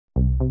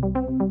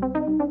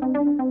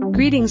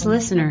Greetings,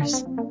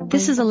 listeners.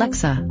 This is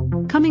Alexa,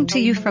 coming to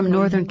you from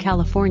Northern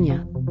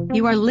California.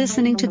 You are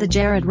listening to The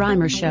Jared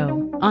Reimer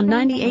Show on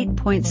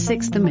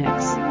 98.6 The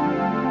Mix.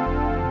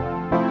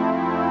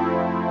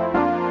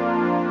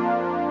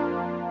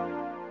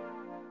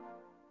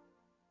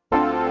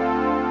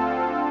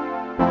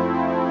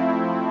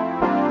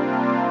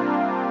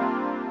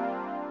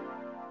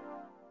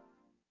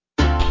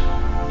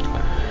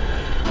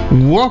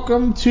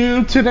 Welcome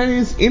to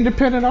today's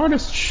Independent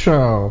Artist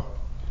Show,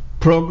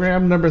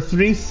 program number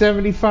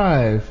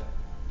 375.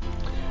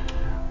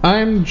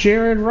 I'm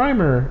Jared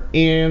Reimer,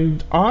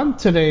 and on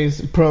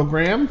today's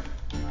program,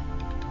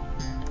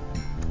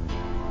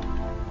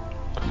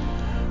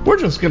 we're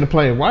just going to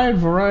play a wide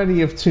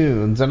variety of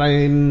tunes, and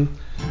I'm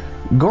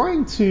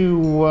going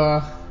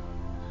to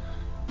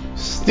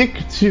stick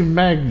to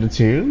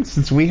Magnatune,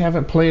 since we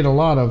haven't played a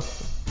lot of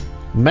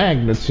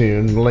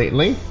Magnatune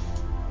lately.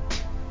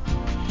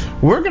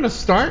 We're going to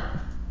start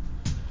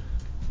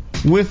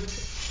with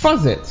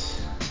Fuzzit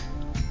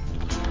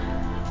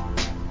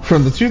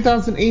from the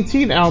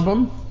 2018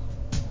 album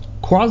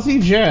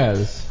Quasi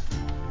Jazz.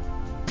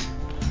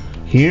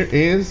 Here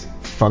is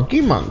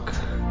Funky Monk.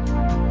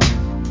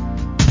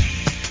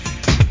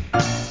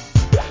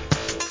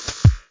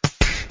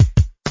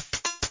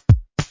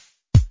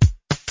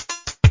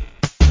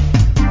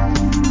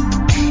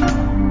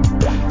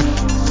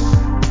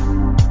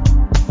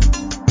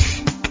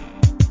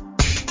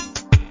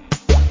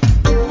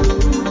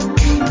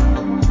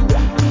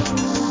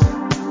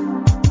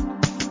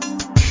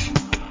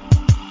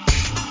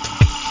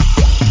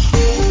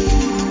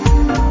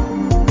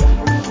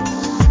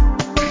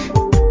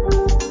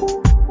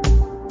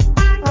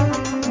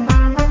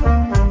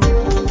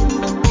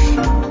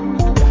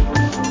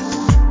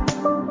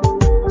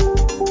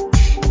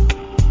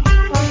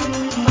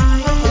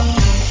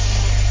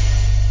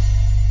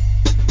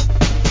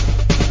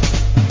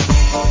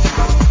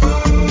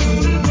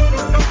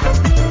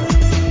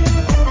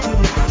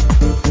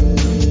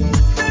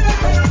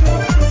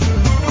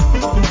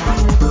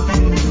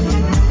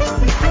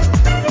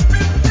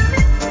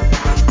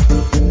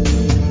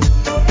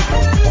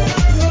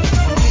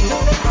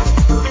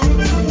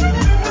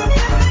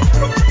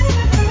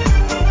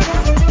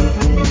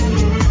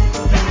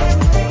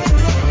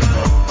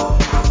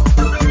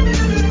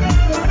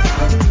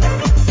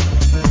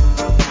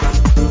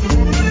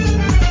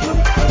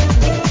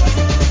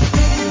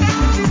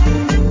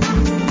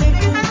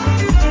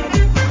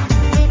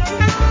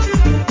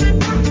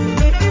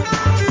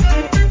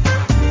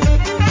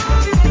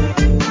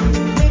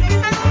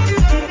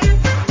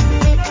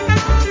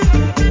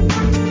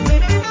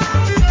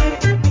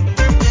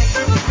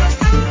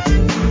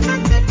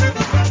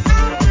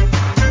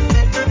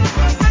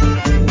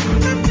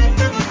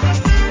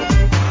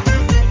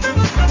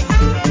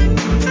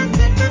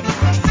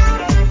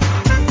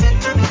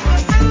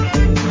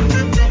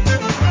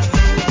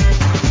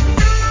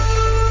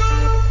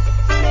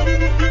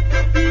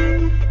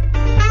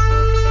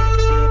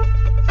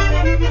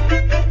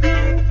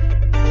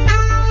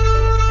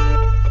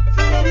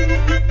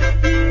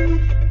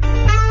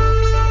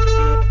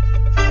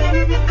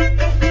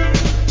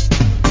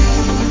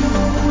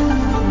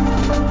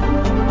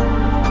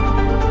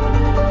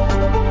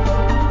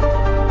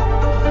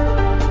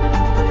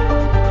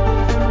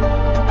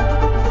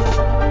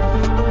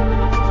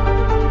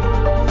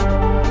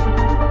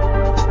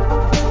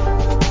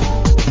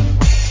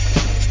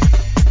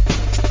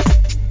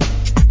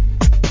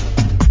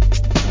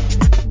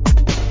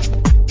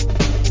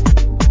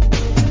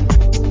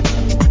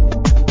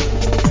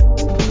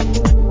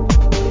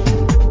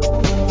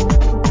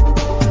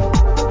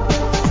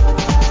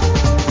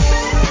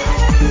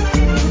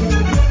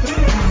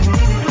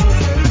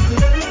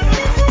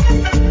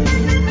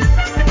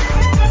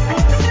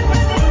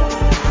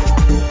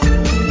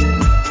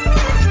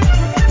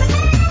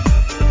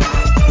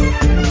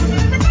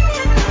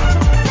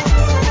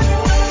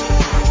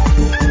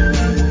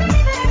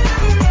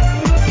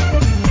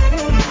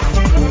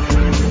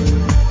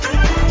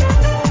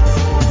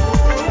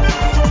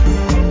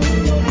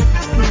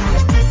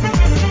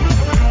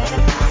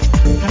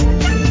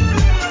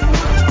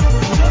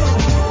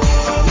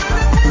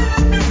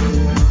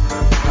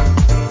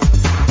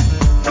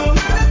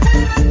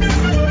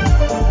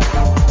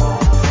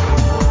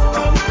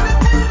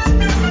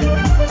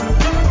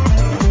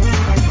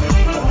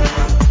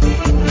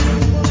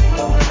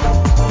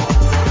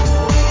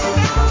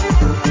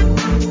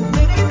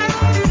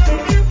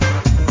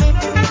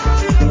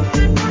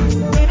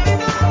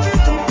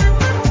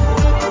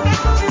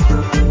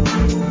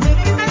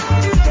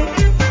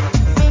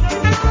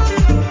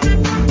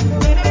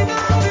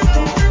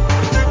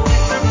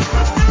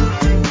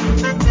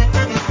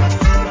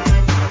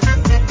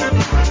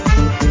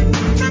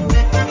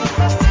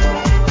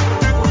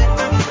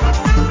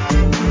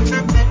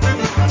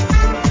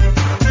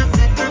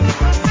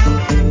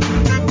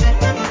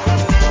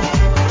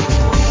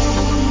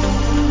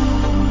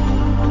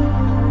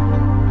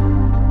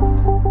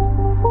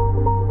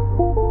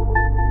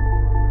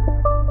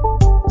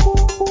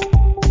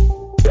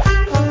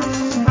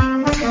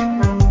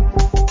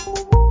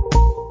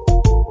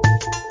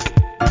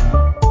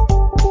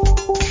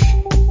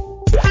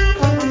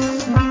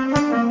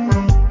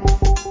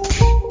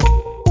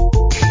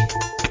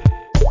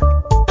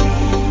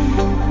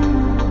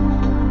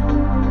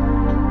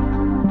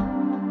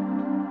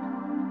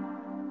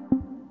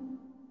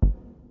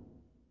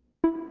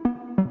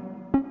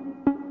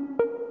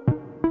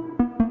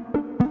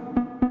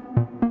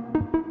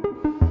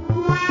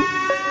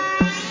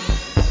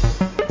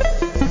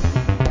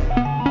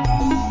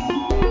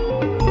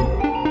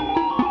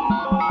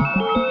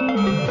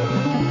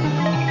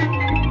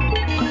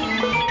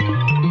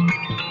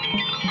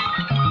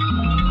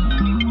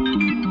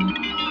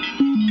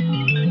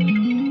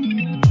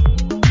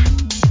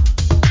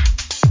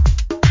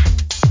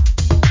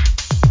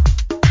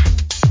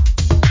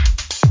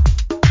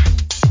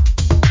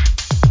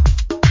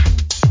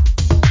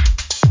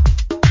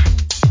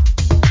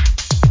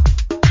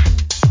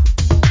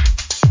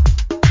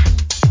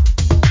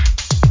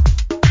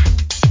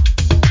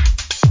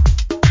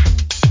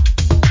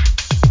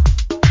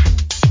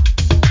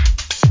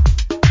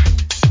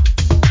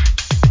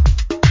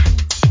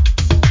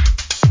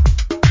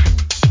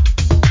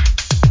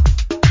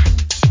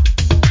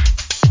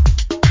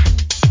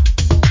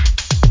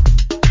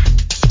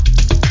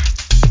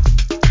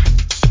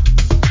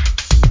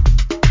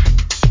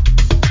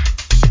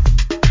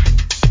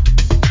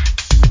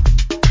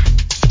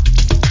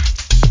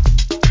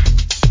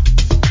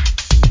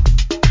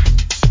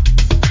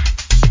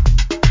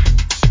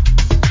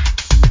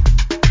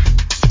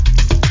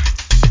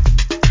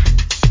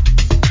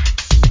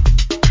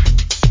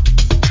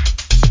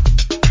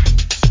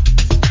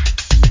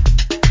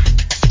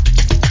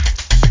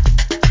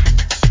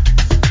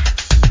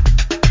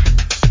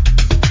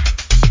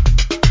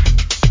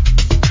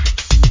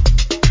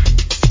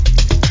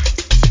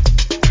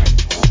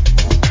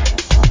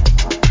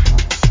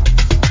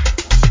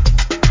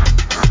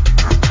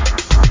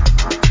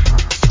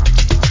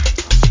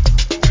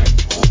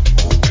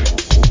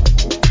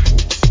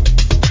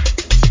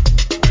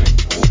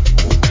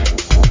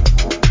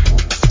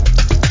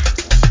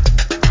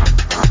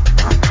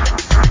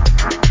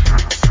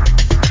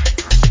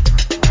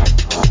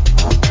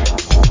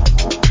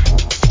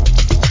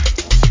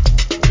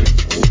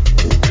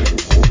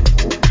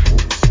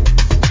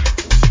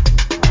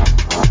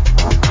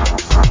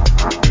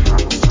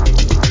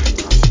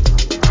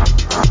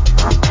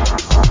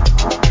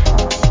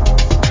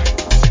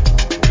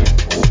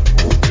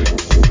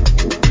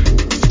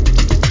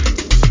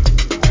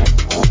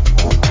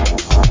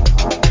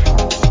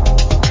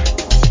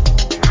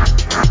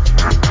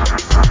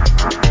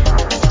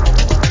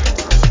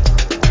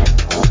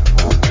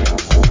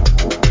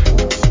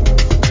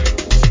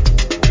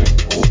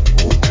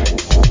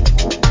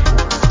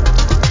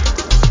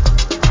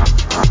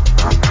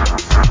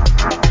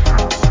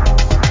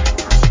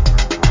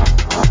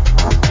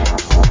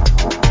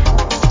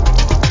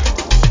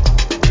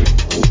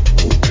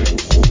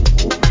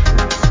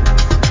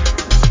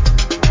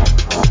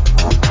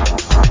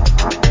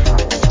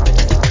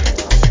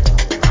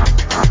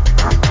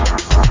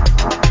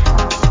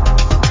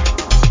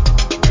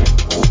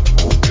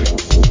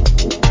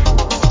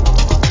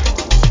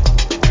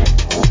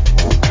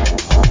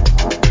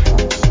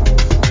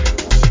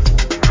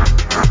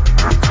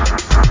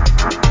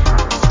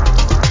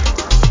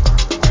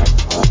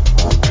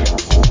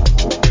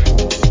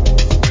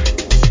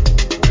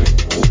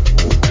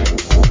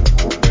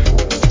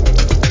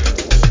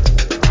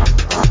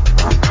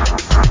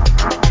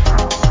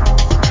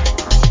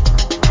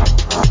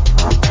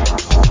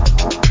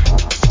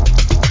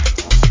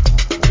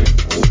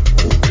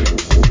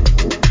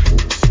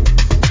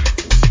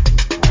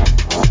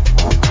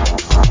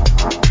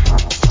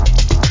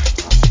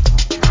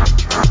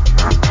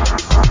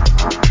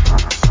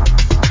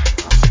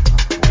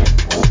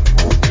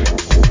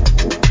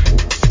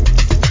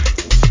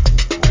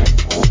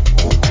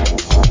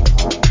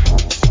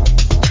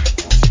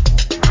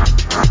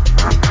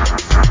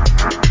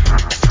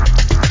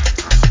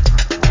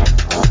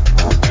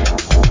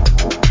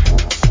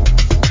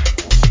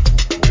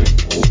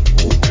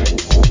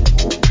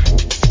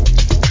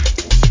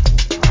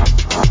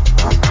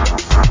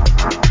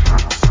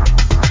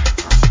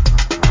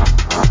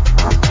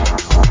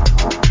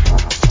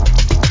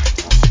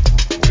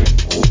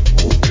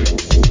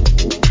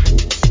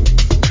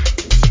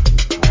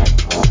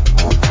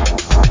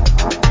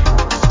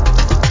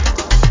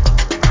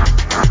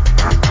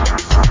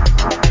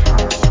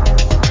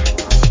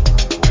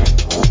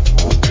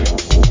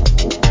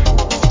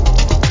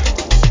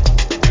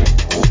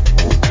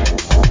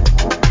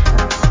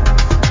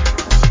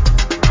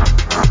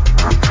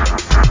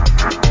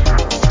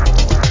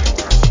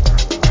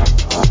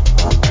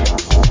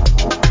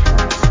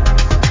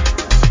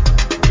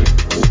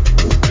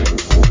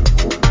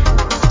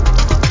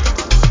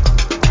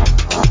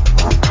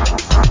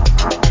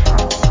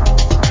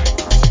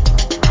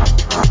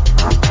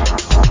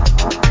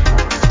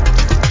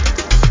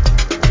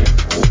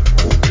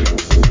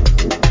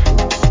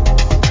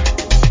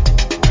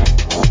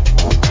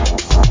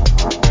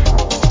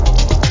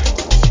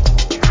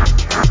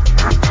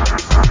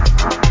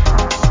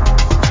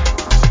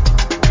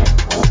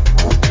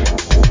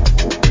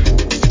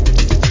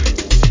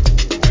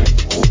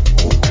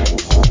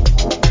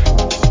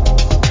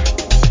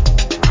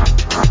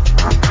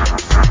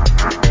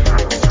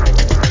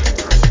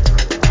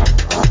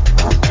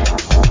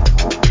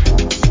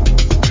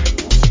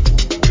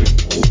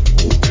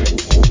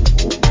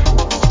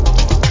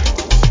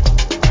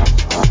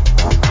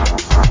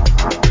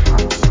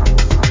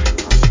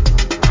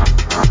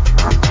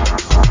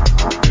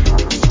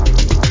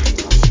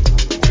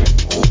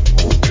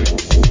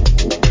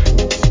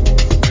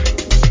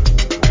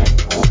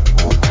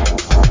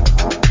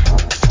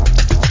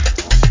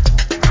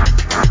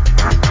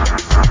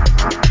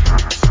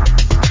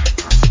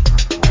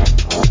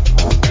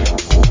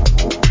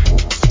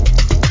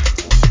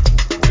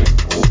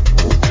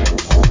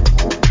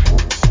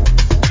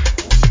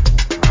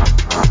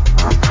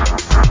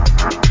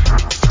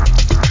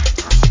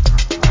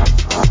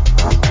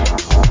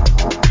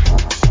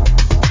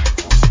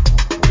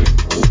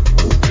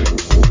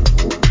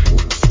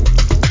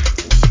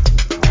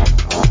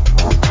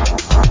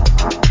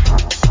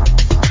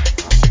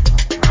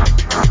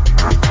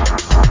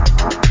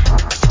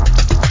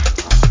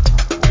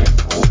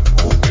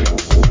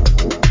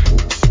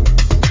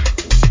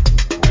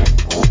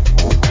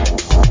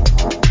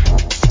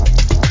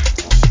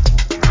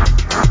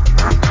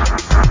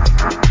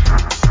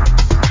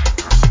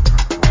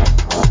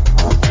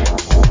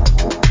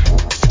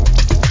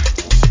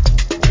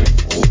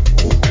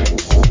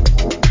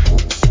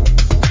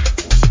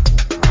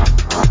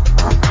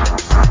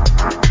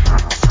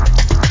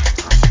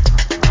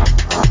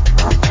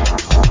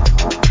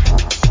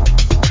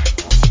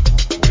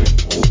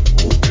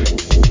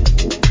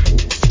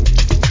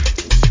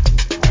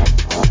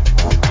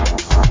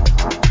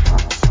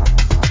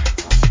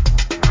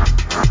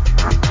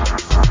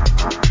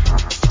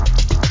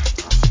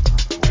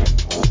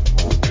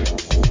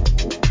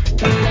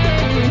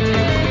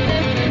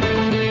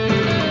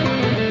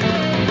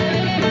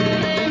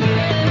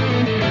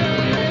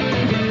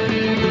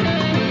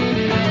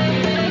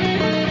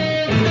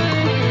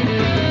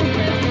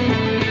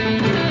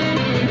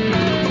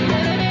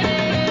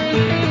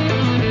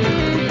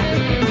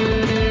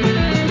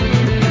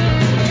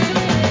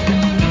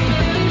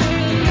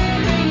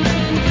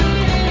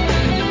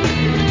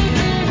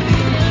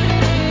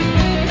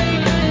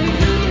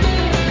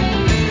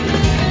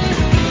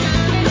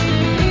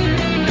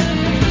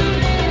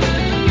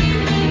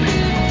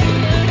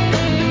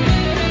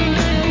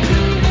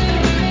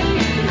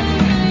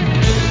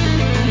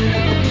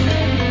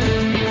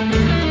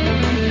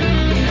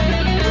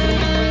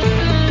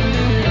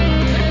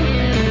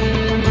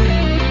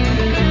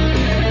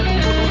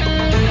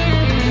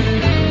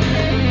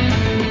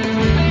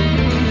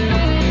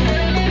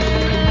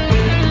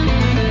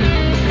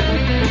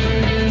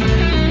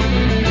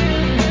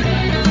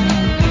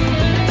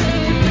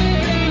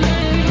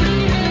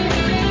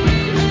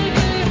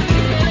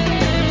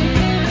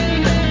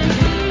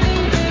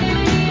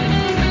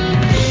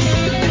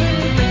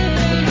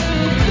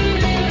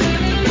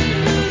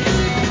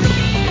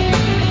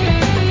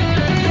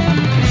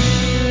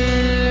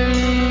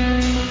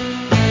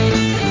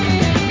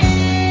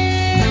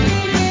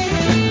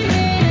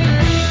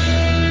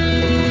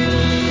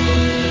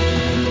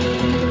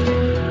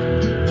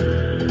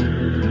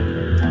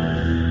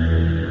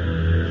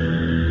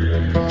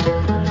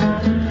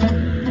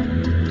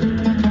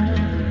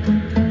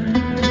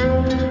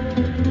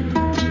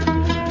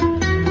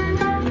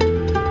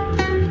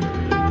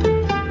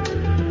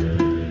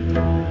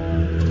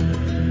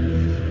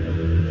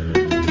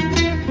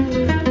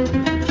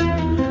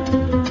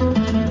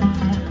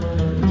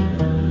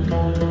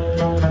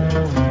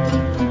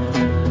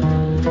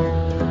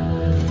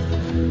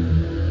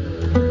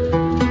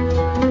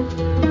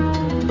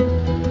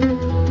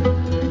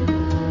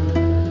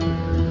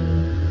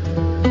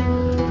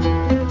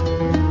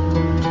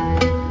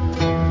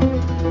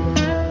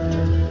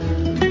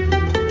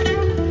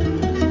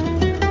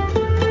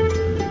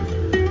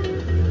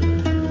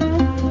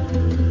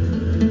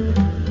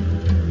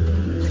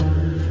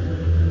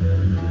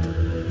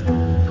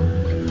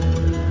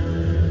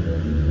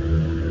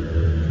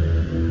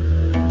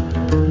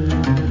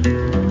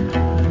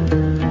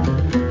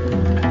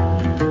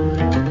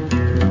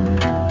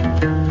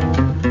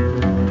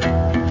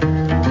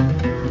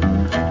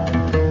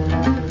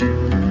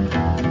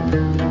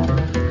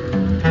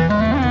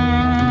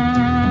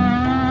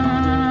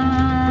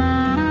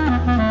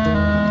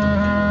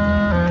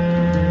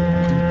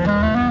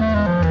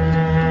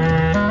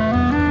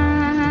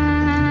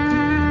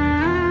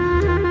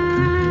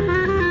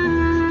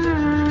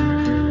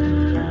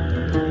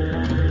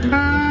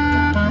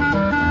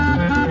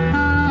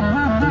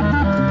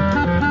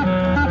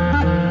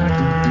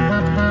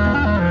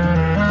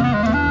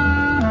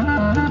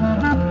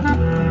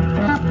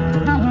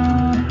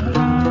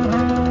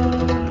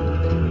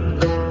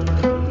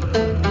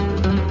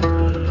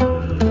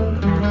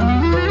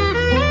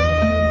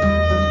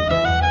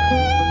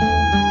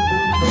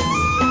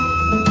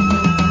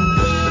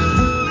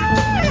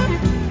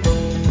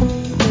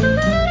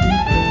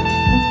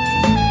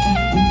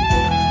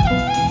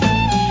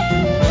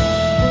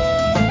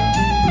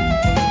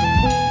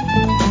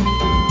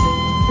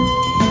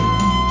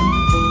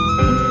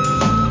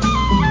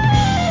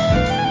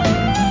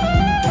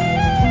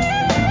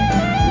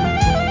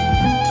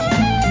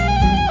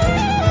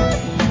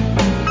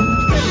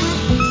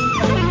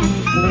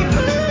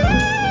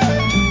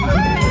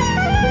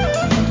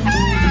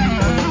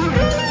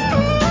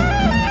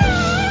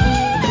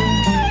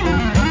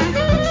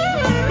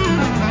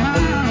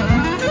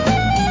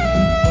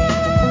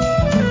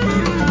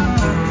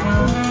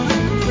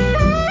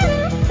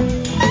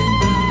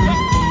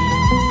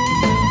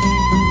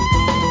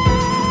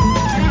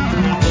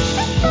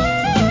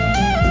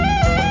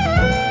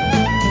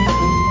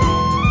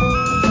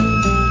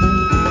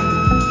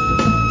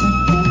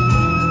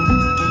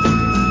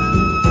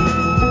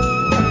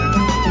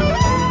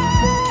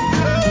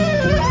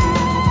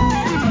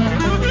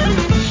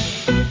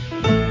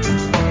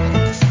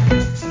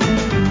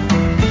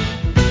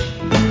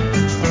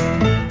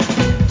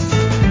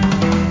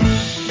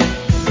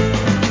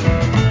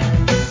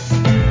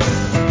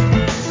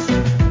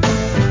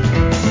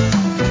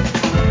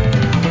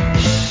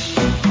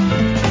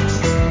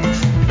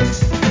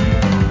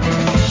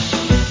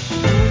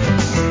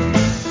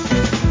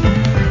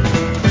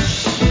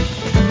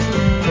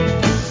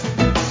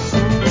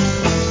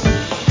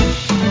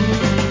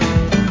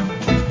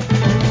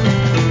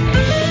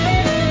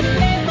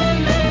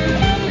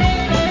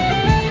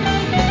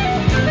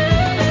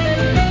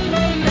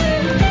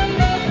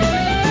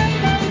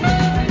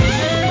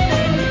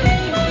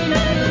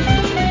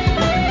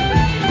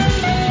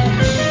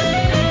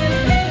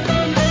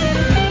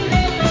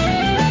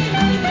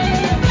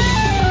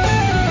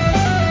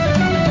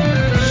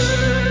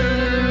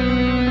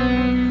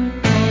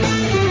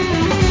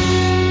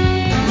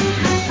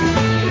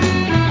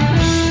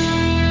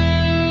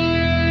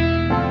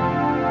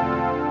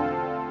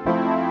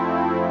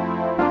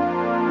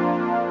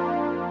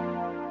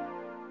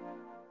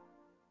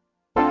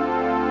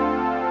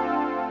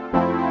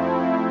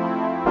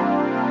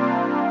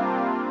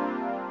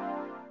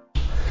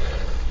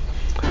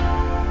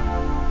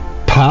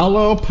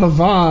 Paolo,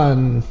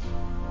 Pavan,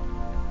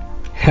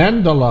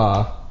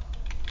 Handala.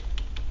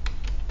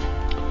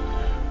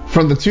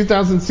 From the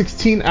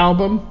 2016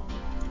 album,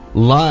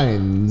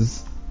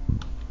 Lines.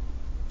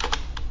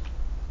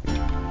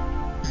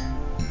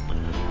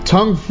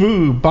 Tung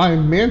Fu by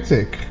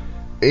Mantic.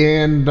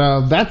 And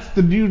that's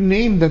the new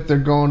name that they're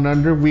going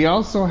under. We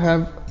also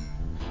have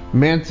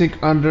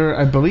Mantic under,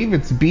 I believe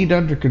it's Beat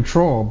Under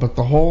Control, but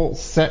the whole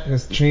set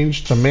has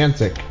changed to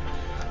Mantic.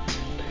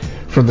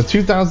 From the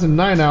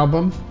 2009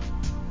 album,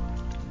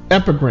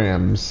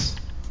 Epigrams.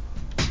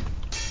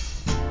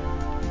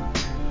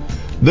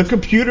 The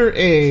Computer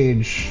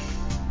Age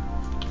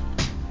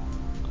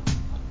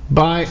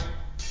by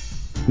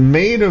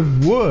Made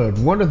of Wood,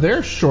 one of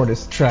their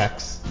shortest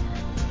tracks.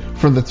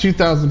 From the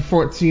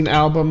 2014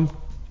 album,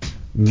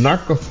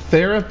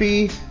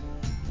 Narcotherapy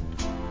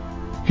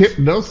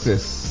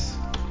Hypnosis.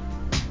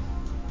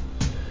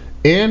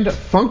 And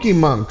Funky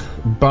Monk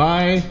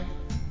by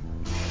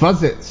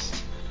Fuzzit.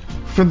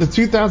 From the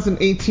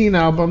 2018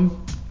 album,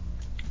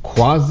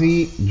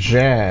 Quasi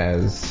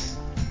Jazz.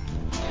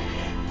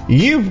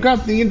 You've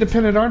got the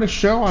Independent Artist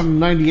Show on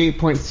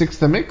 98.6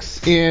 The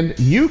Mix, and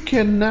you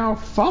can now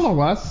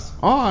follow us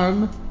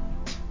on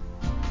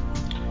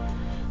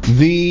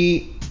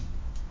the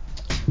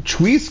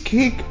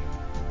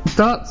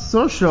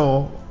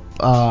cheesecake.social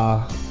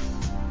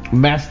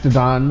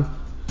Mastodon.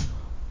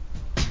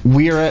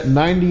 We are at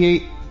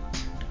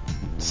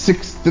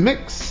 98.6 The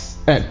Mix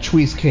at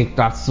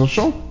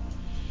cheesecake.social.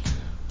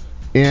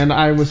 And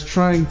I was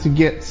trying to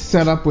get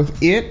set up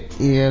with it,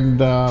 and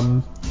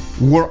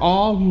we're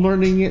all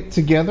learning it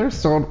together,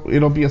 so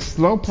it'll be a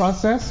slow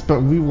process,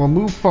 but we will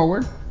move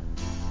forward.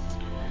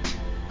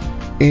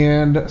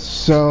 And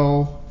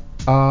so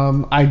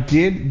I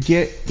did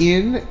get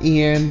in,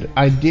 and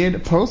I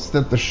did post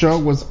that the show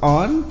was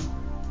on.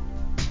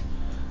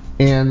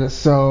 And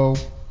so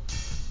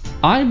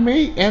I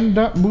may end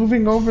up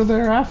moving over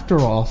there after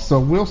all, so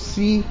we'll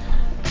see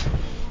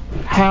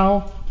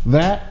how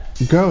that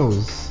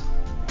goes.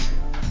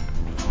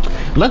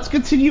 Let's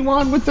continue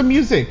on with the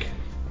music.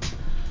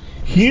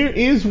 Here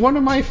is one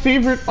of my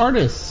favorite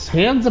artists,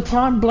 Hands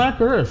Upon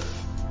Black Earth,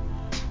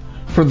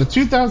 from the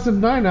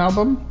 2009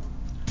 album,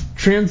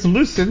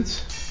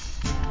 Translucent,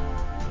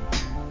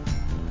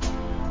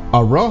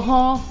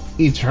 Aroha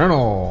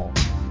Eternal.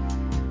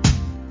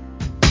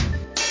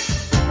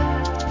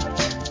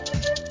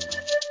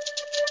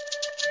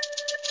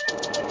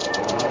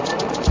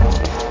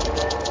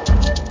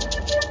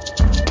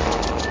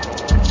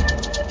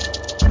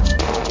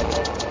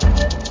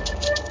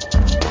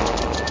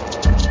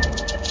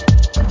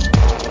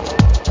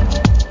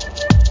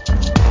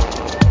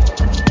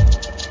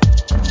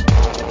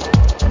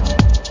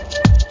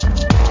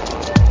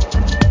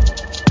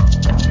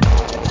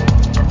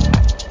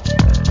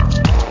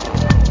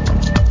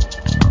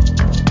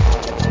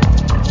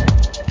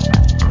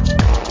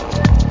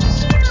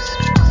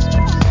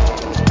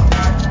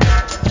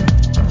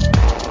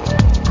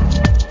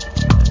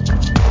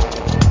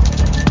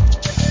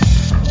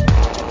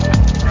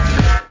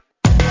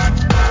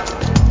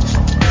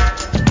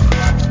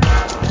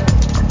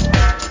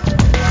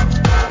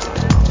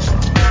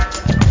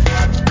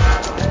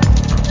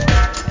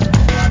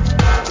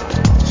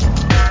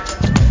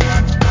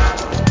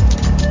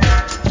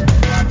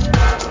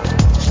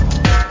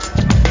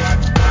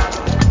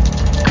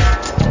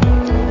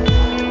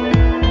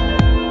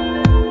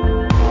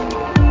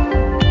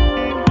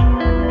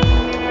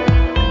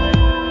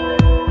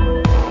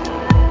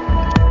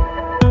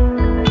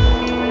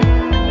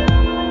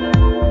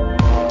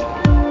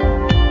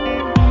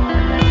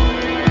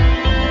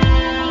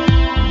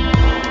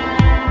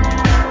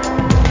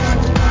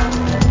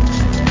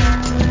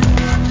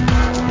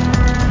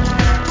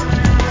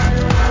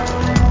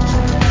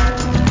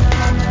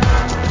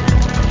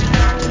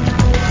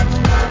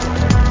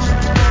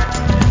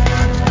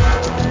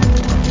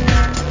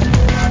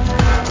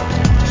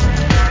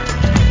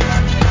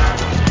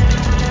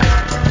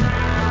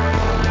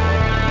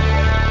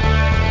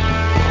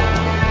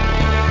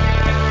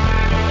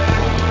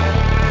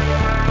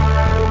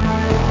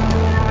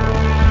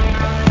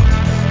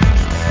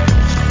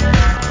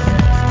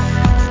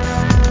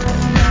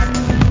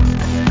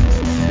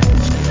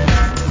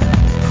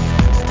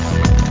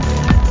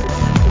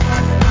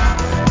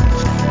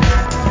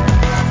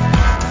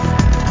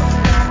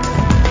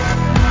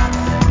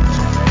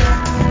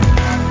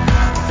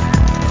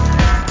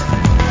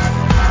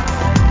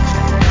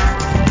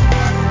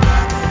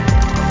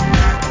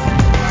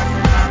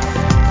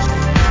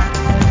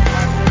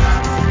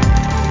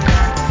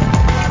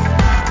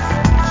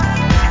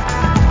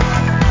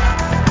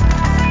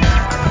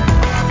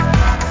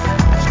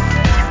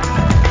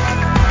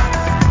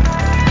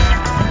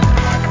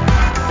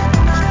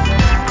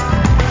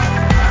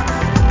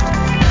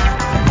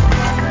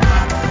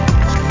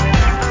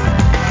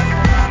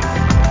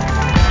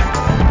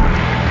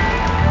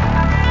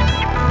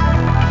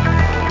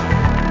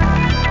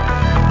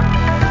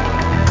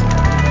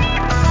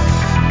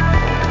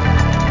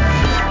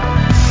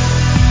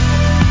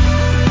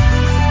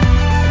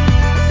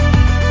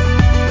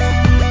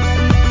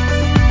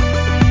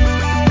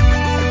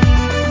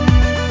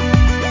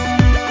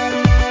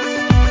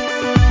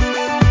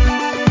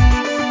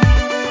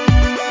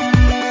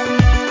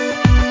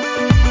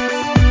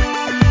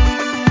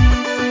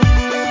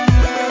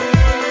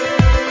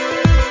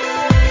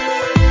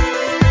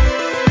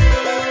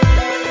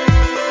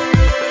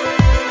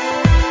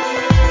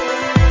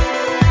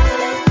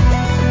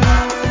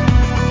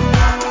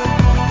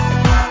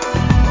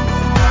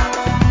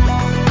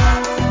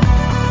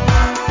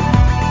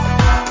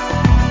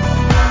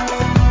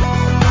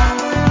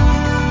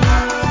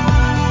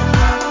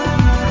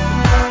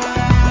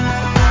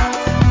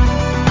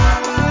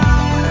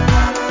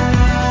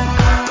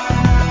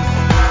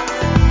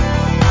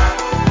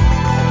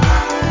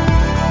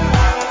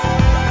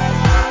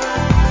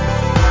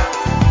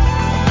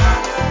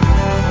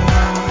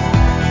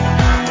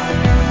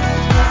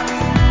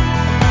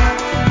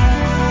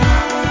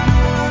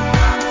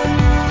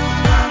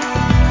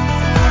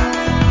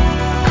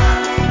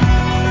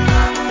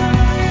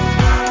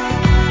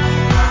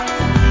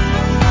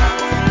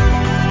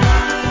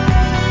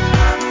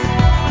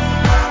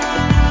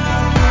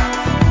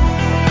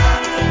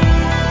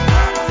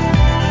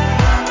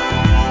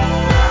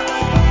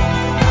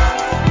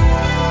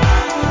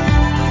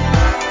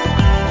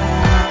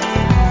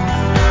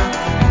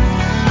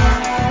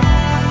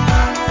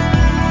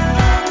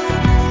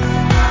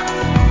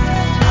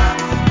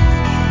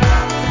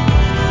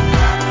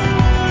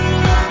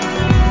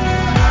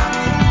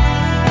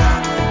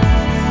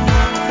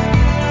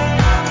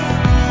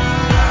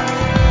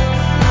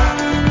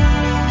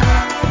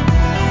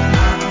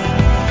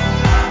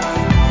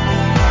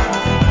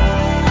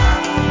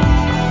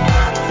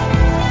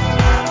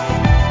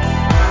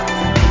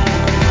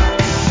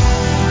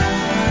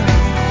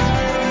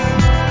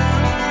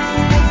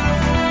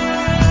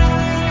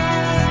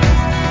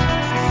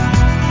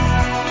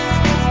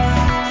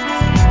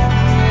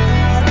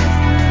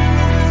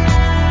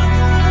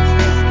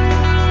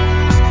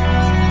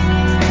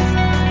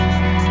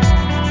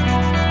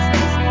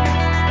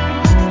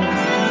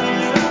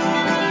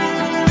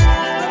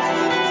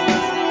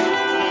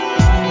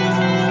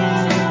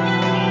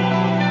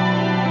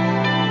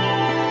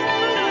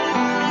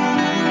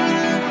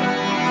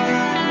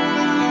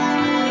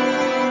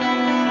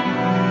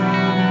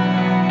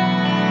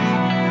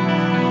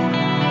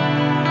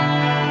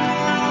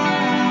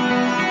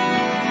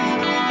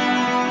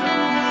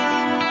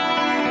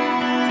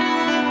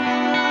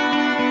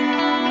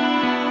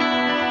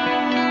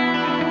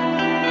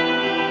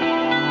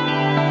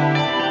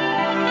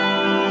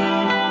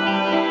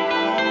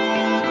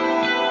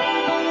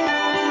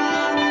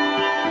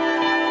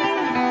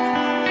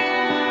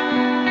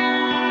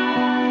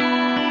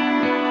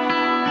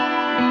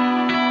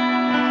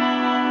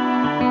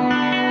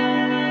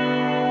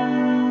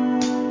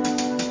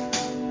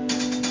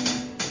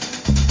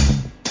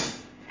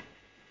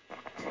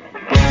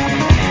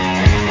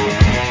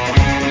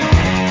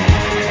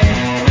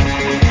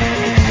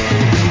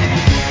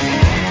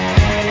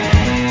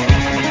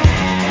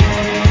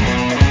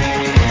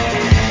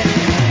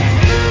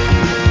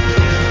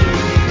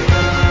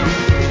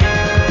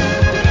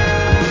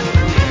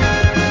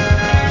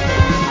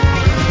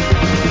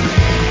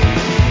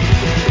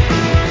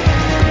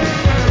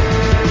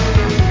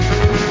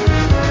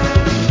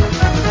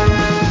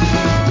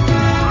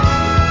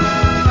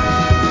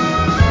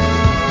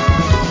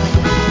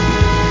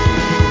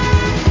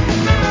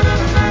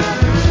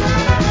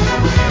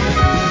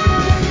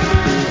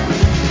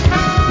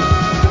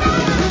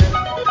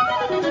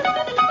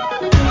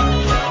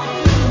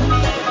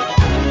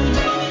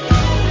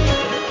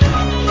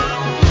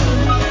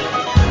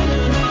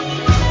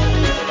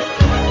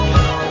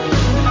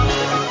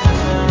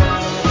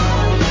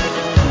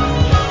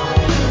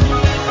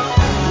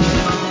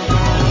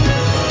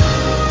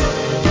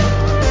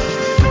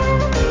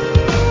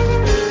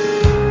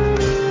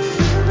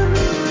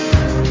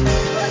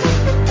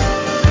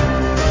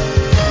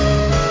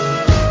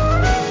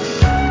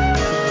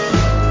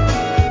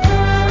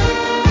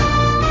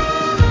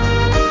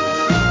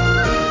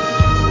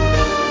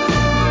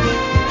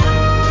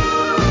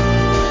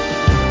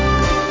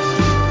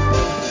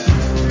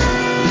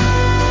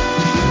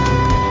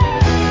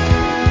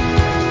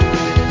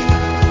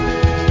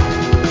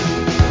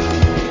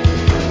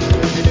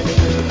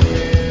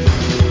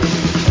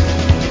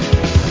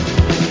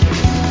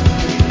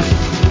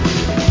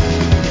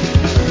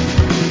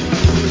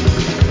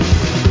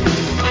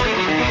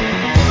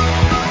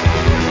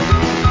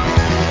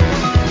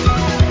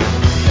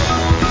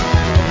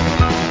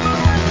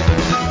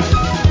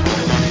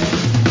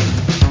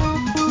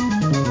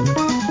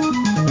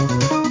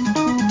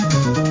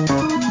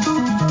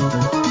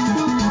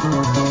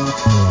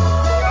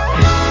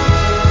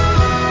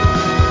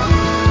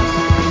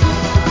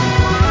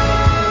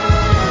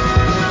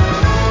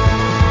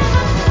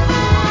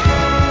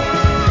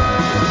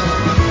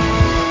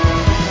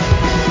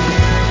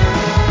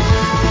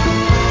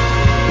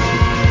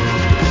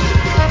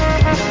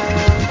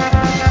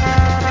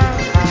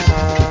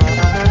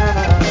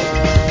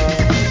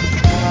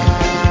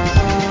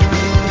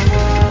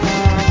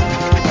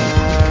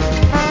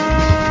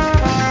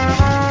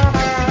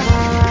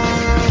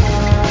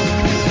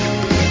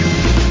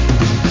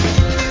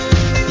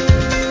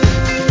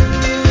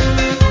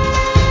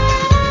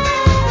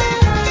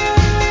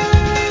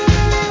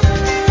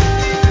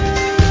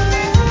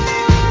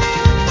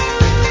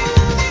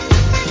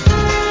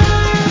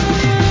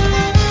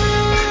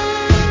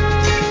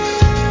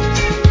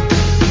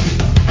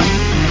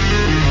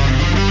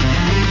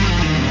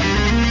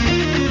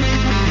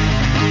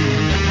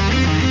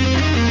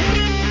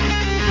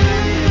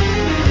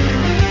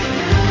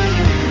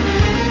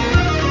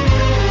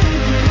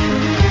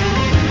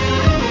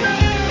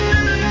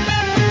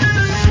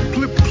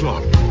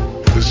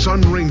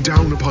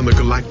 down upon the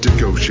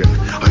galactic ocean,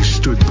 I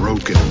stood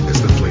broken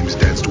as the flames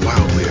danced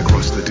wildly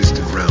across the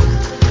distant realm.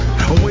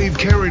 A wave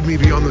carried me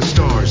beyond the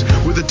stars,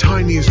 where the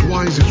tiniest,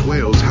 wisest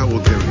whales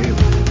howled their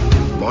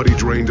hymn. Body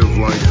drained of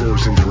life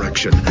force and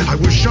direction, I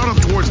was shot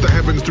up towards the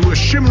heavens through a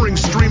shimmering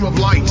stream of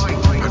light.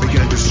 I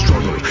began to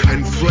struggle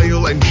and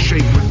flail and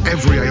shake with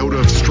every iota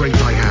of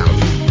strength I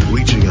have,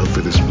 reaching out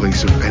for this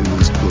place of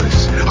endless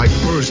bliss. I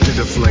burst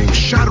into flames,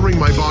 shattering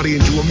my body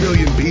into a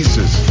million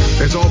pieces,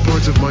 as all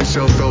parts of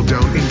myself fell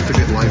down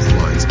infinite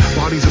lifelines.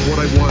 Bodies of what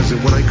I was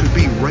and what I could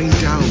be rained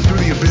down through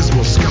the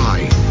abysmal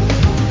sky.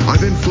 I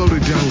then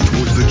floated down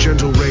towards the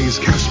gentle rays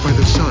cast by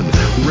the sun,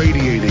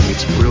 radiating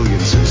its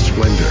brilliance and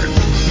splendor.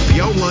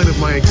 The outline of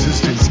my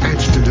existence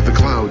etched into the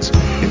clouds,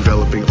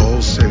 enveloping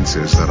all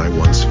senses that I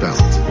once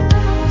felt.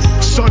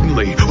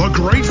 Suddenly, a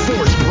great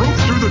force broke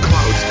through the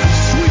clouds,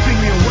 sweeping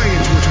me away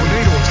into a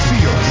tornado of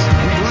seals.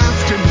 We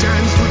laughed and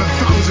danced with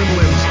 1,000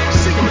 limbs,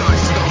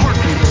 synchronized to the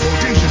heartbeat of a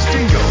bodacious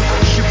dingo.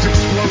 Ships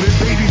exploded,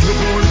 babies were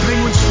born,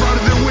 penguins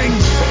sprouted their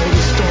wings. All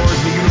the stars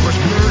in the universe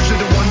merged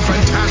into one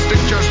fantastic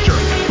gesture.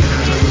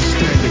 As I was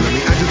standing on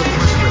the edge of the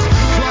precipice,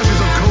 flashes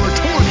of color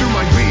tore through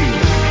my being.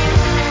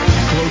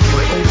 Cloaked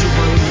by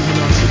ultraviolet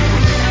luminosity,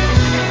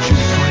 she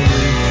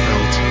finally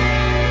felt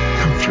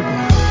comfortable.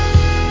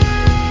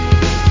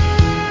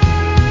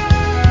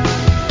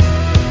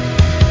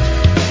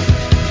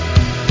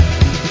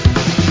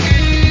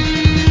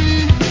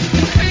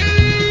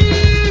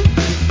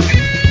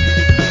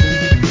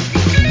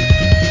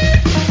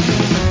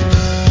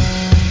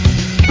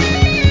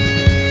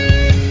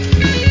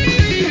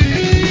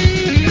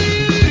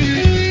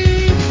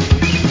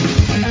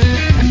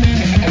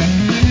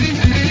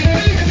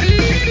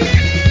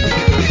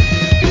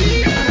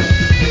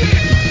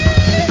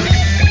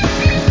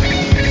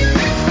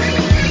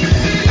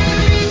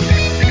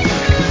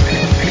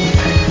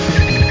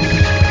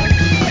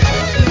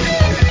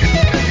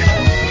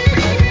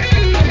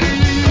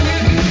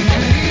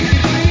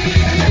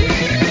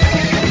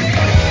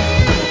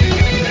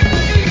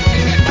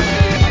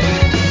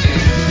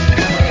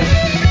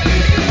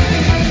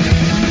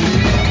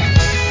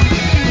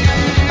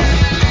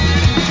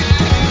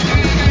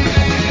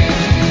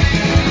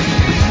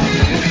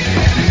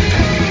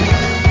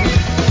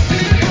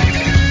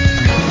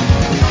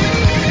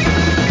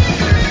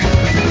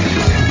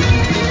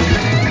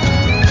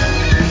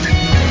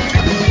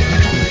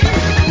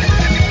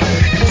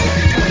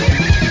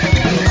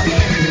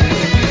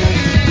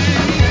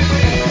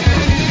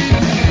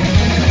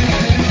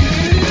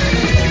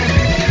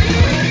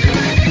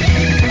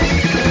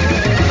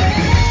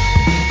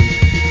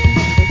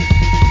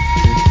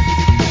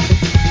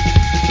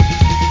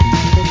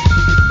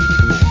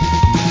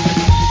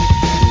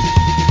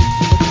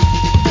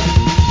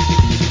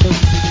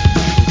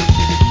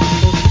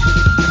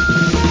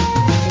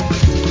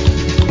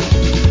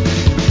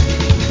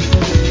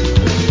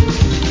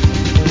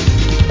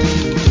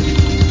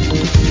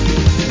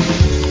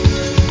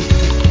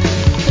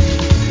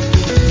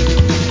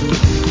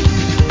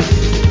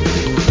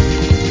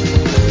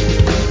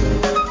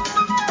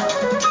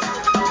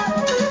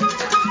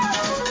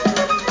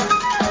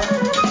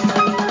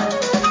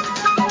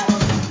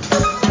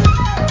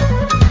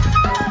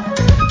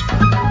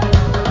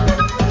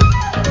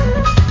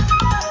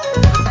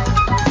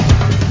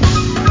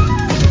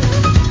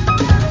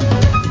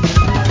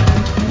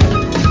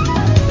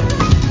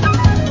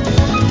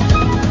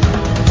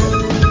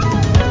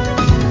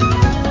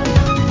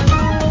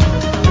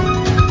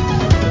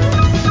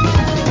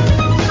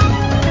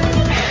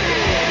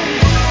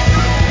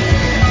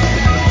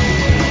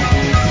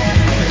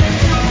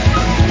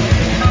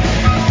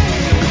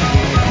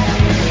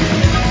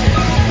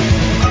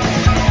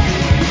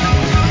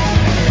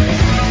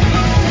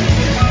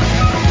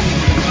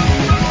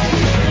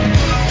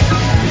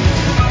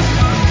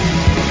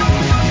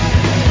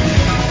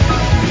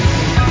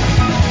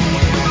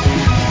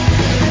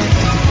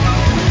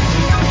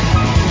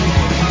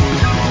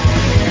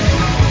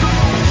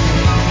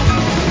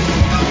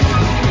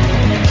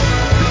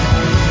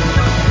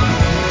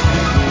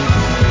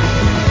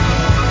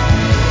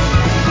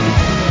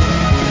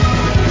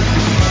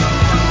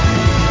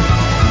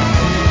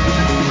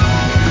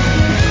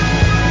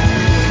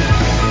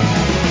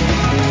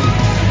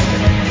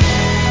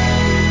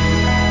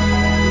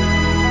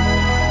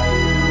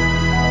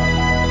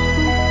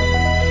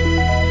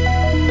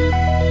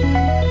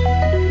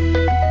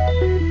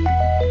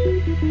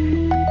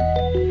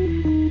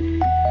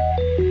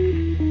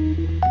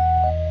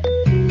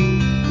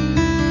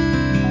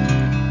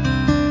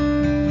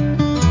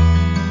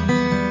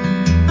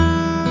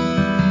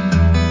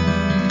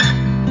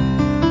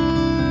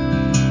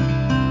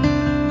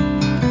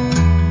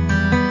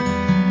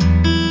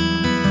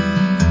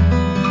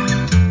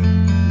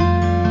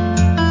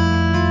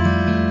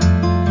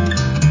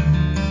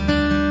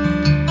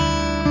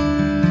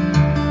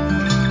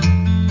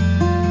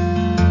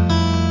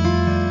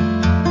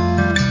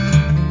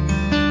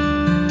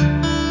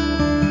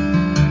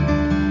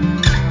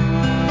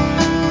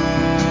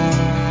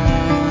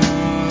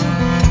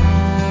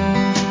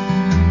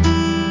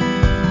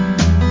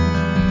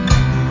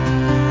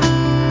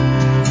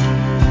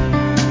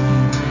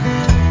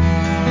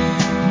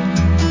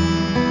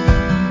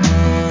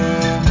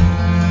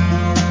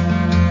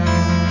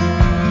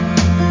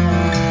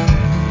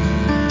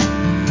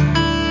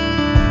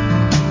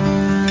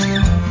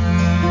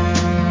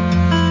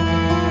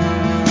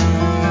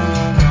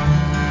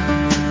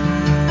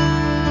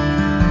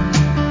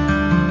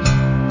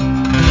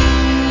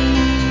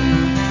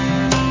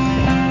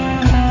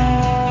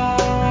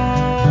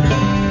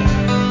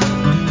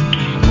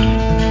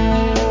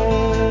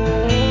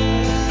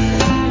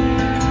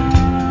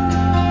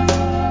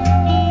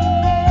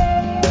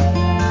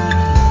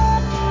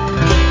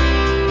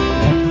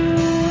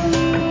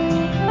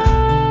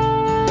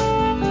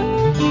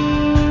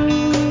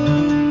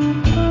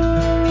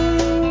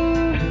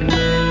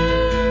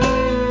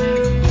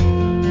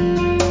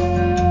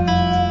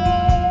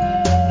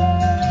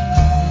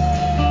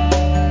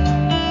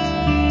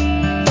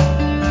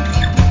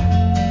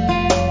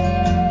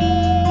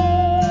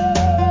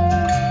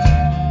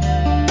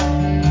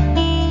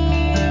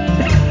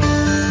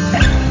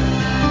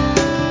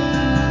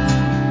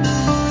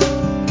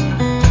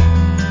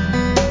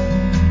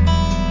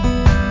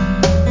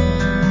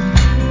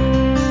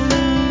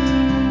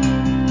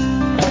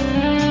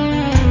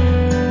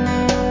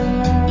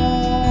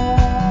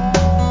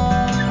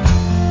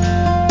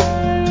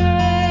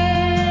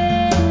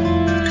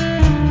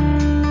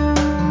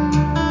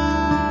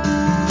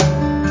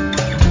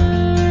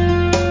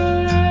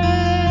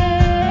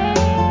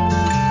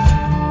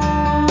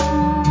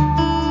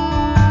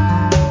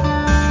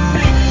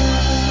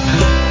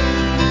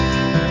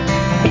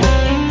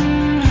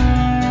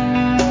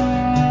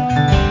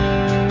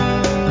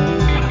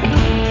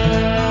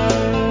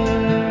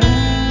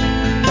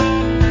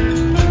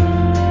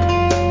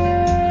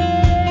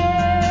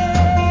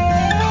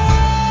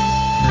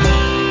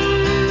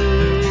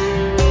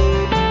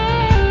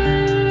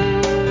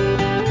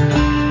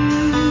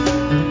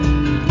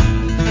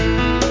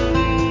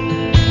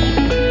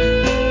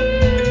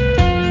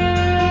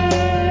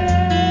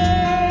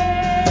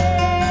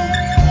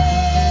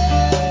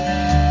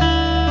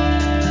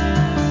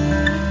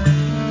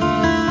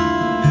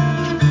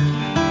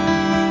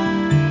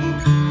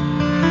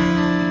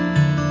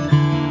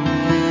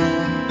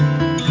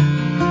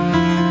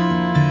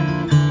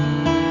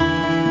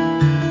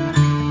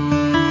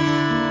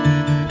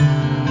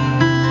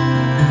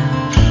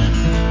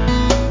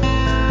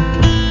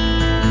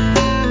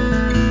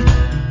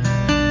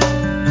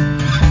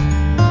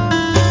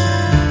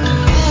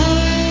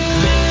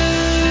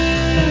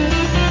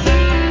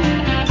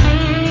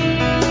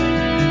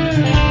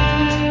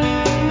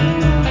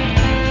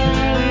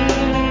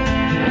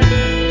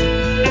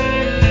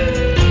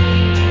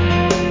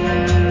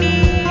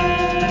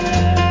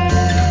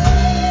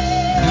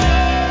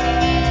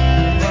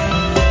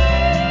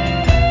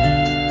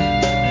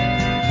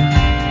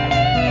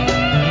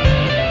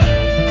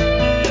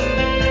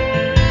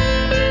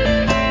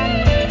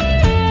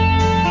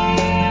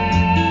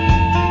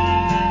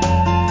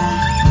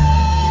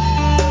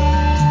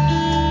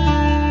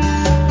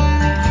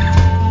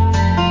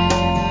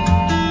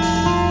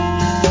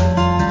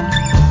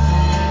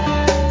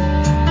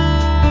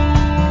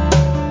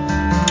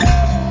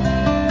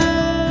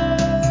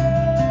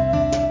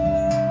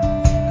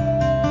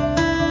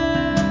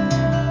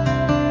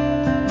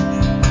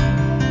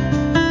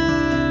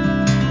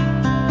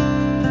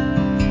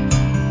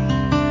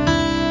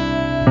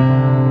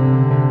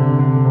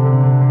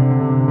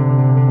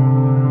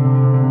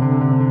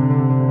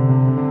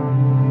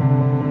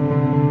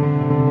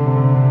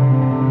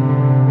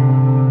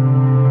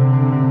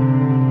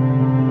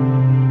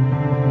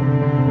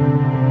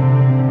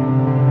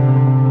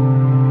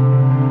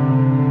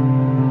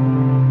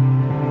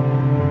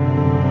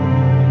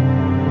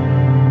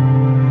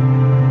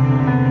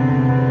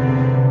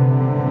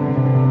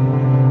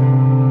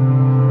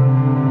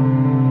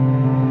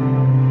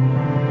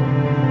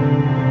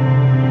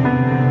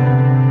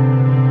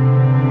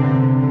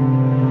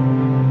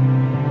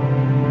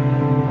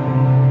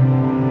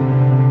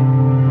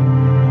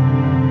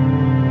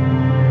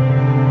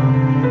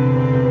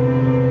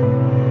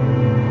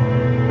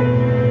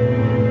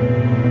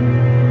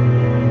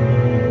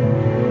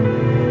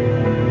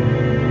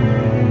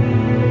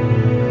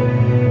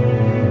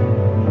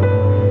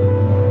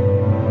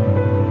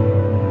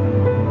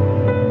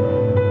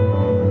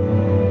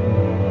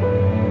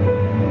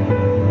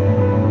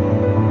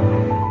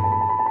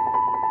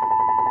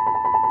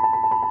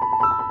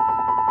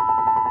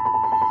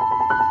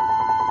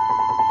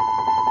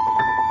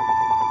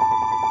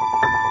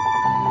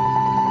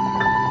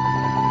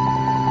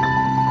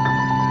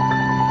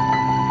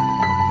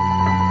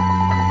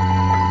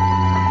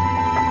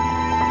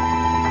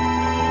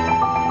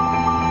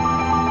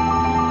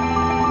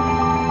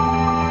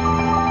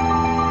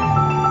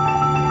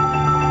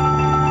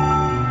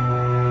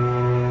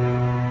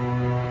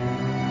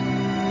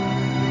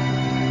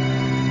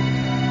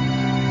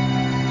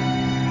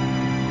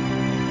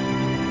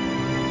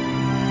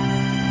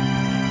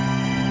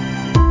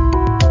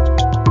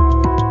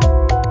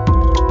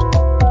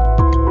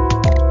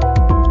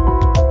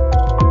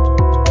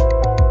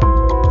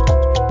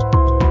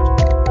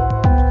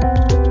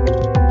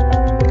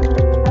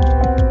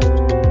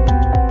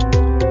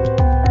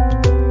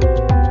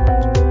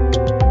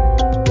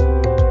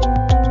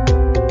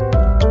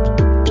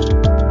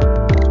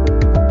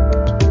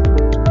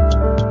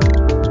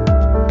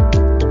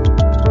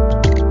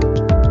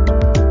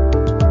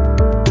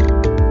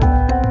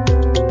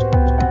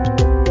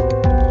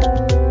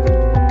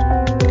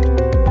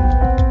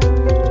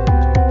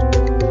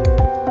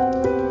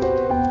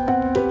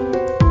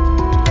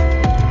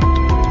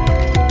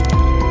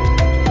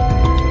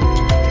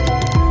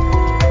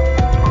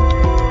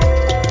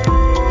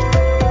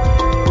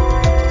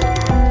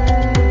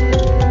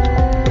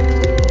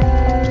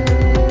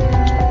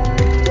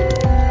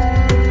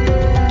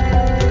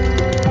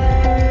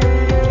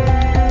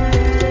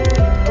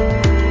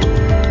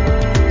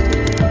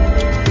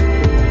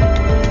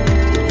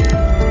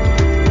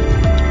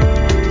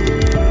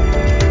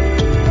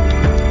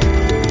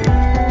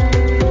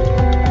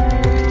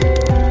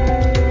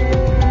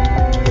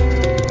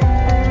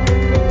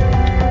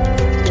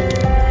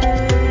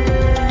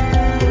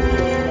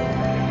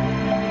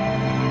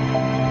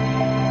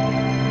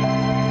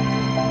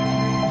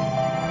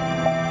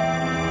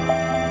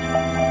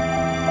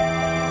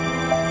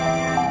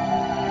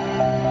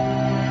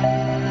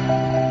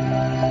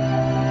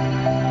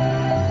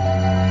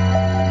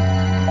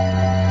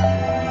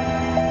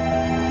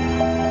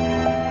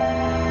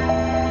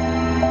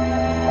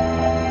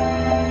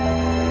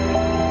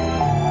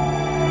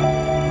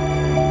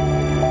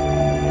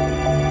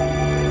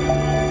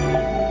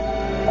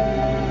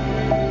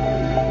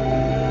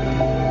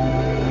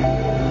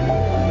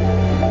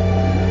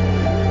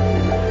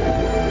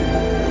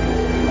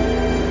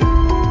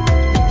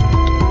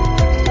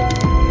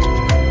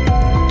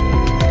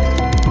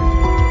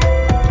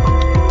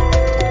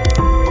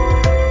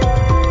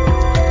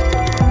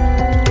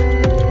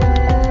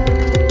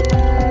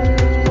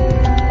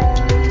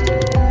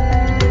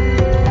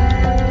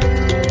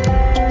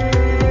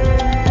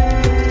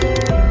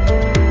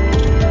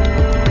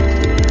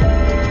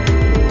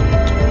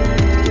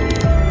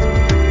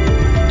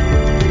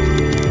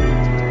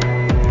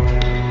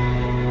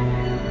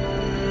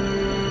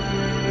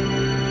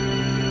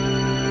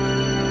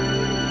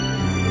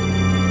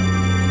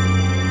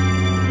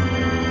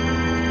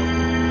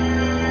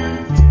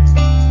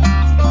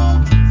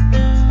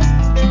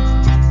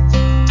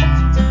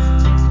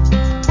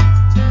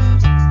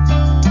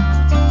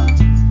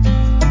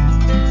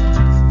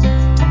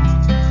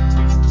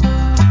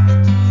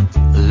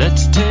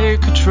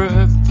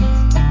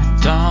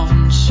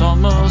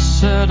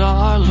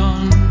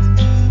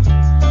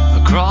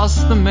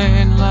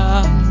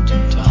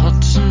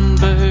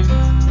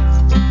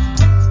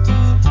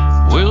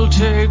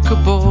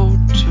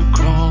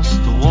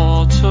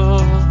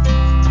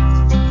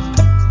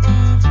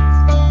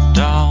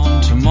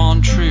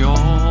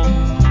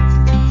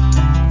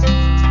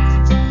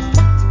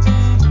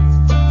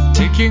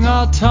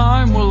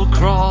 time we'll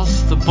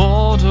cross the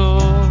border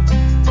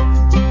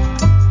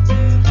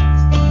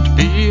and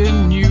be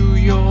in New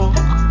York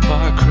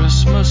by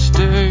Christmas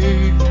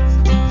Day.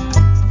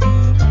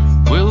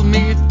 We'll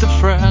meet the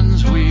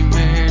friends we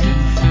made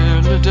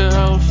in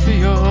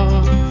Philadelphia,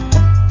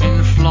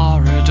 in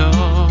Florida,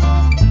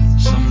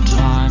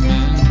 sometime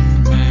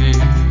in May.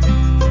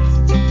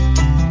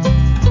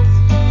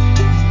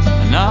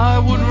 And I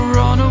would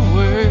run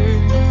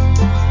away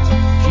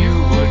if you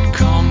would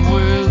come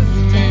with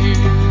me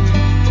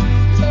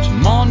to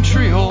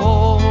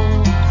Montreal.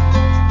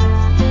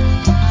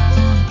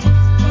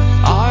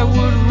 I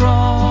would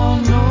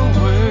run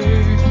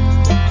away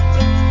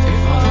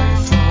if I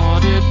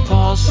thought it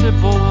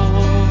possible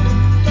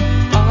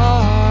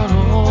at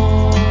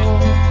all.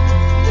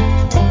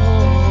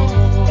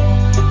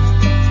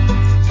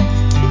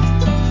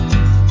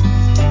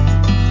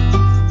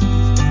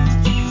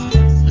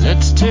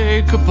 Let's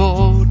take a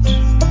boat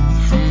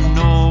from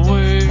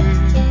Norway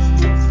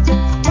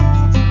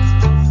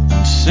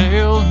and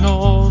sail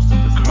north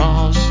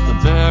across the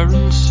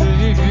Barents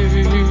Sea.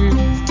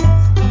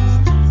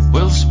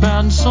 We'll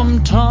spend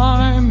some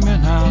time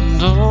in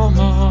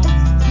Handala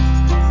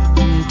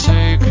and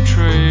take a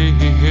train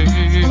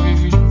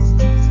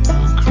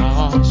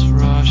across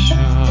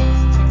Russia.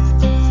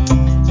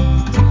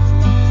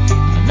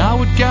 And I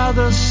would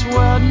gather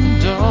sweat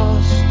and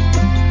dust.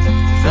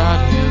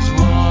 That is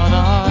what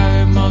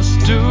I must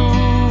do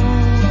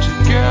to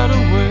get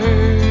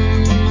away.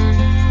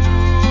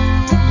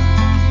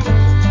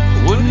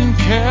 Wouldn't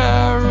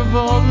care of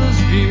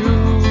others'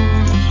 views.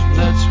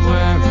 Let's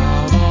wear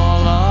out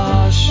all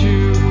our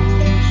shoes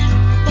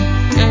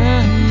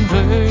in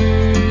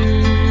vain.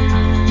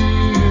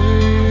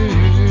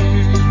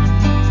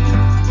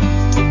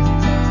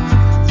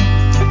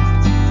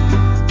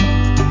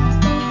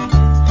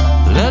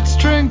 Let's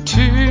drink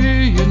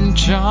tea in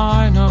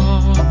China.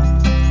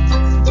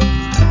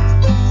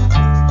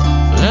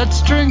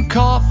 Let's drink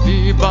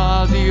coffee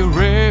by the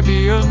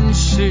Arabian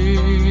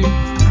Sea.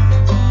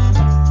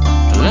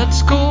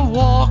 Let's go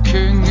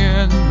walking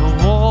in the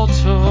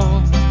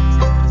water,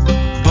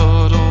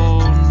 but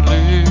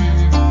only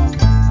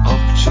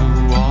up to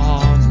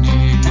our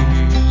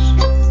knees.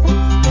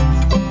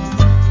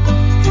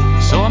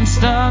 So I'm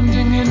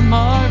standing in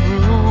my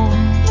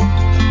room,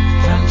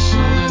 pencil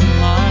in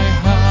my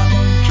hand,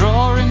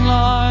 drawing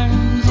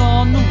lines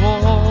on the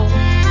wall,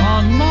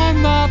 on my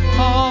map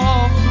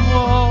of the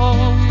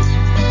world.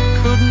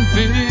 Couldn't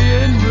be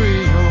in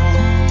Rio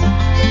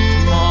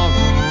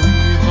tomorrow,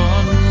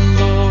 even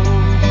though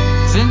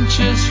it's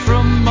inches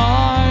from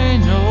my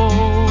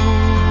nose.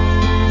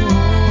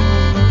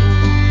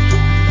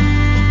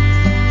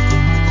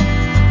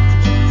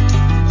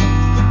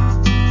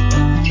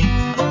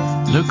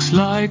 Looks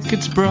like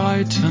it's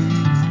Brighton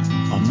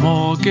or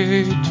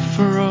Moorgate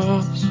for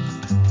us.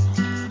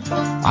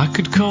 I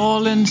could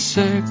call in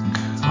sick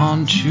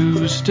on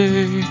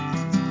Tuesday.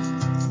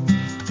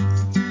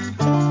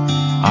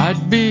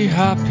 I'd be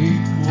happy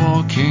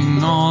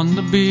walking on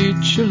the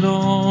beach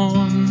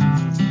alone.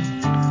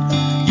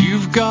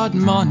 You've got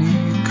money,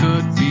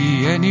 could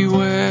be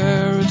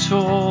anywhere at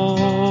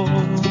all.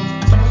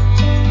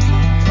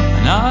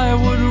 And I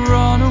would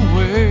run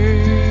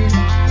away if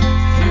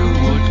you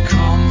would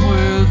come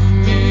with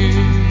me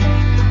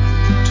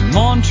to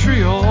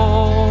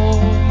Montreal.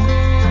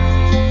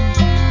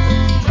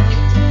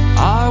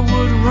 I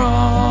would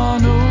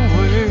run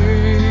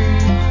away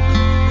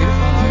if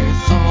I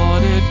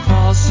thought it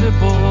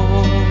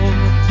possible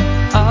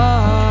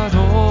at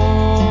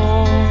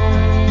all.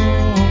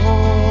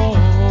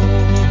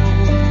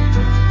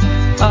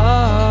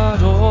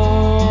 At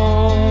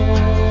all.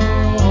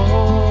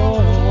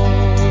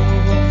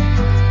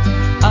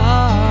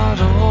 At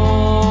all. At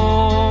all.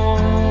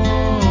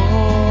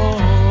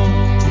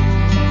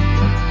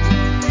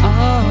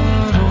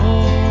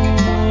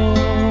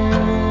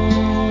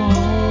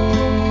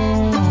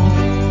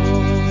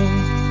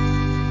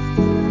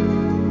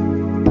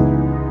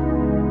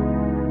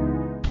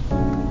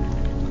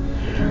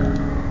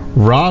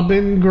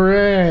 Robin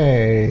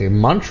Gray,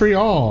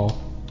 Montreal.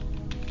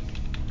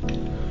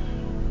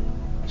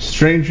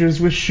 Strangers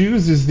with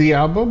Shoes is the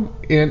album,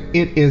 and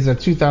it is a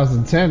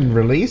 2010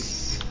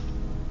 release.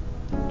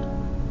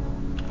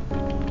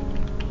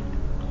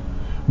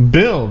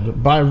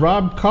 Build by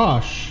Rob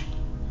Cosh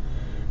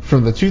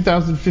from the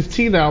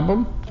 2015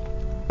 album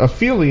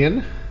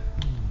Aphelion.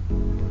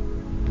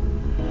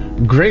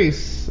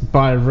 Grace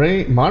by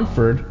Ray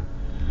Montford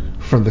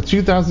from the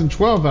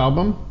 2012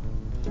 album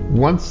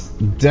One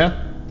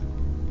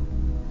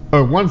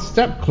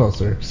Step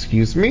Closer,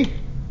 excuse me.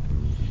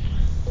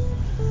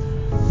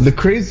 The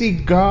Crazy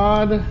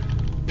God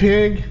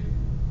Pig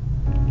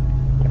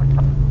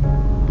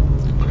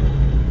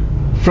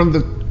from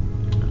the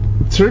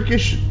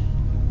Turkish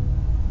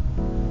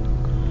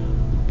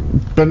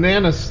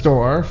Banana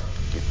Store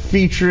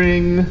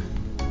featuring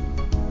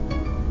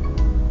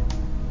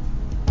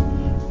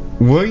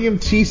William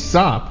T.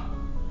 Sopp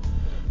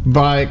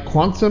by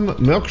Quantum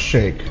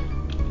Milkshake.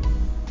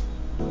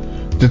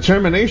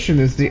 Determination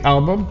is the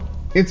album.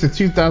 It's a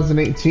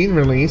 2018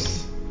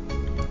 release.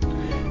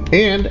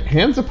 And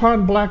Hands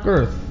Upon Black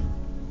Earth.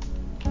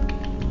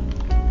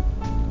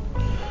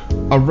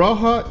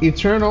 Aroha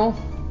Eternal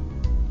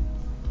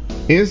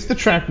is the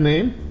track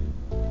name.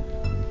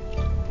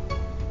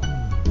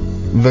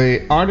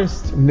 The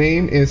artist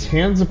name is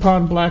Hands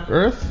Upon Black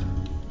Earth.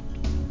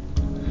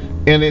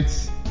 And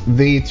it's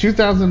the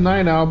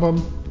 2009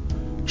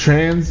 album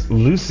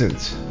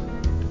Translucent.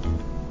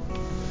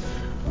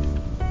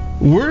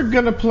 We're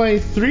going to play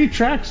 3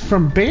 tracks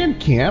from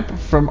Bandcamp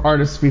from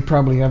artists we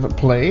probably haven't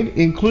played,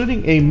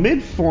 including a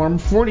mid-form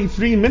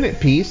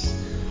 43-minute piece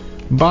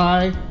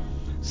by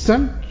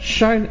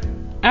Sunshine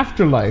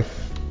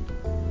Afterlife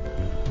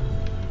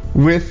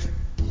with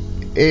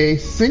a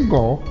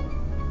single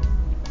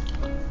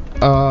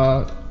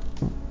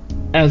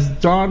As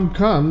Dawn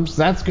Comes.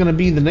 That's going to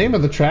be the name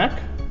of the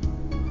track.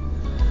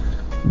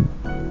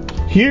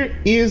 Here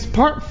is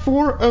part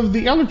 4 of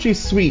the Elegy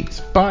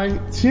Suite by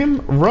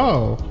Tim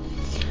Rowe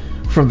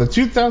from the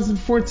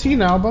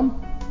 2014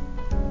 album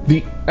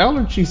The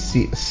Elegy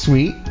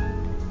Suite.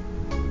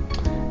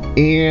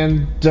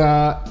 And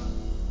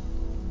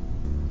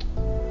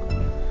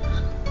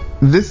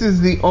this is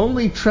the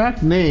only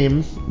track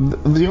name,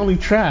 the only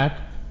track.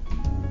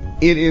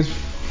 It is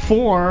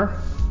 4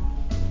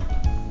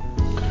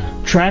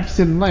 tracks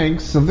in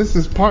length, so this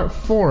is part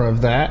 4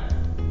 of that.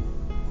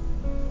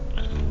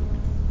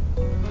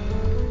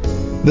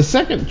 The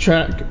second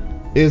track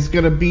is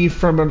going to be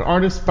from an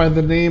artist by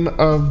the name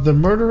of The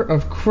Murder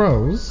of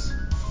Crows.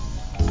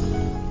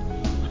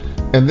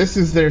 And this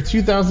is their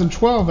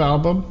 2012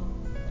 album,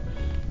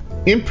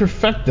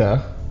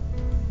 Imperfecta.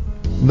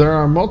 There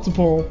are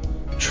multiple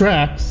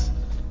tracks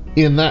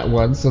in that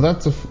one, so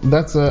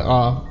that's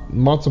a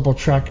multiple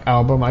track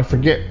album. I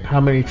forget how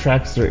many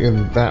tracks are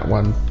in that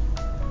one.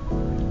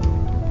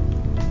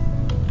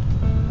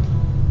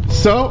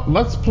 So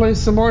let's play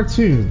some more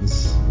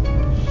tunes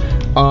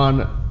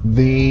on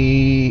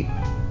the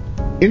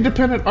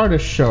Independent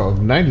Artist Show,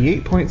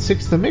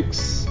 98.6 The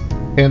Mix,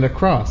 and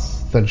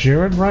across the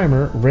Jared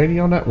Reimer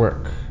Radio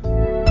Network.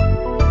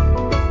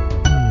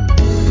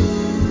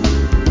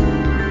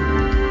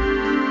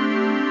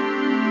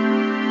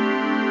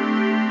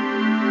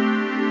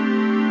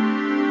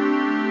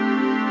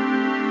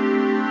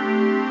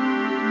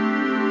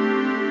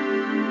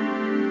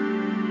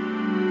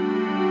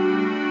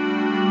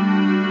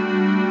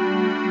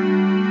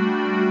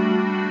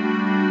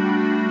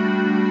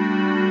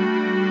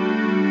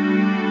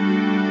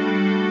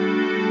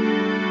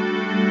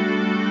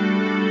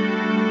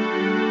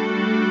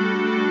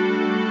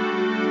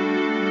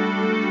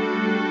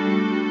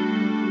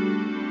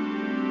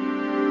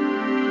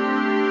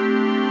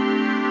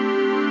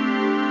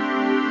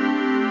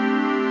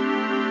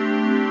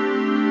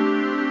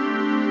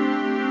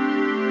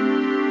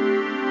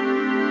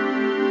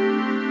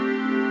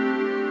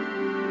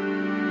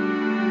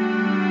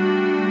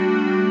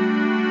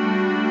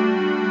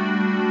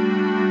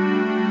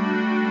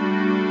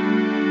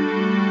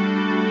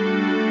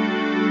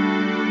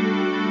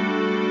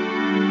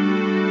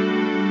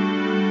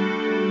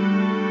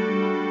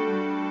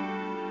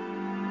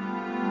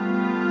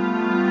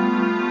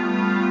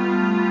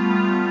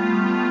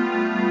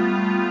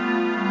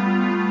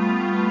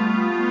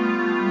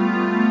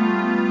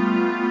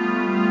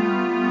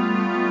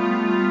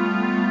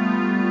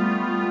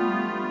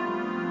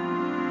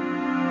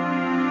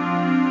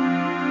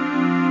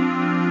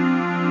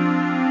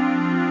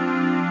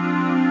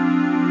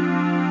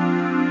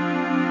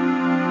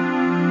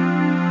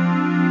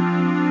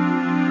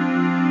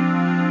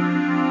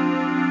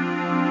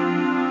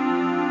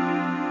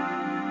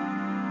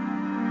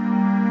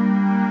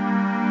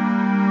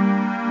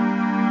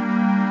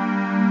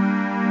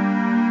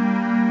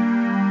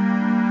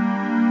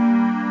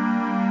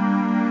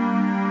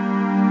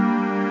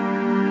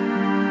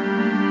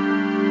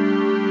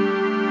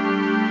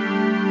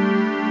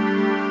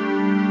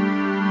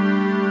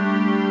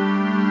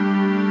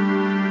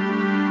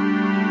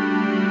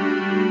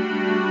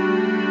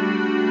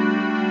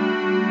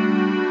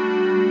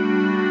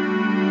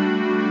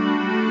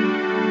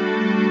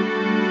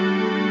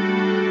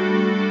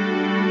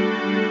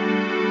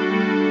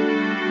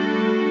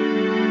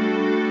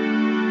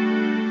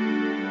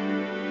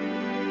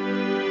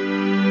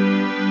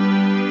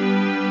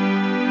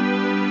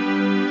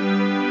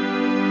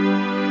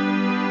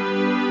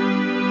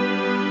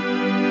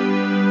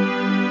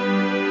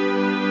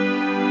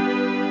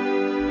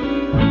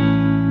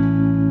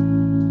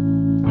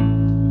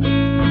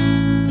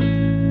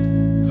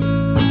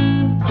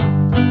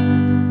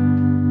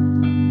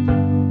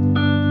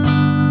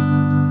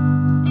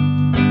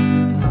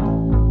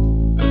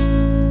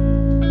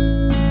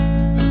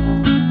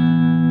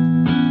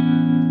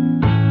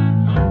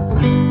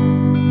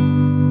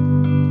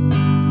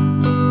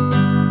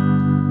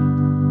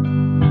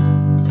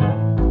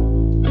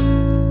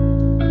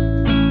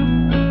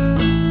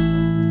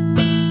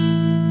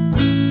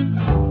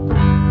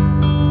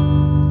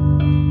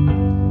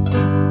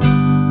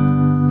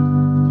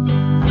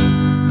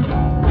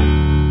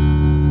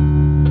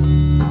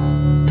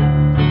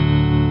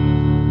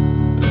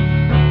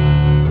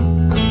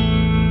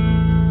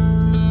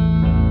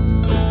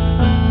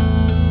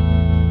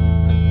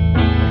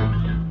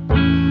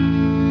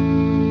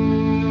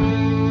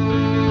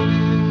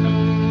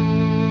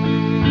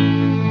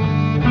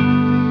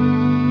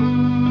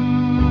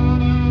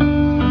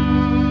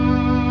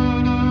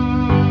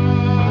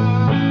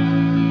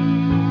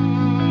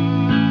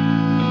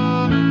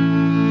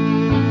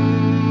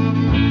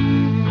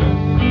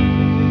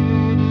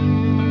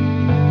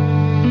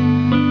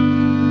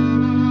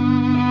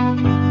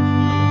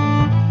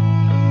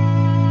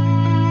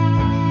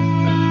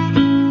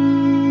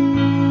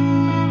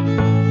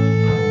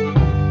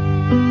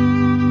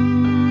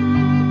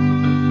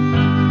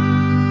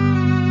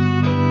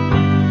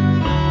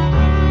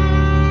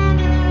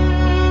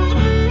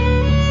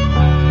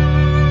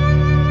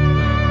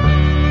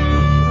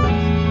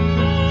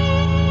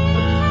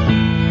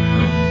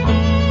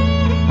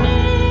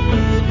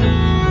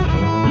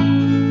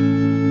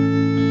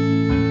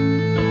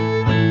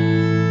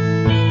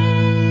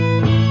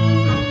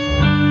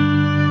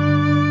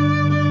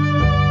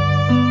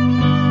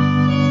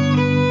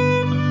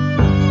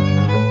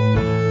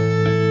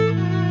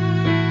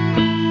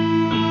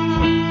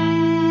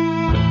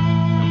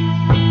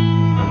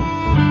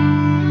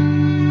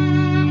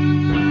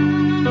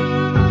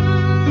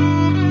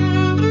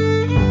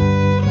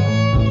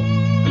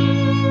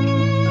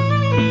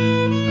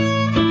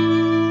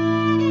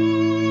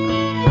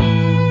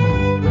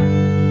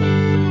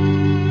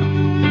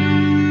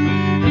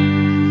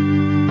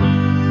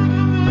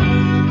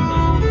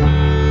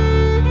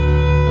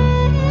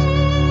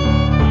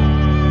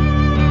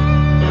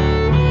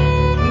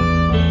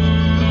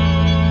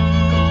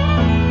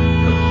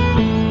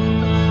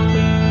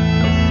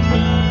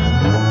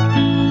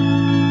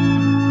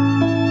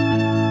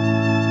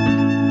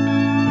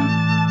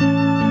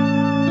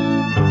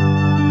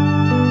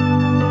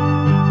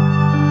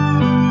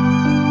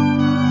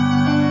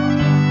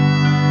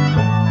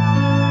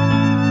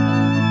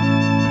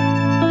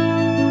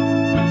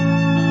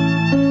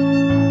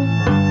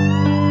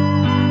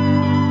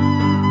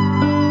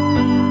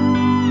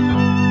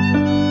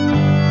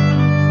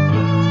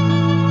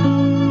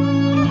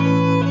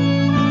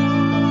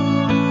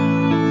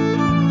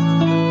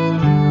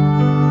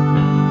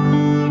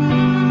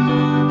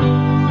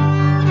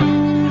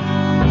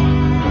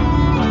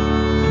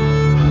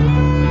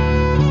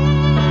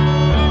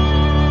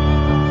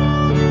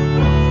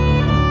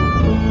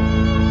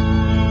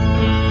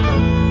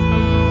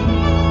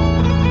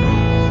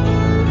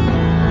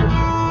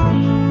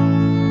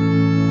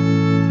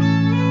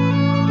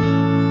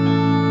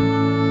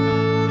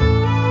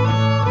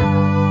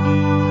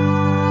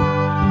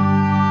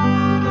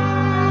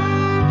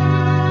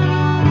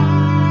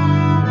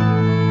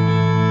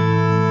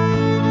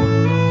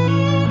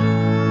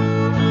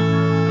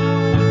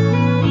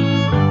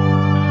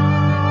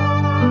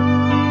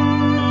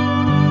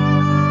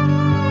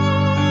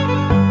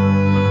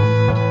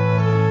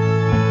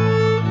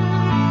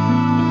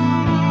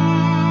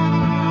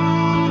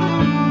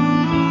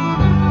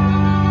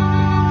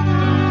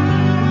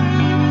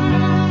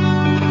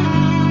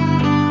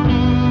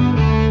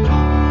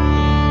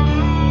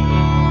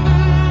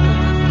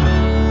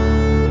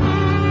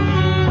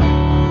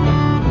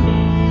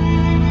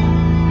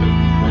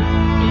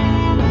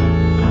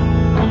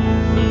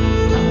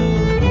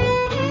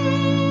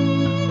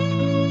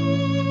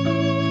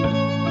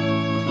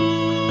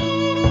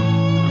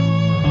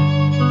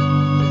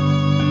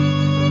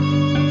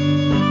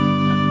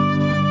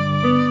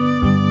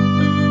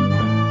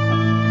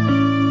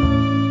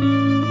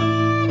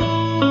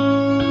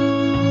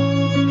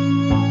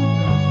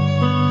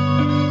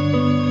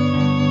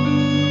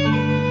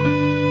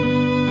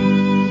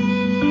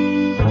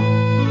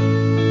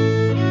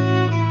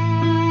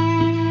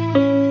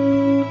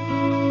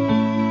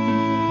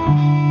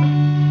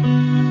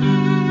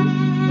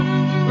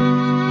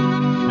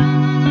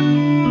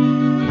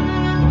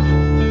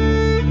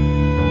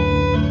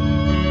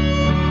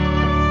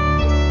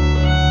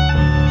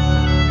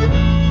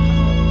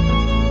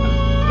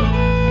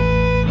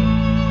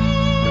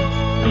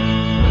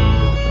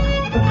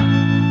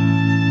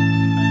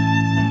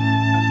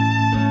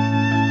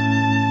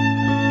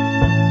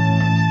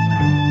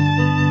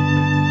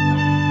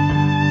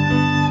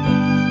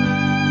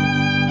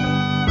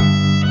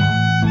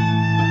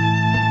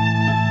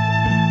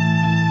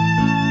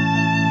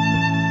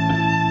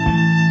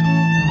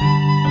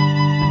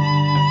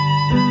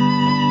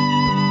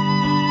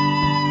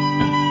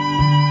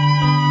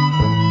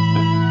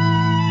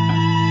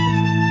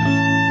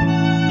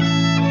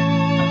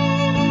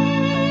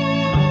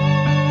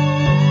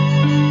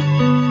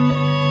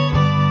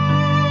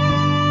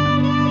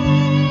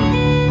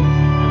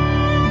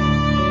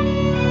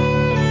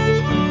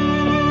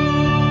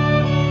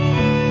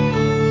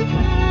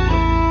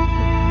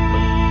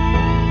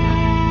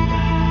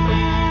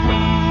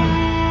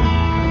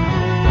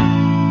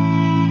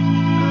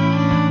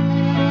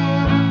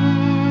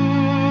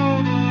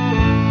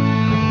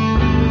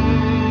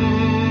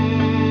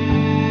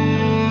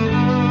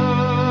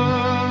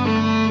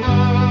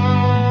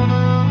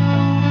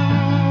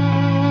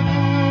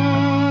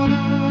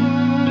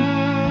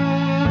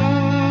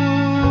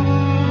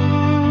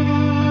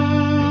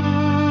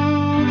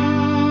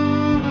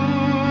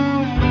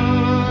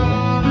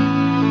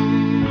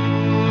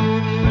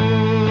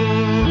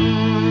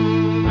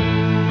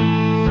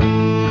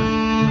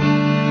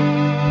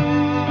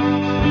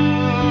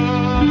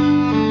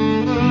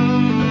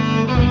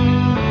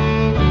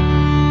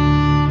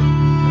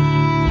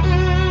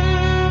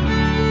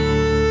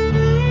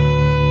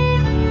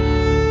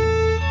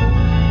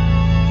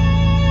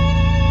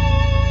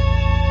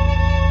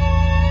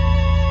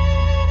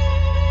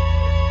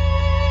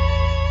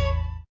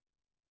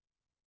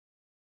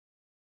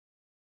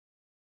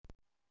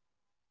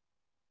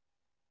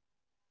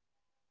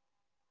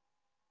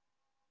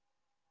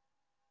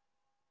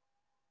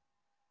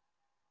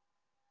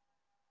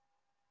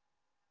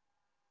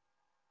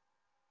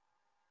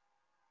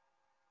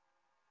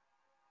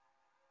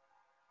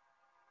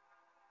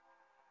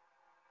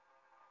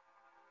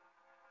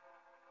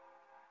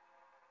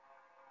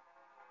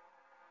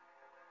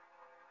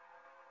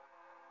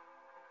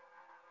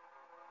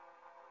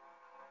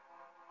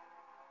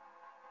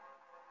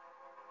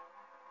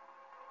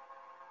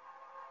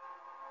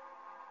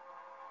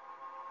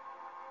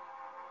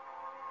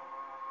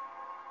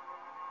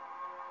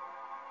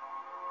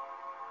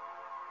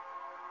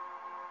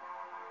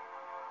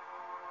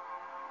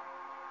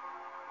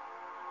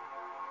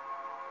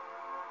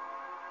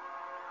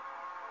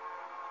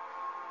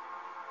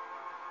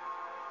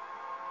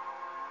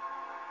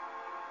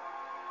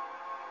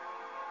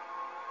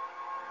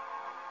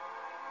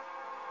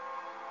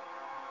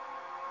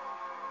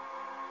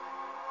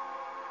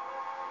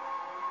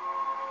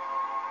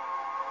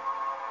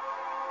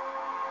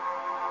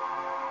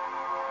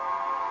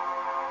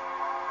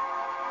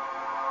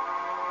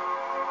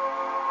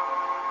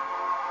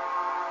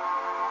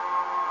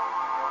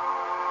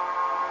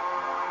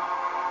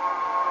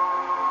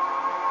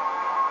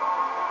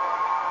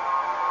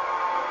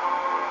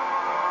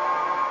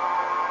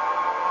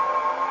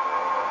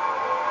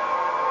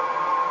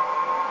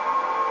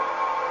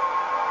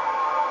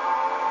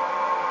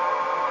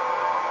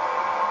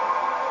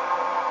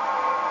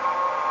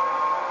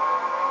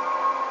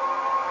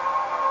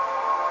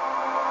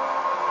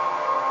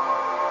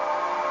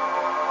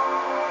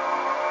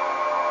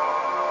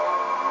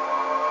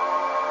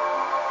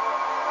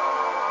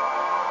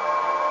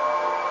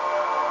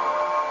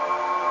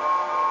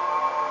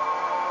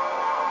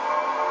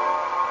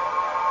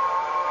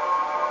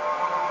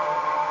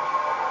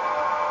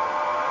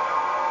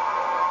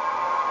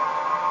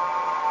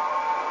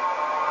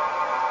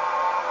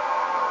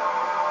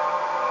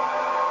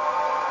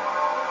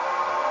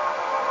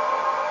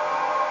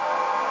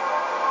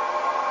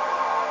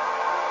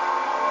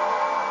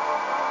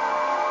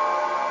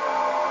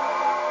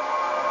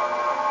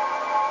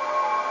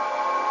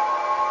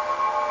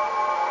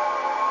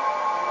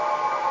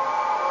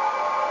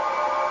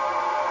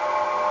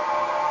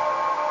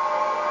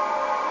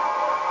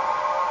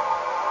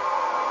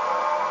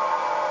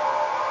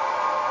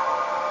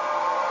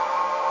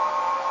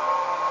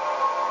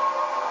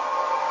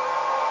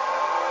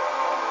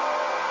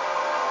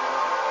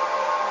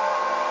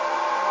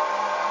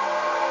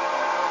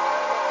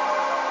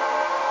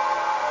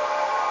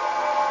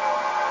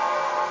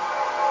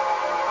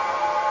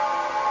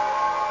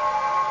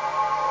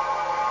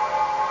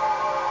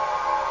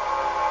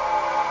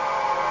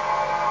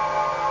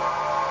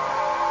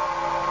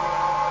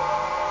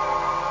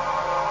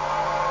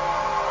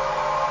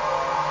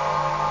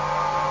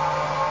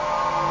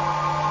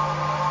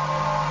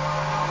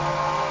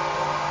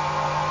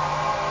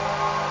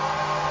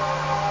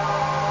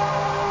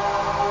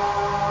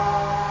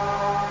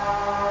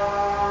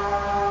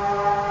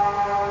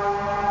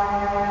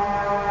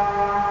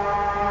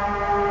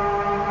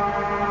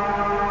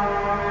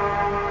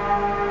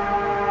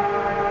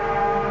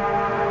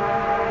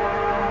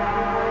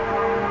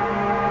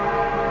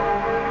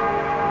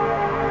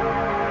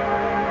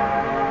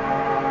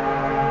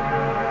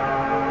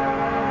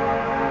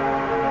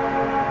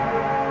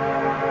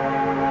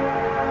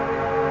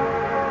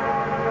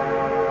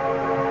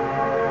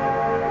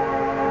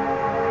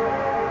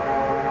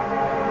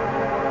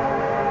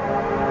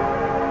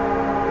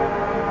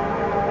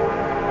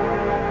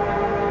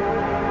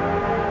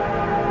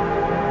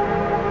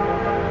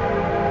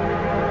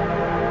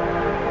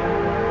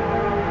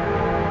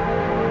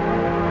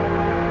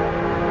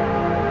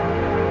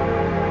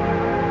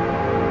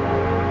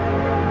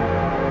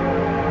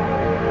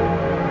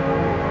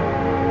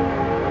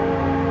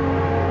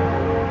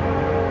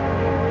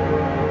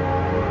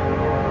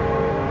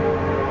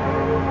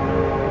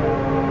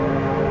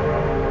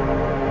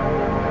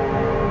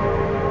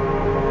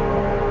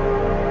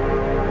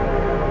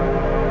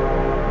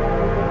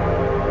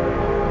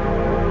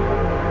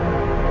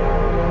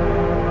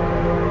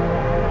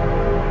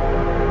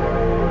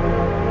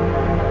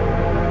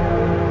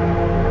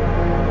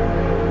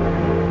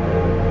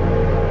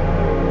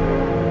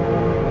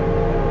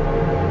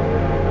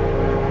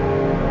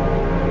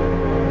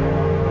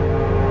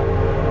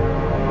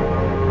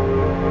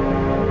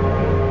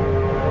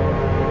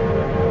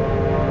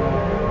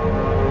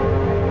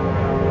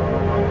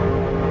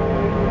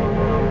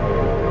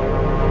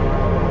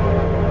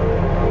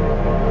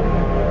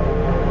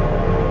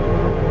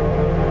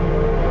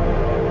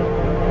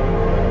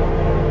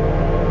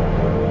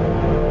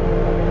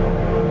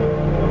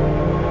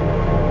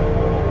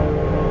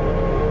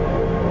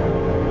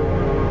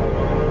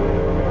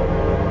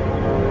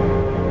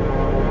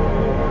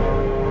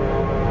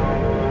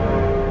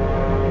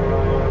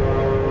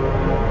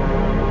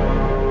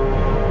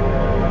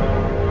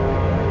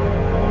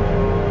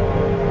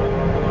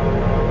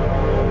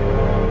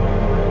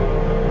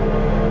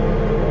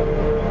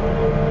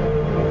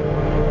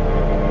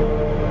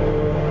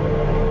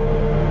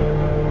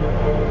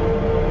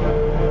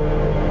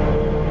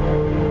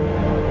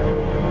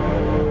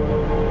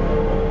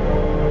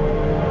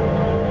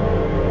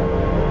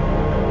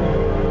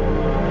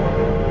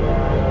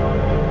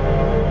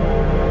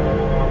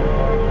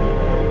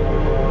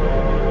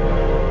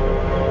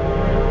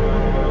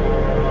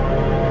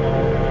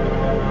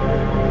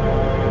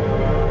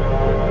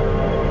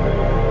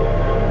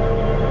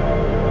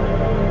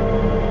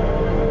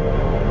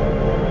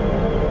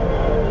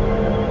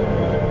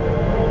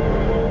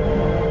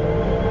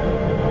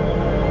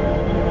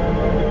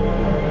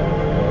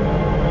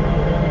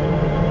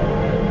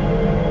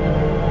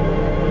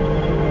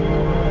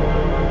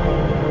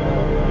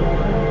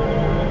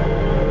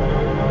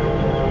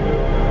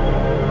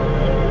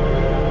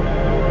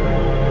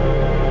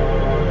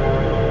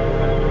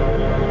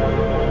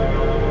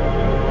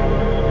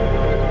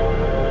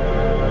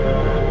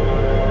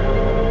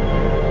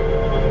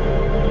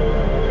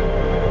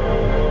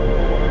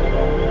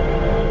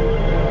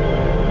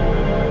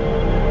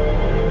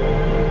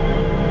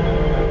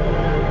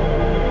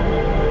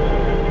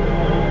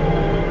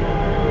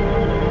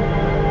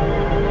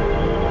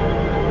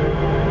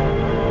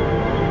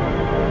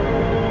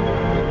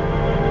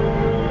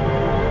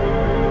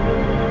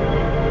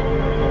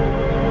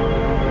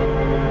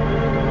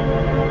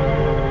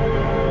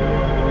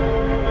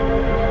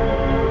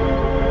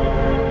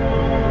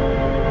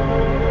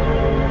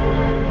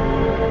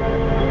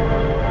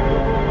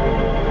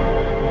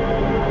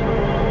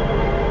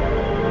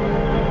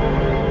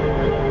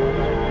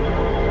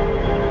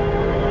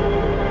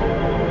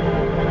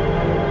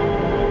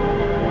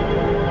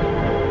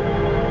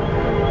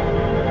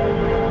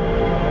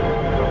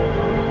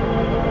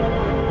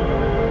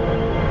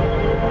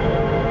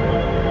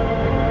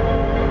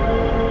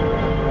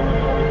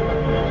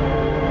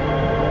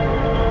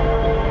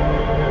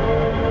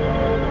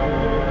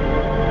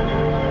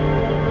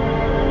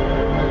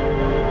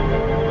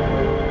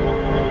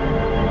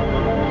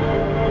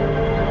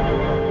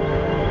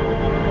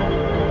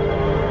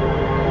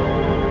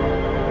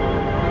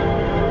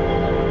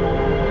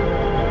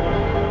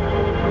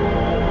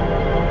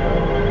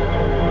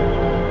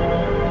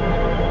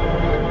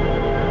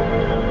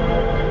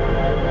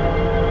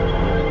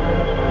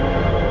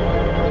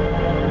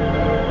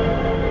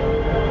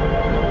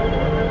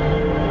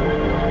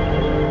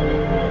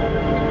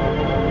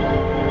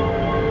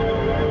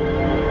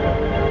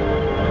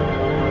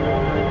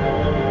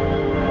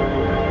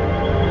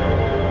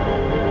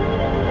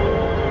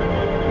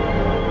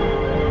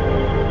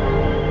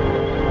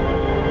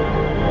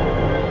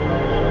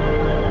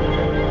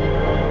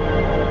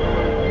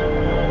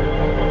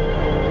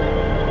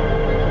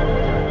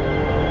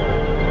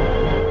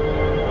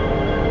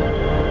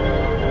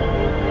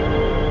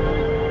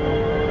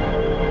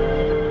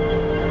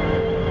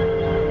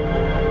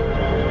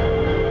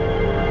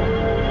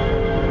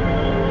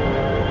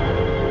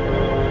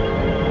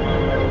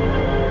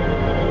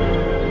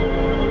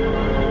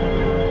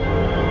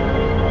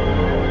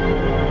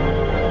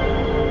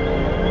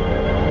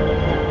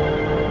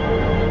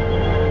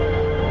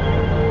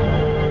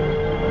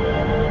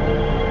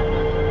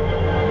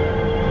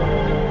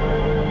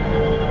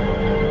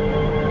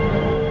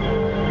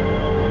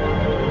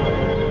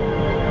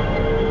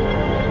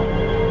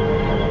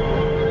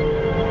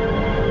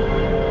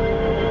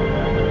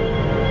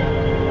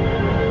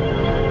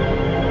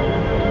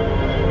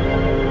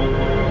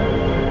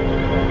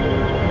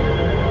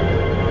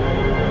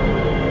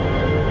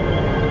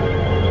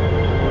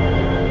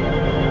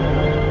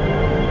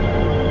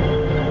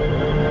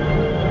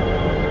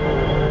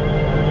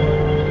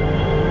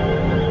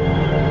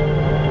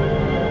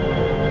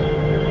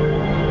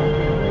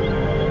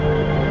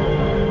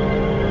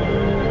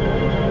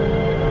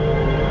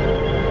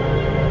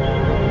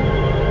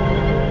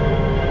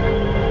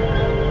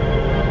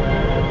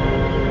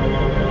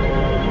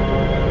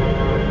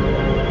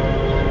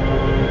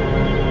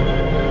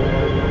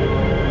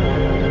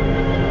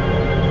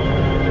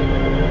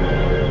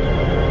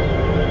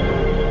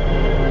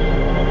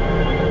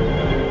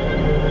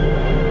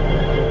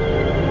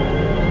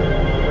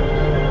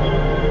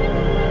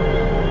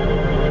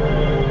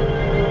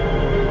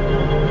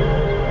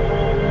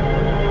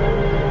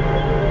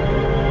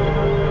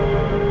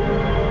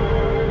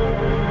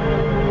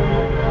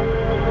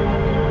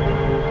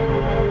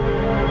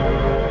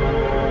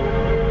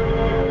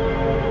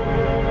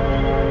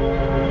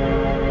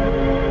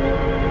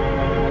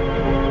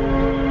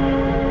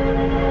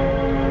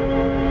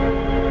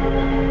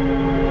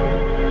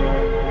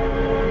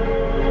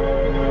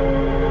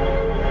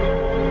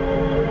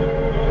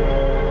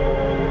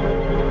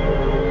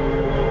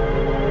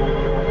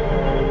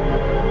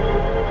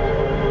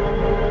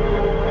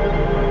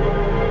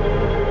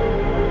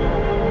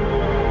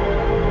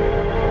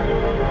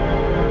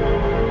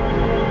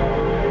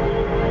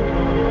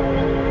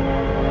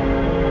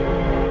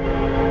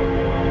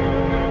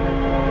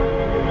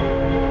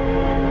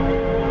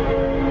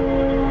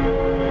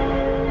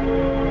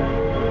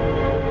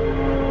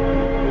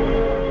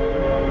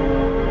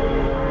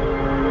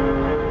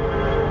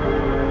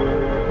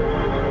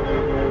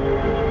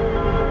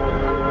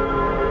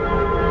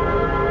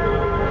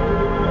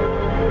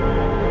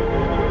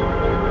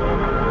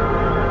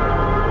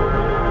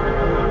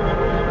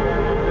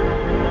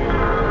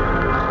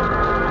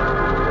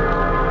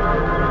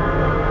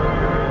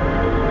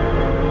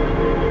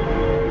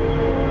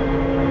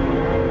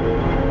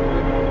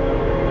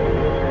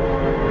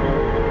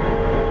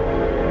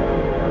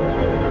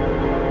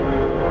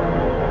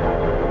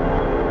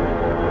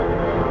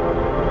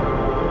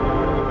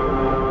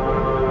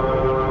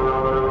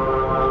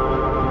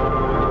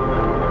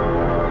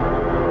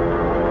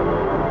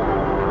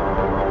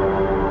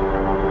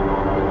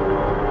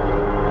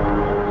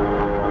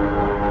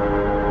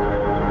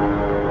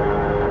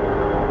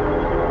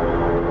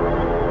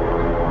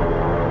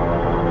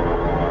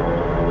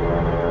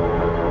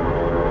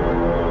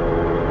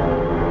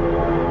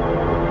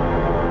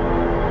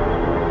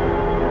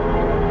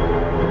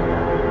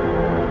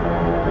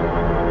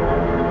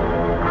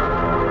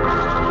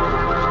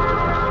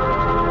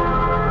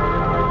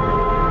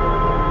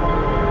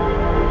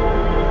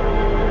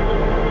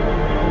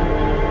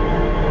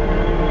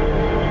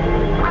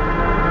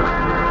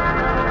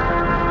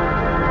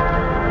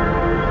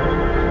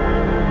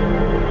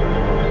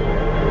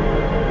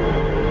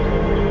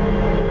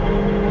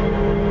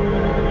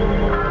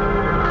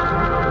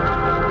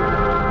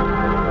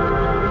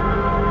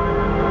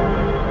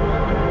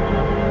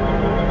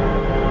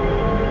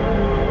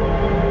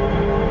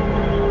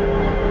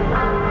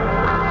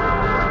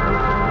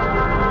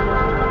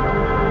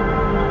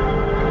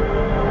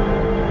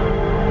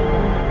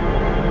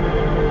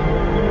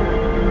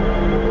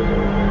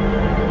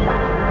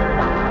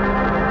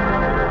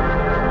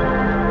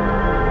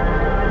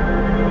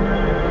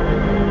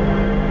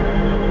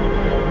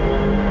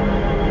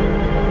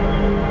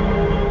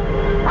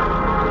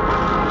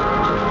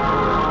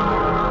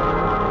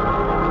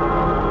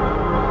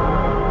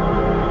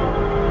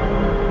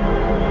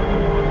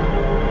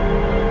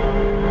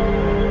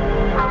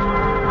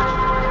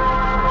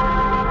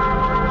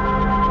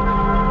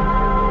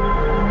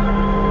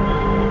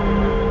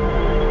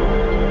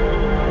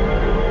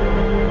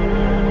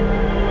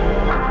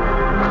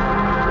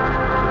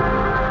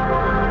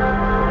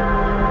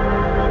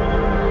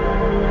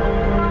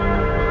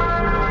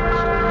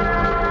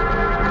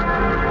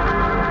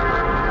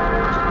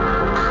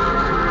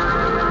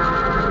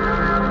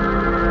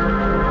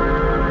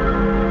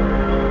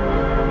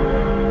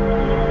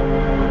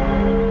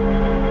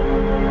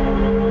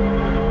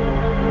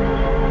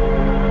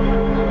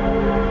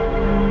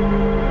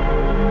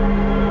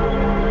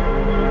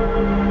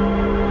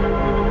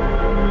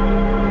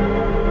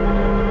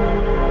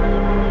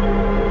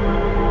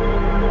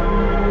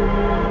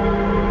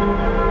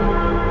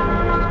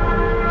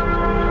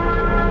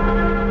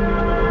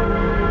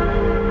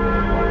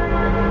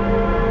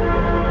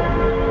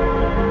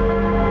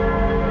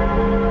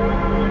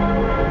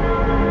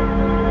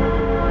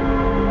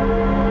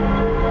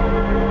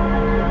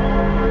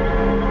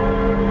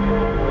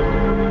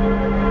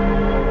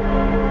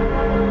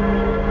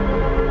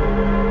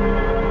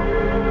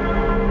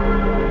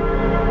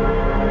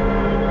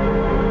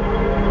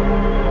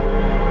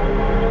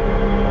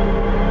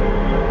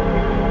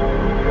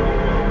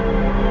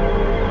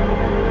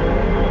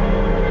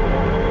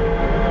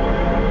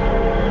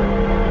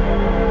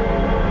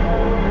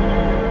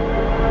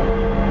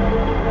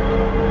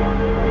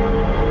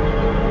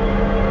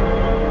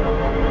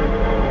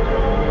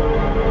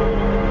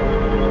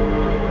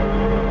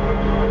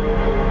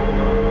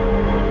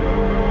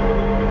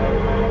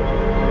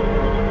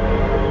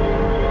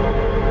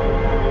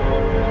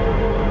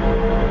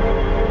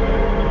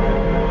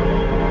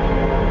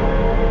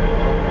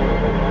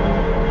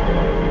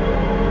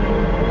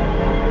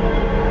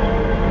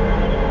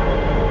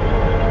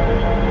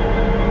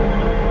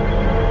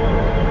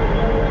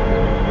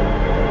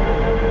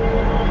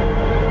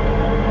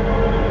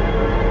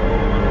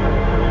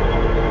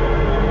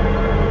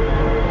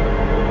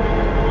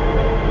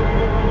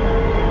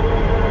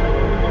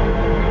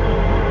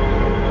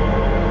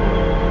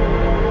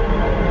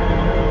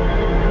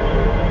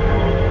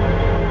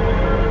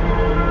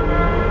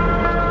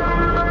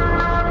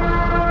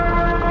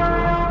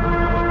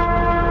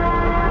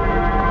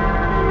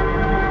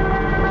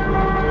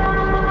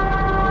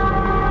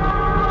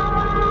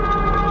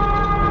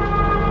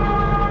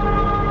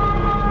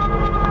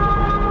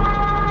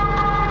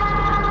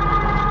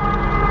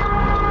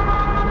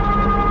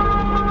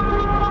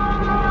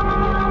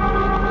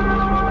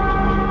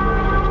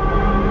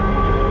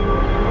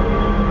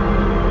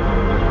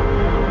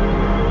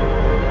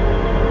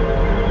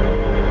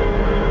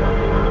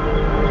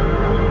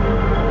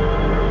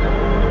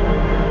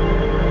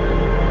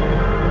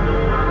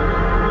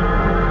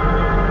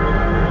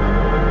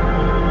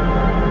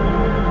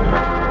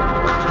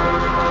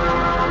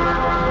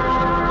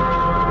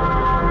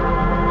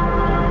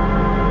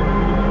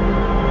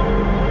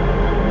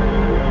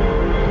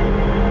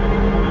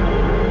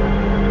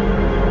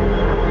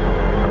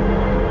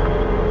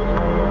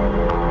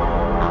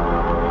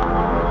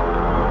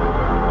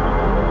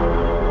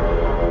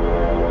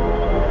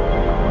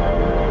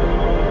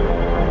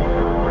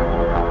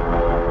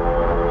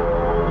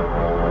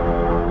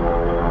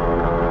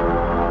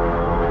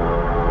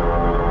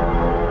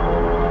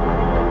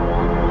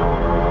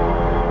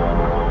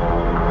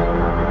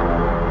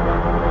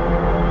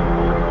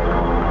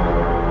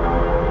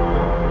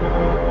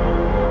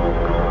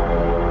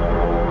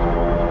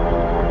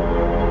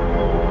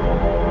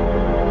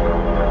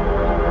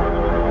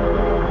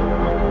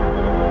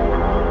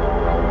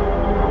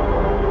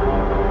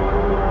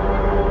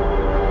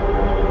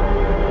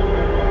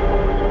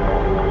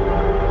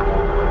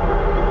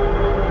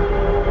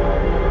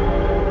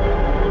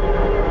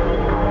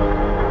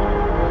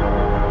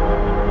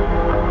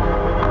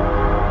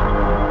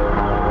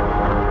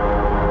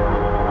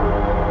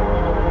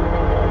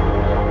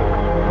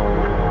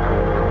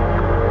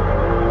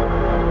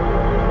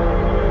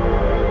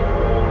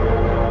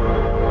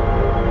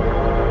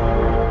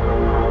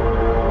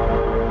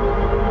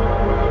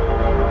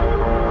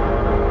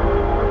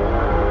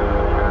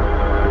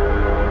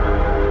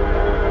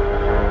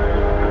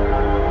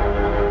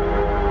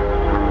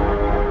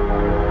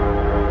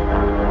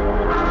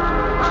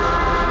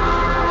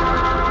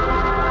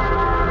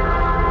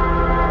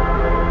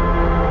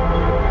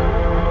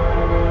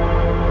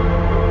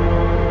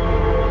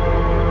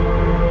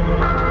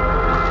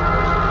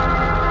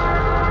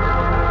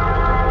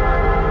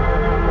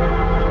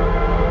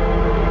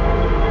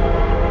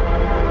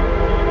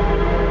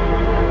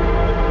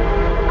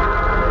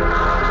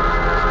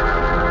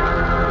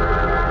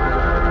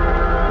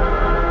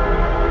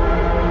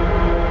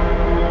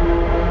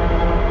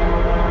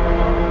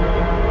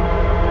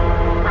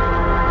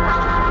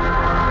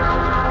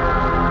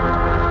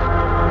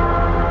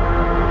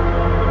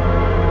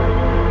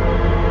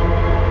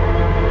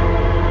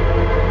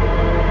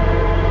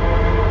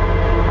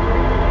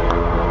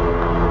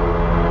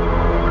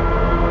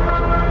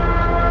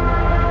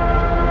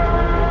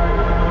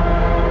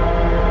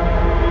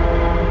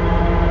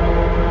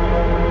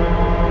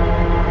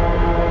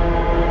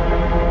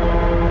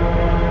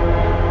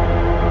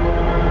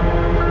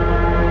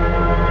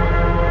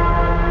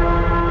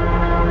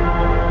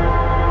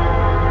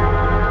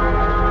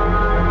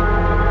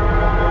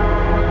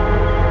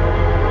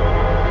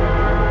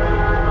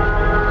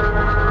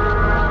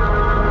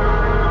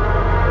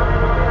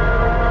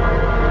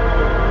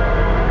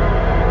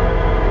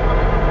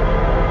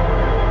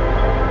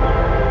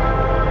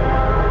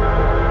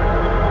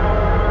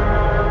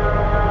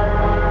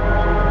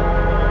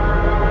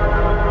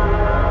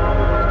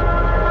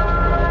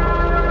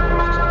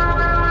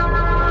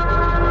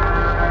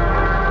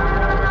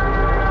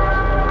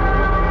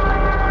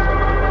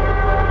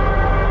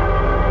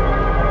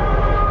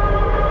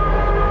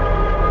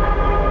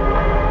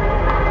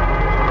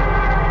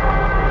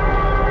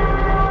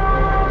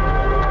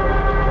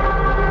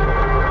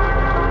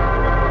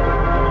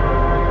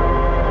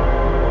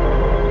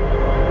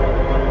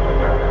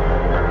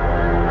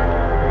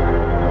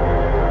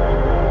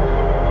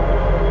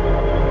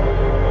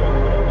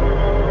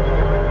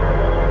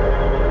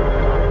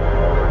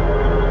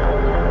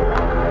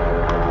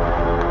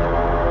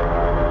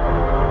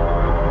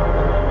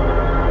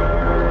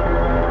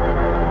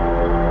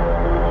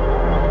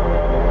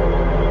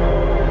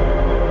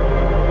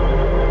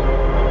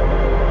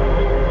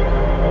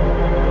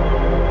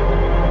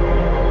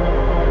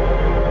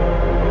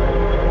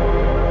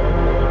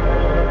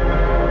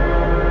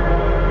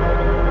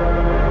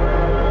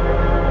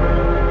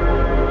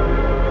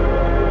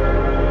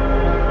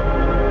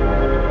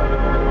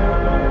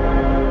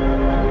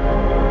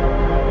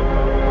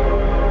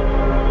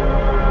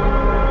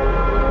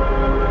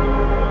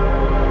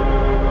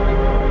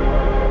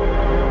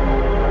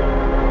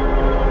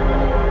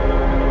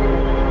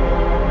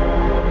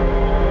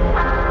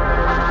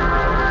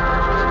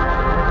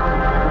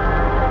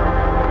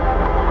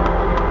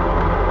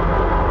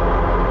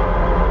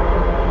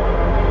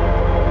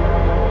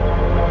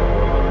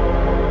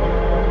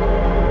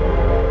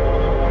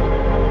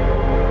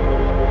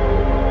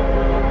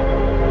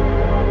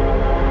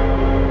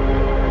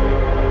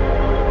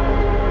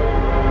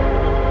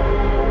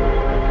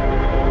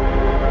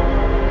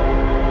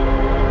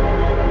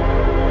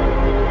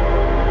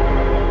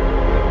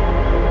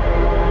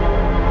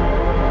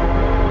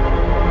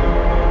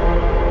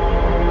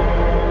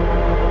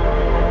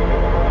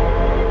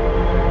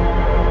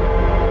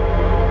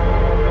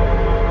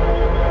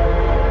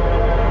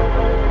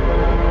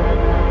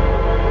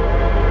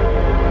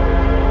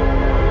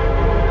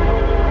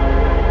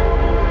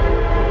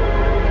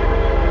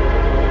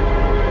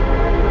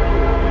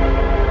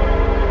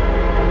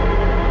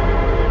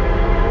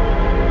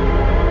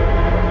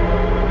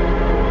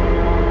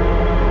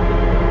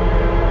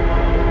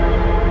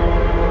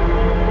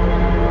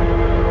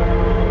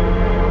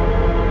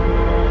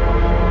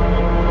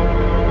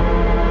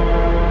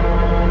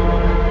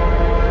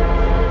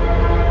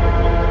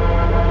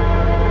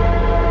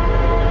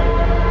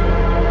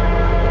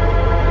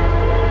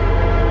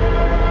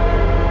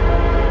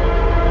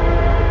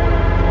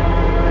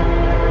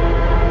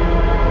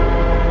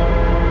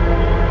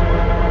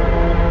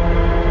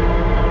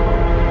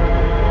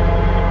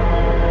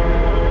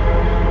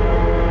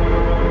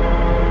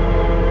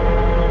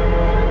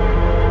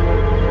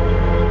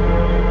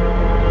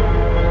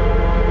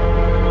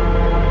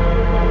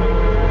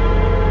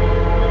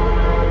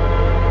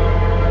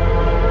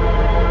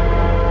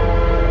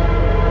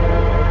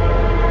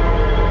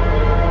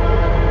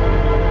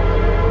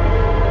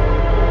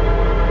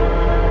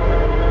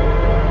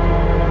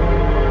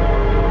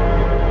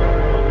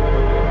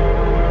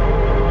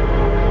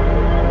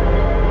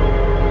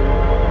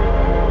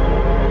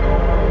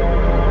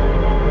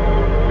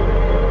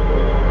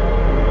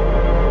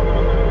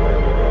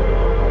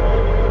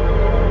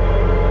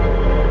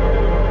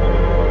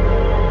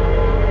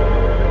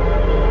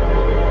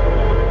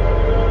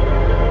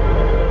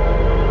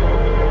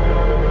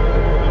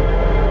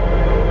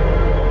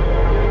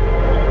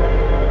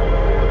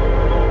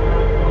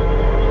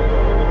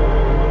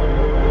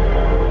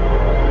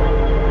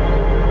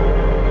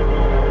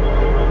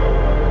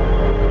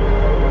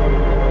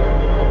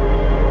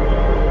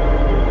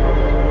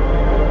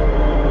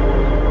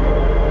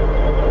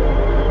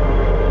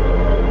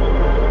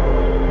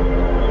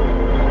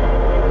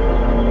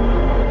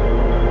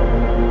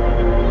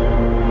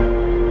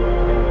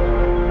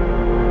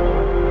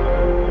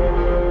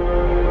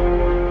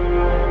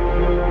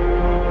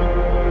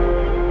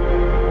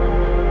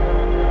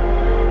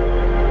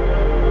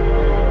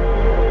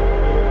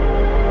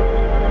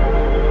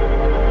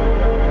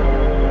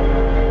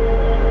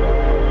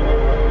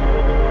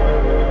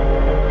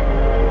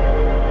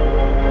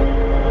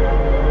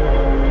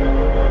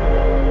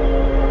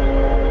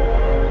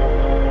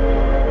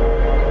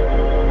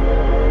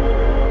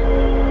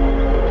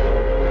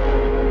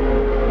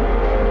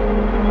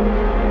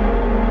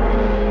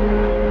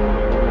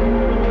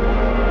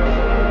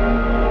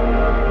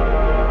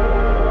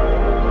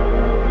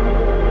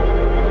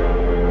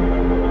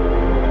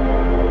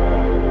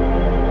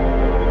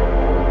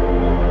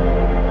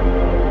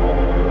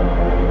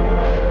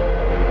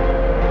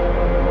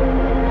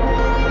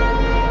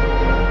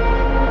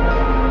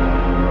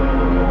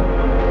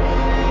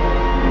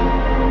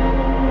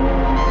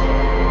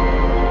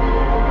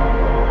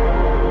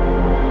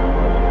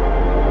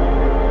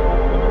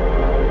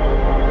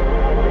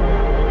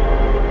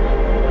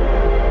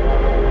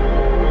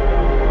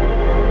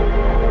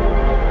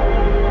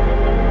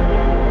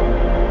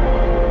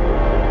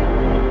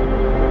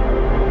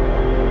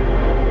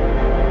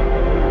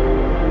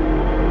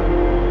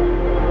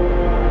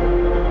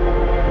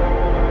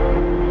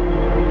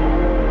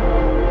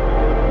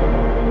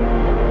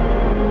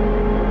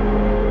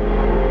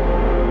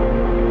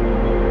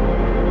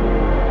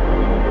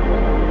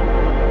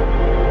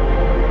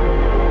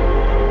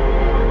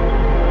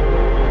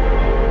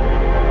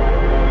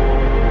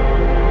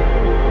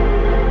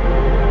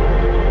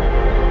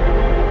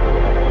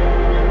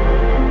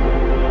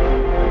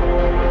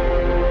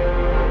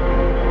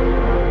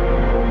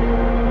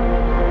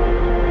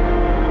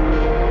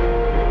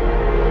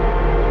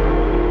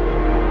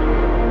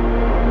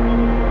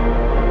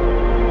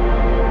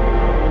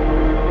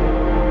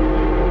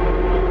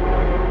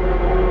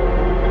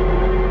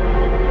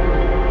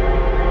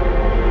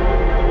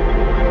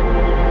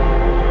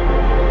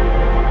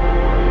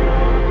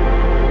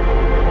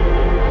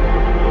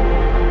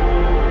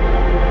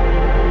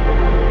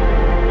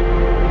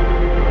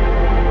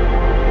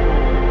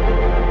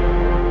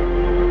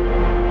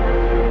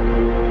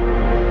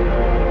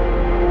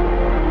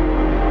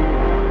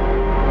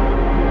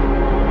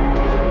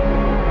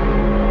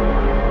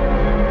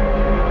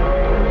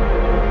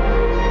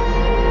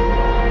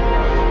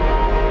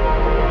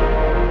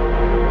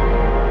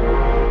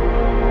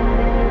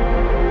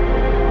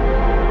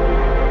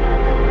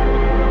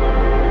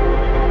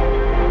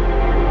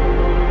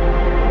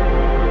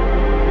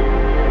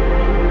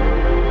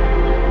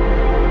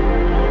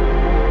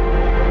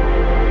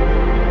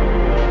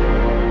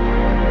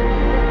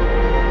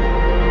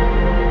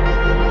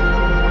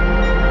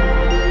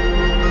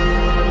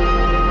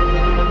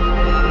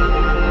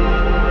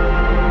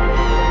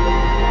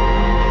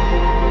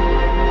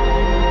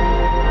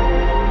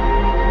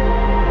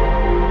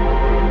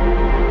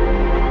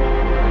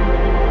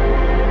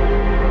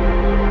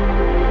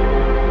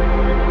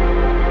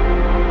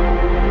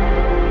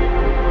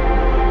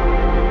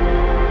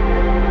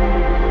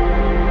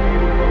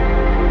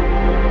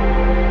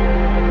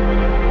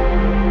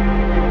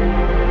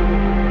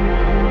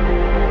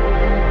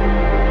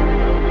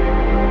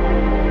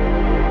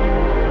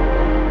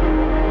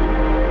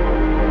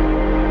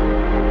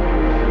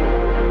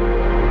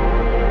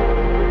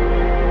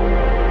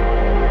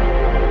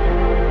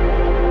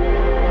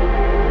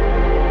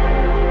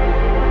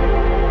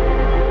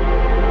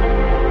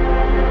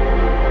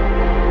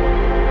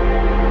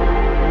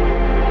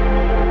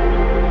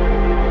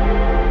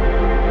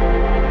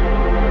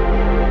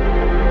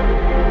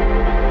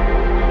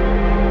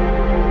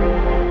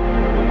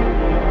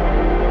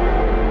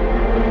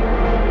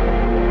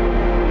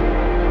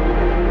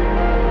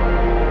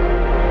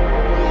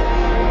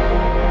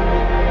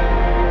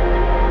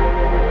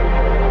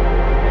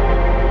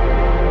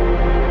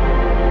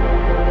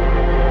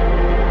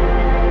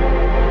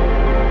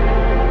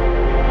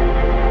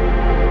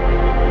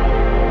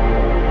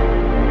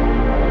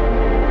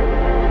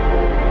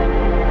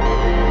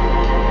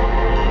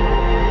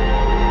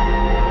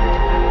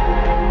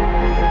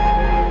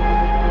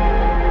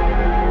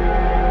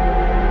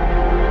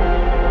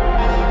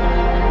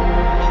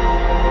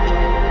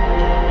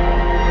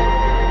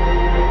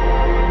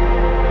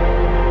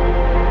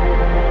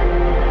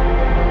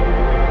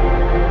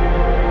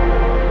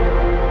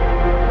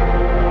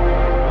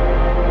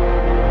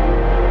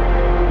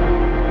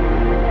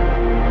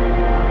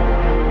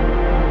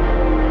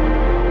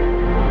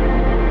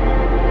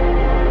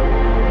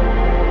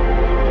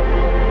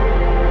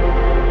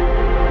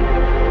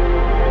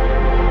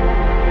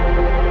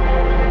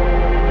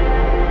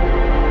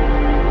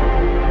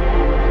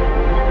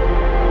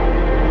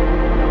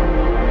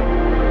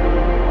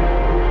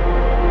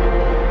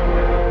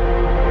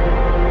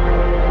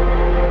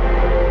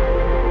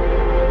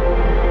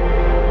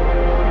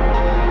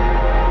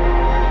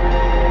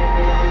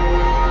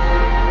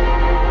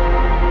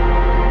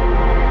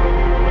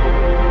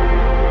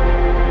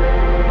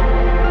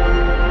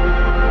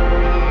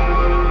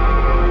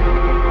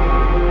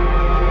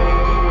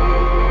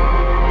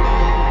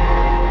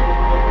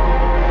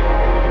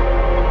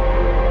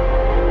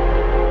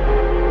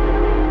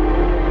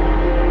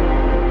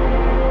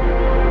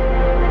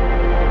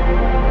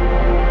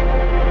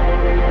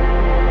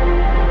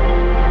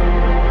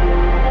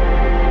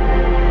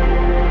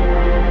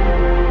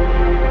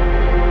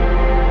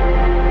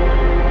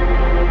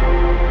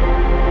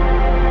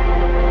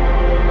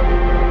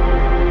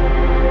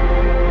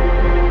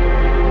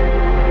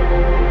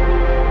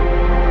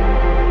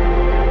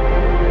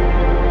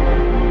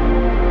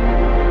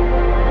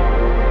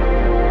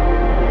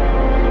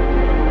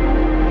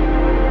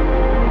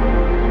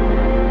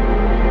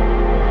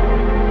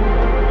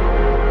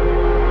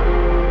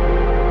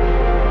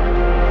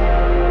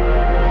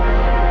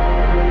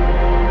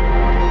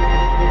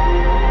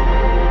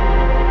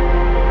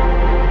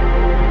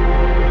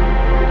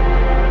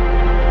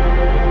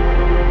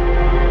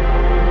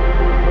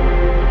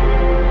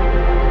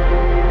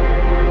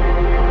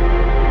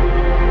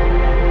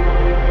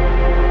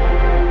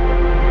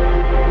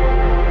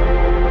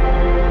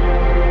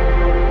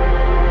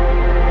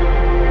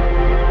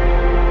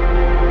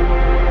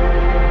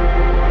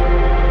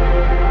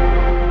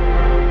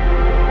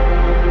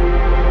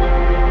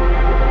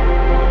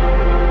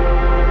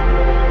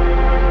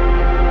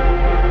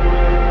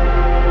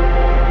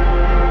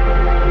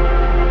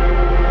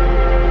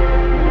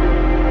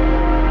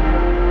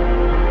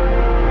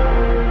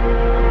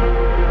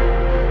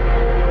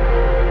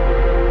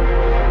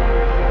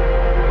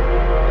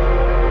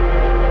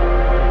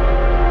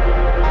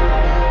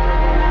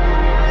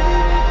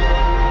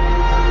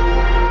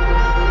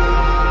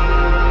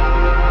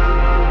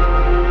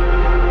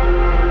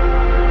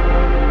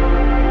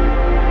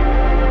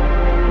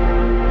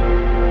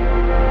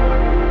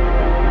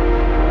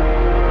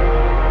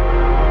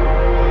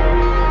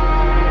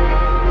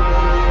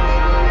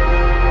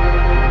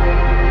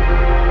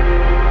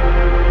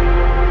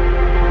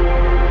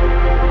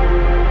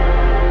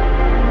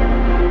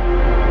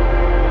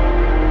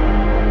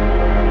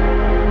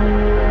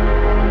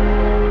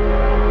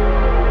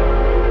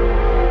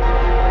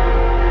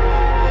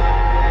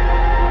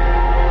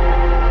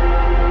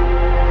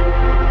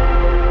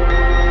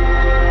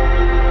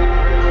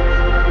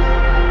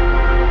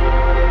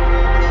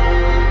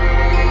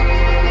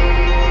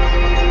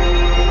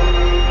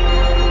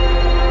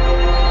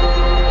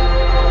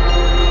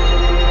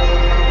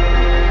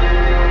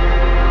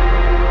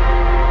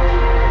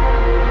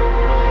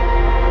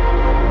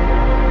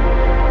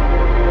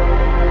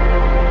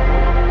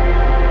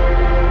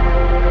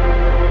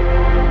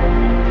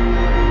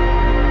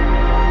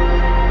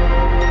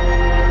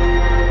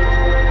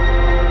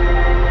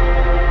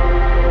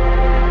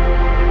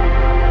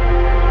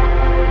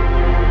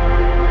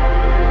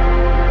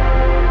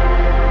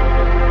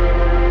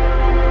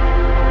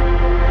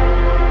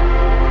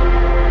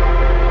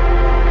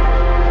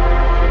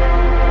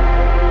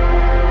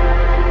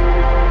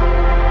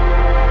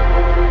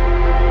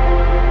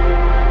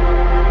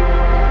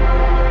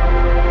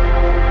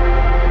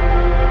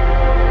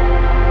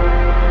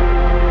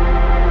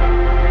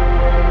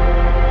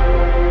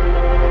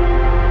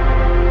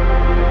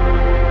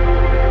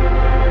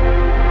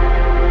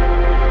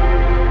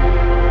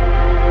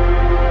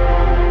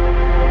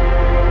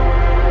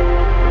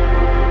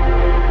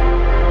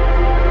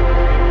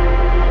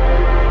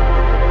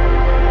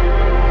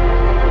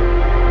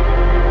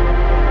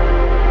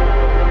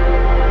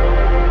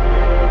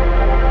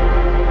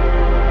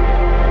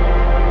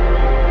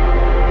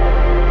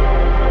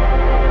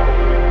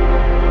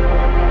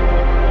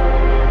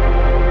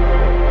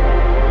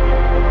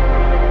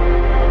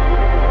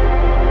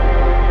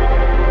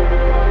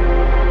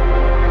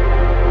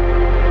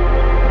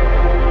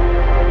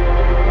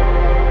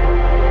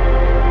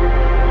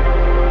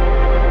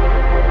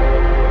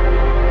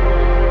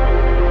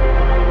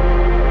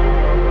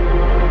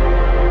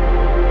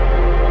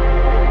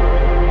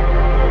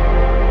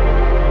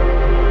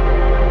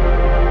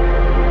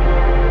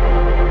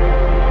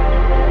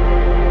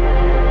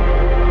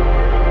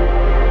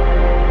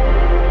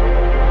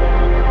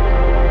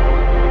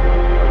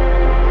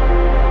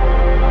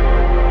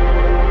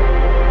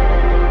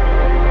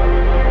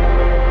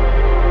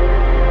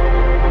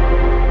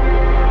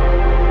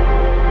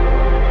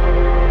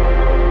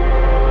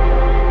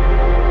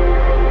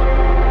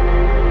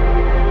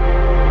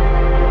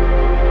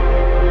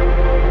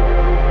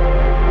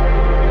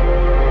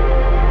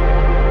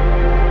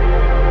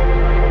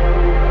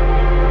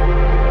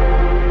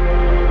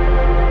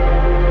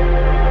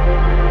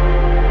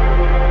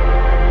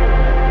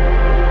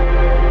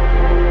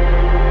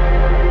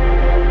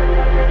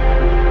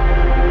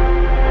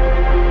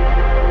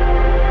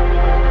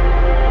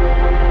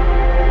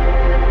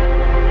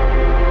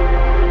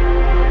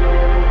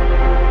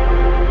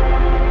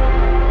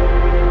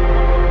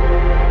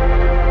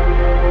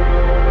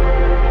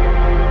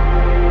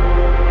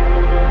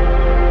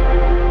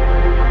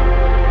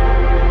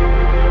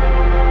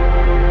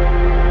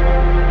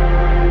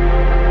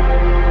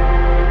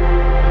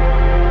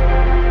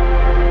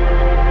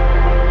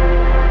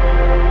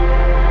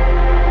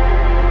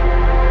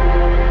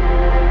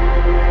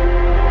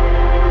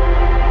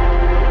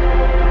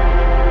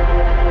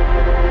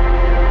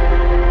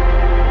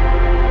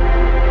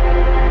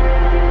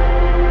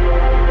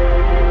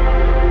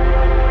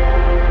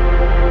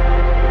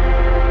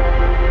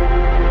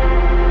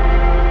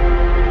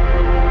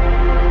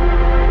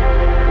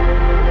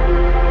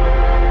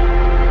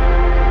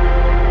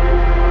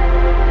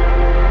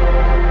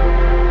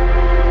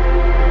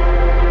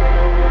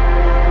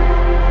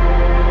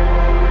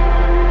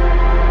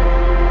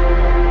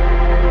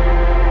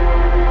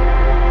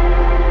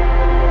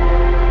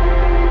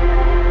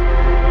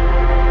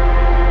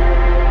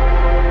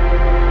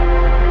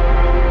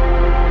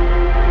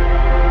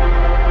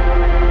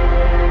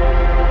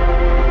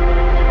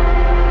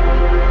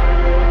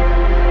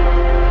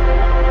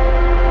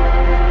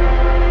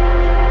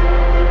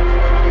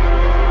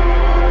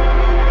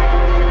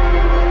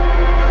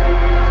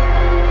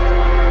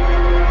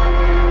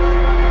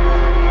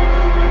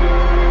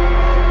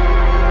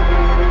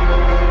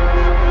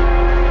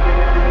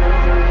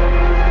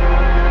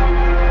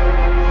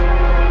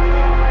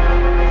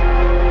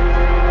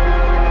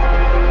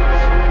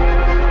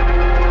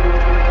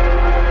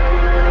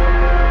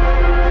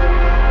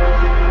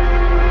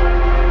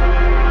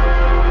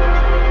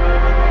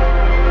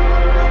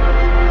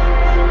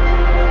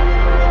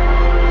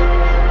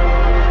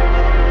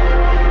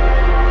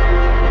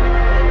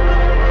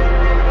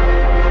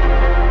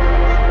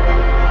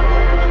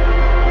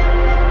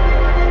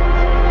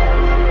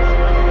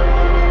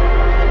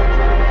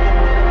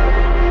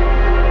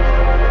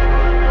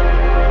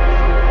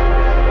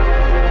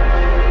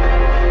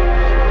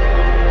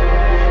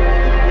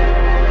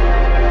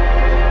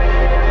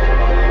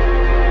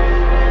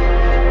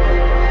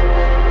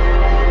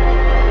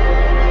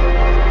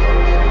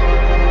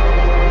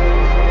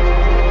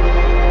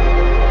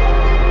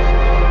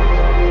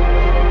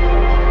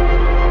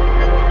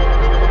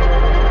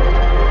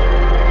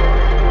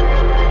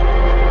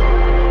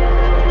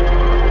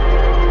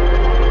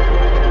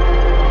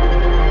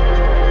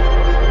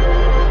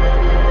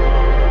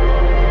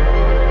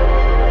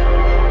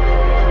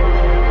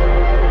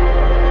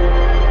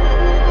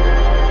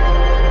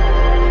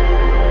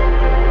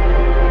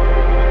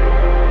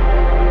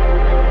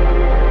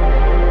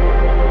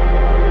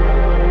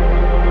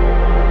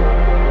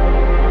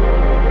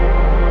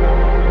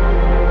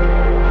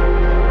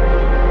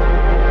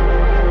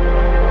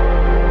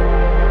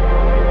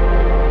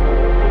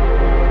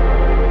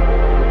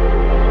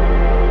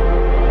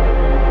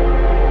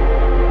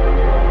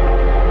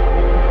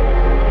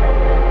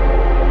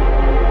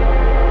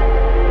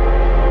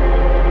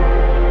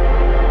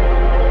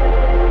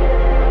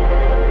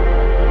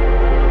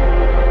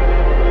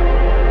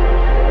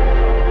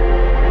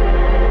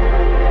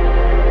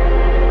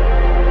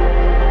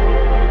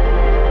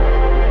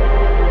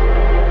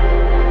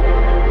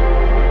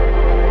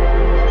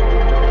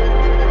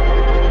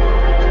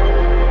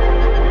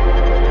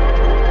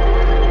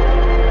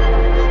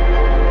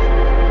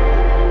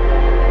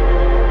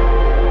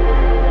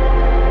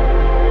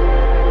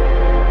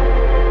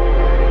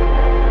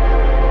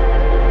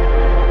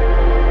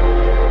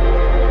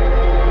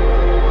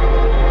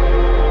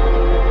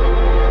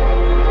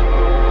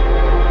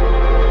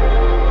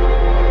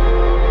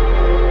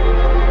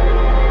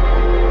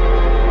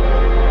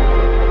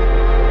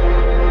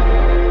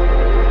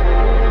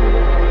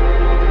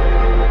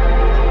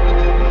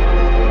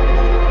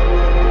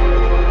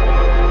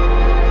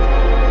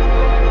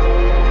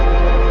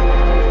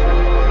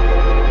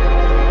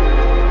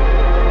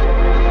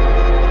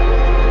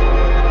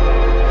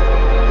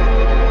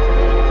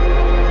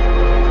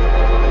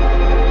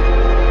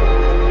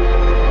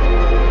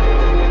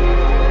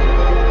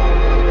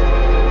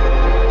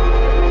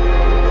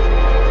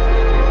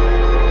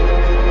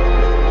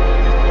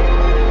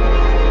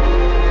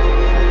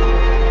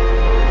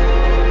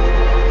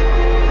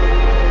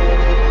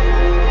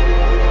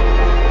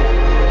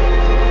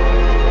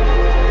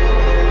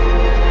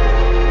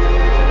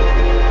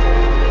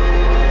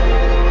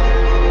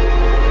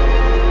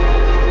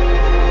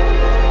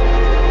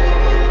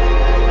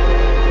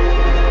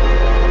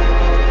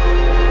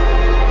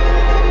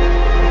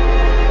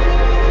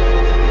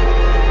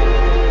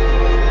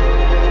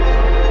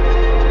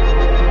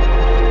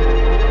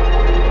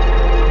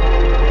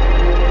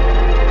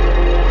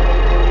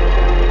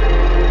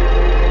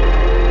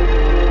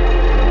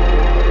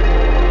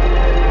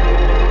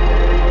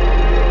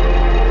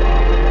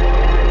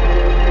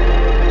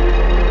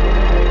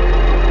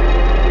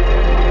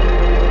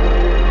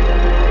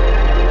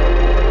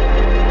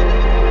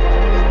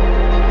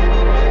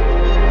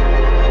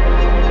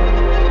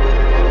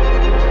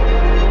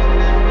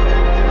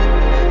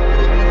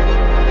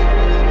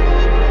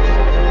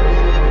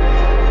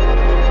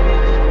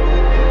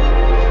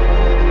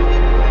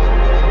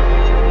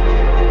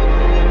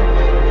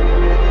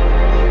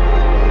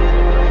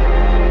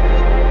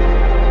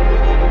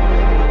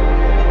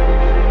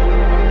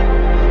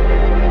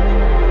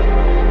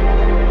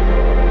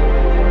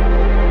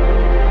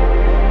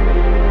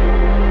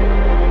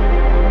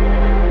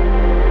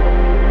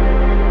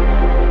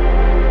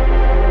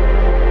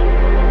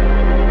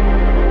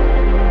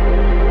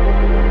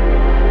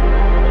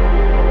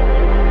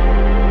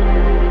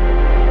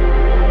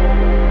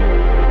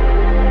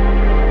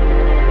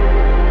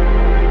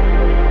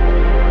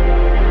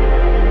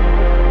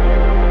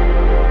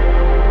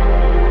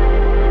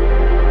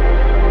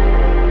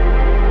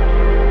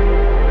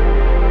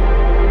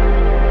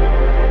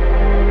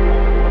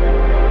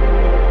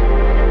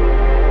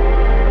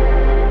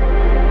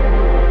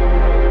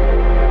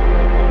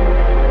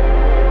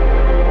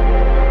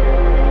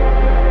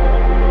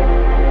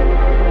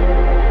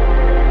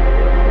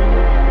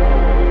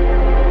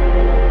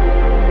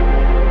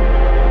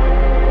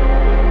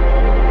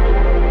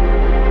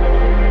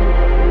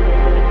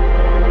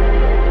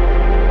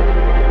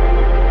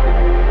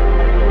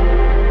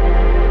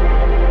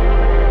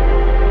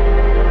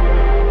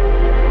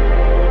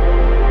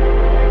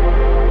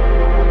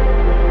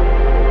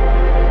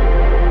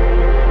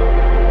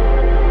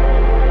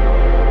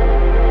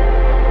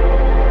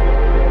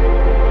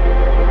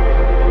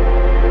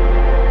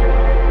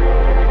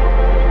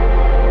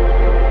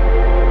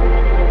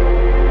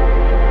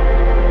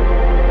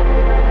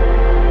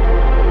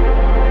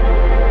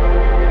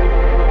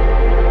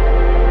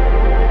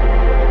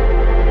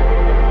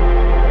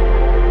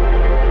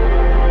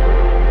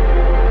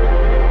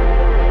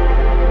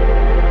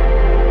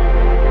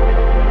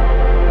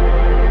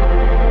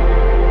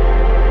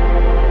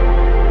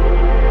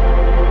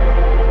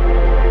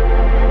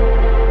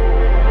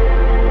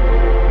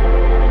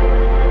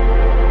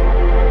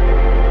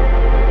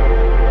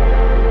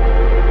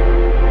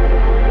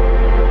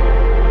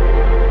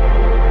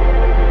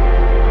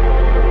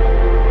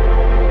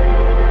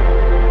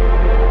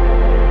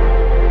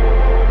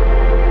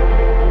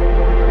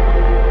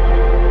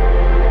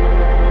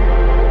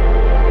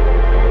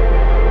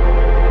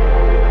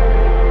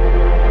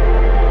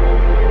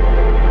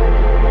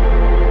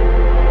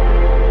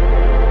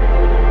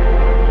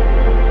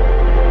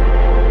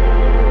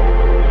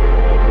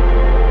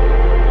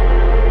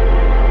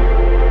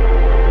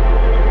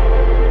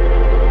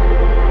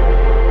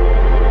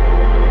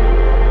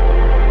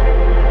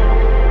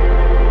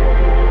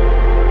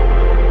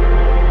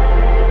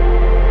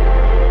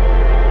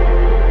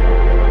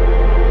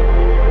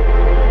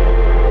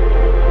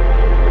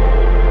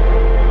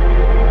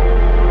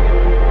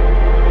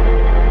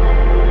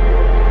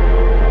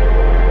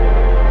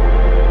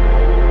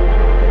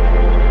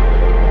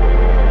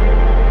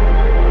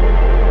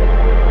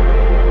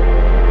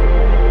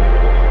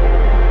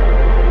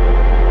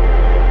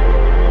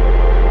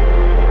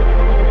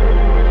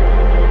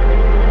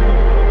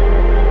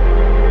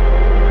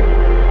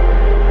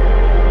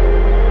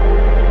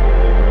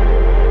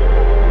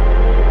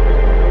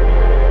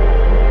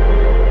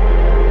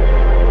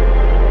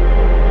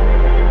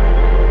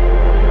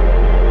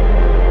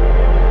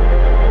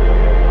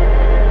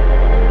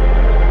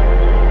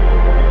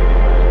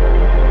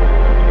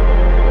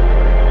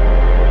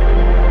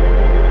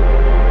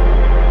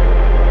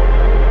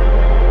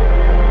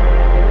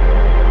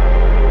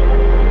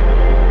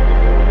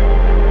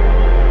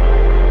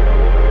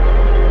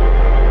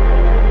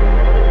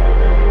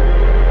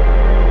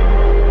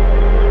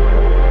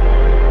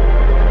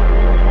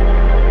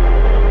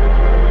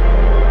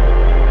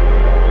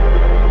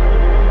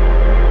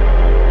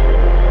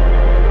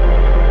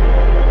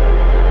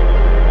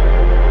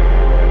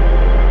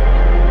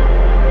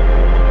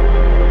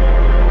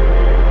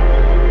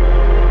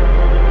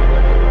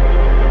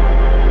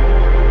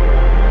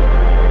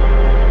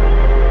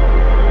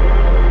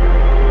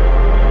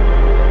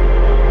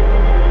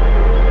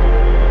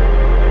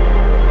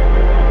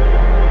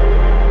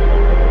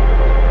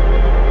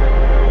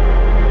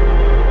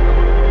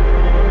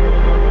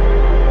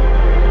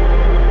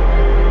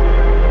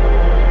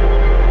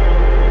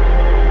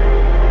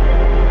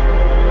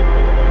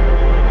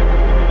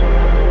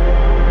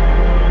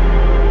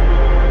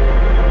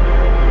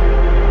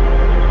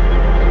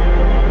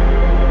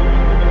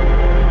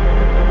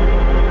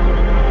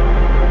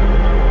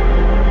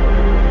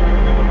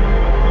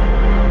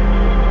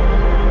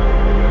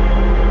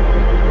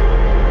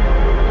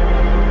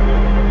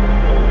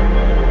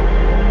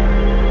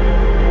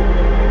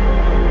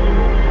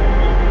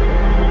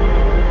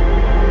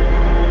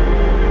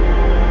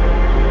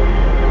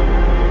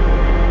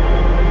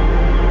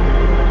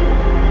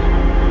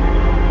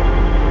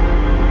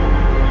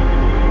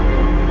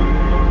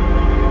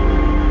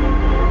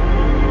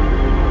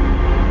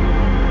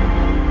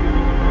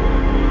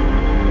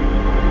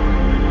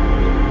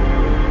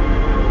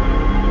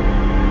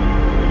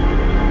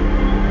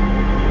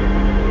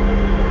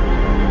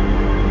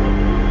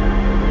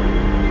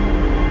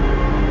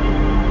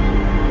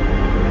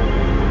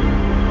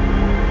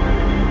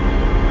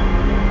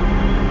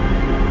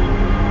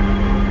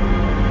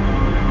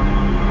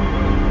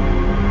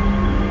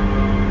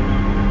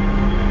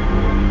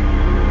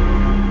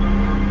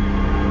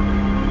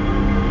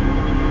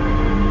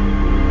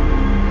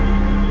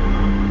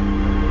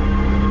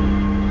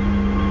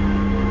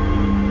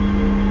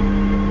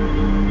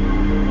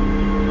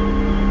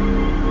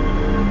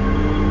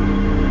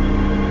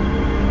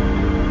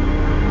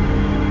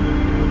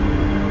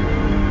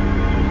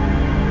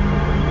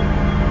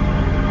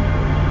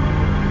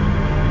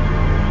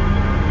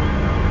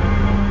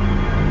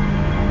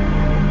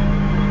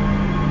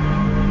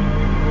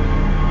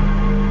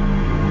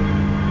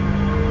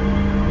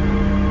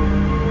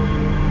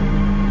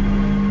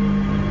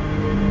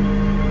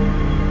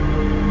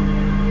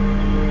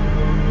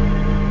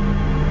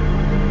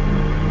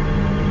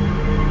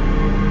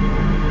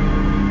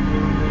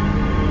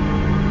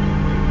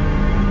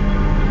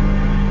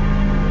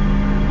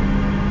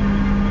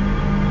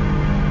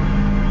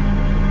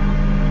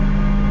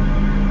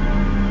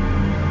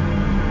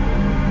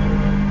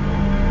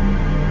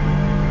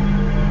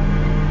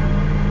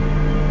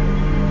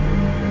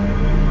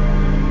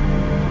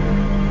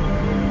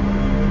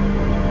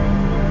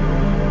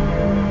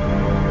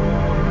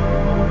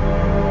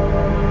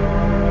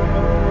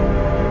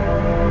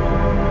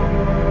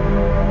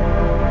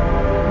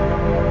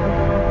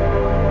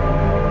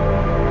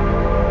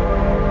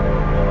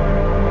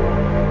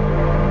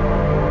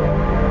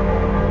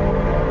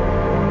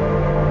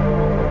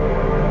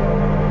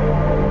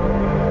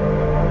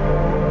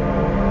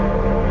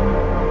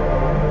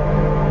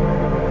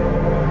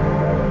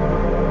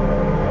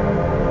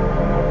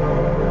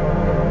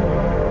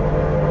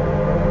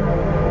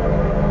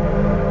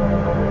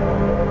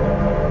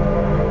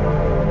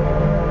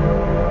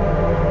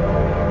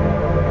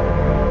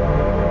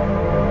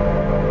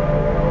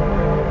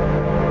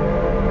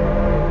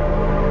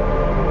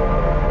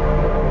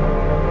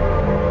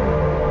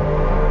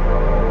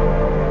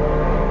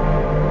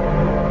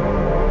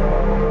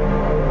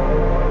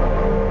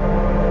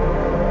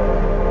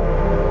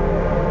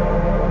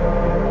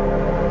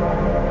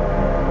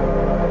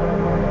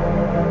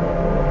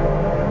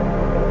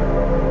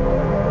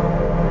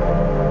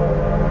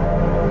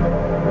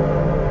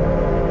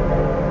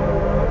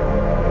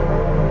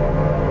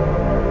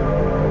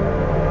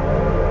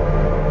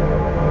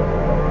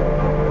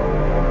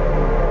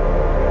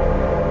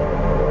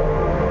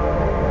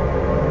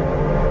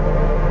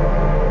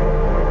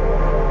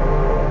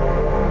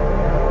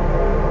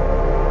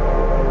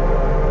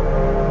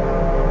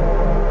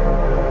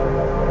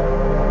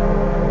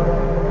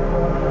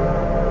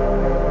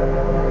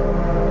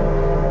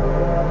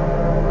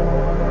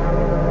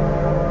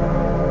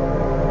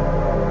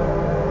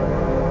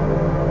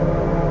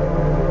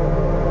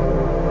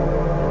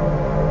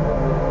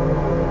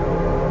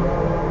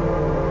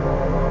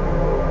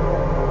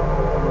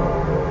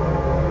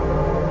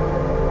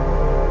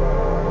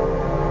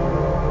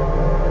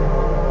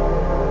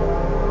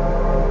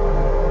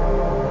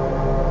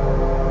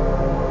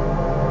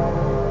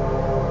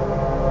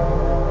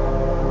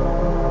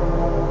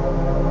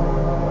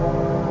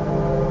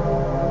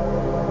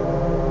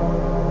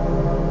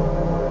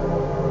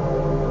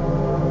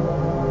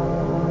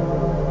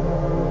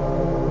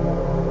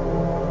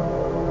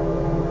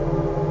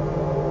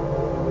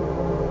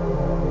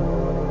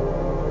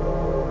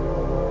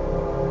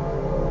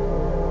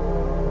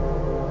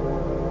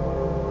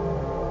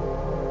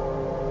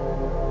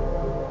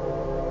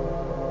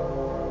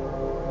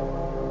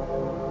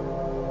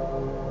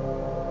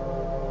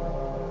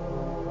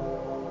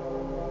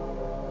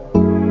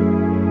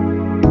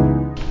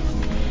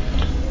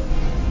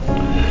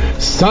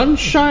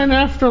 Sunshine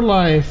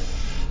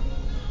Afterlife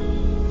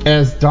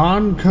As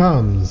Dawn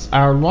Comes,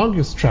 our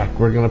longest track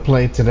we're going to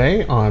play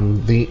today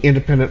on the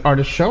Independent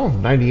Artist Show of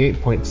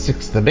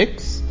 98.6 The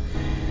Mix.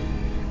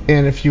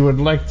 And if you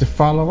would like to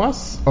follow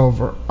us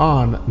over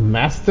on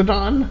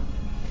Mastodon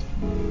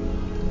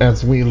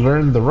as we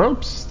learn the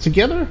ropes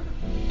together,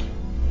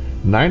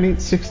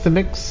 986 The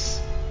Mix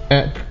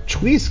at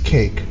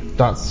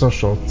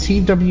tweesecake.social,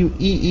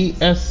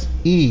 TWEESE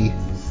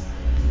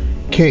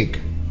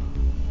cake.social.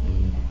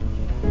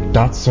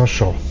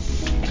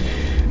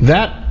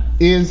 That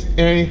is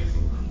a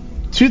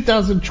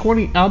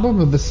 2020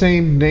 album of the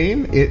same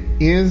name. It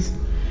is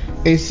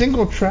a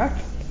single track,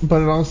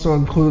 but it also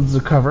includes a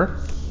cover,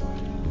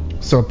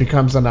 so it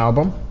becomes an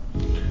album.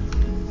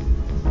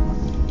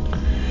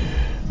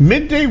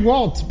 Midday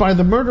Waltz by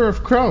the Murder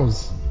of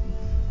Crows,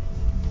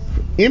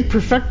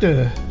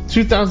 Imperfecta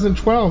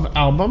 2012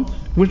 album,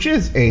 which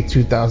is a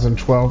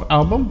 2012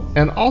 album,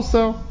 and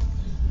also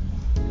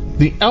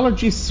the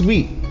Elegy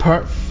Suite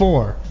Part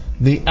 4.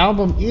 The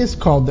album is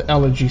called the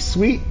Elegy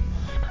Suite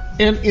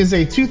and is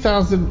a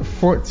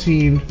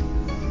 2014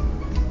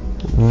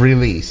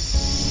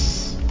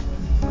 release.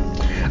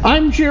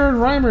 I'm Jared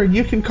Reimer.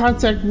 You can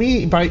contact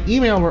me by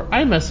email or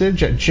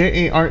iMessage at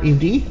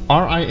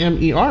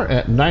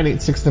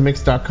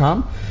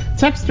JAREDRIMER@986themix.com.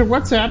 Text or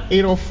WhatsApp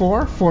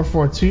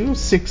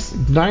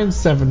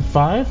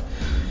 804-442-6975.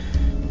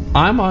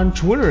 I'm on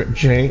Twitter at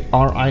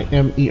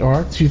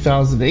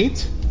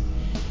JRIMER2008.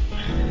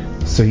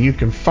 So you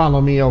can follow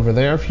me over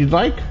there if you'd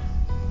like.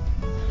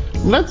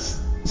 Let's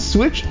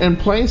switch and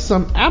play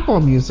some Apple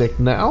Music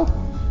now.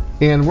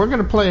 And we're going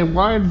to play a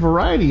wide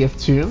variety of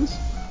tunes,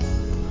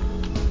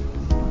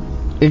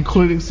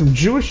 including some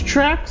Jewish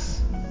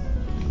tracks,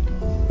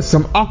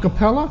 some a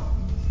cappella,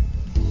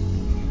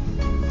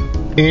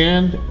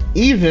 and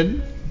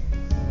even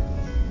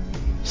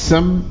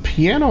some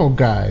piano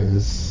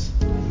guys.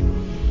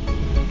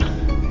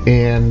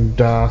 And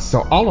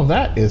so all of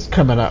that is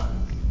coming up.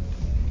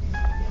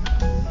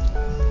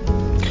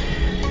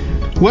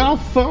 Well,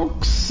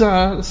 folks,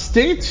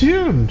 stay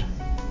tuned.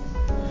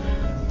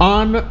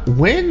 On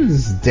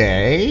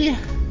Wednesday,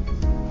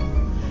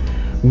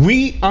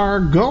 we are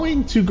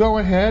going to go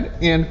ahead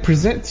and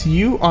present to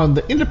you on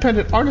the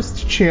Independent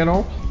Artist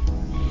channel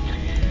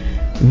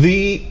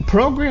the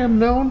program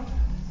known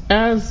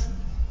as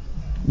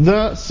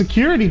the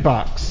Security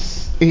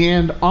Box.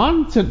 And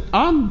on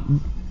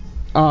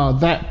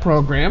that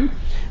program,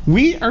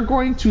 we are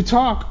going to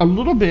talk a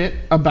little bit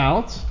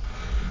about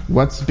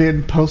what's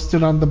been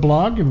posted on the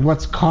blog and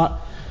what's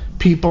caught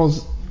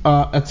people's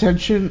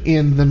attention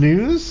in the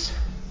news.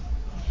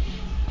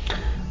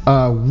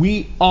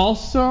 We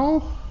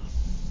also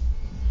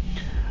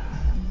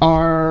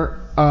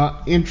are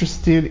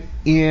interested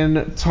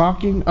in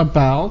talking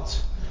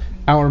about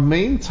our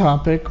main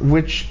topic,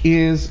 which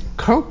is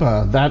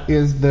COPA. That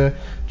is the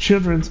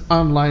Children's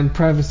Online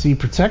Privacy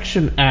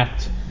Protection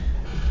Act,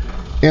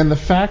 and the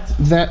fact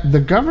that the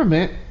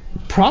government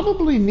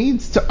probably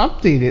needs to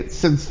update it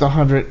since the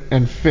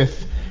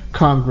 105th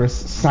Congress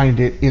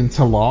signed it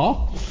into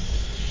law.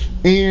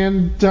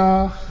 And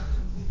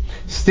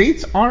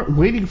states aren't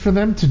waiting for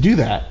them to do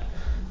that.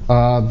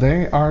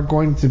 They are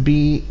going to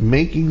be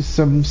making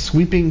some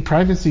sweeping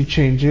privacy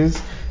changes,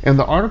 and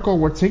the article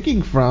we're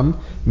taking from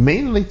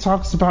mainly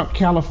talks about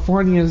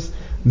California's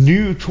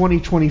new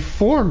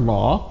 2024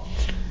 law,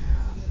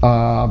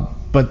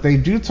 but they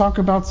do talk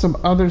about some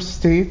other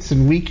states,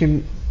 and we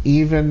can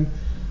even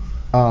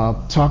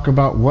talk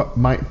about what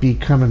might be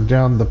coming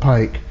down the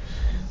pike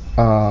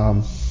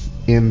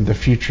in the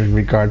future in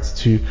regards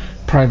to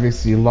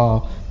privacy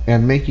law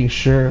and making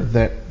sure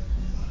that,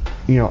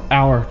 you know,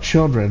 our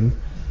children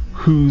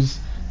whose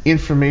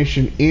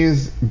information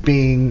is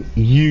being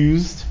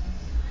used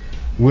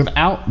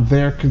without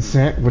their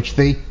consent, which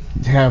they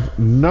have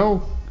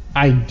no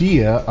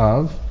idea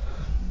of,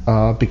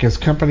 because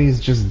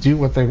companies just do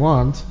what they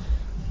want,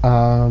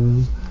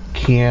 can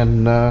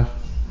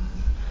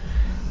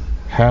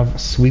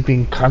have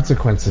sweeping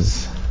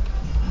consequences.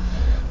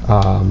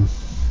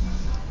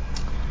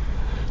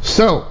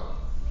 So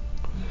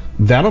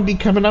that'll be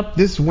coming up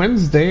this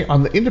Wednesday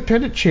on the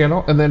Independent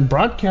channel, and then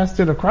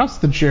broadcasted across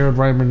the Jared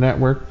Reimer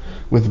Network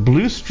with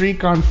Blue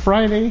Streak on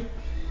Friday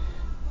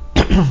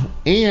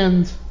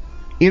and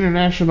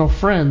International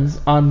Friends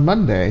on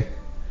Monday.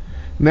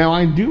 Now,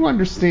 I do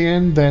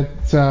understand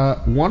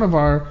that one of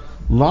our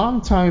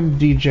longtime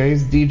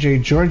DJs,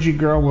 DJ Georgie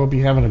Girl, will be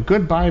having a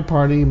goodbye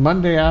party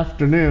Monday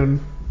afternoon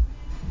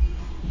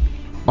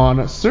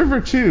on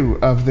server 2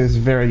 of this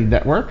very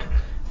network,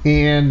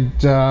 and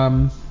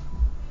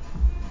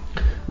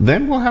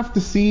then we'll have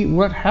to see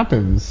what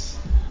happens,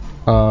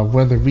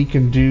 whether we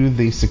can do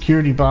the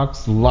Security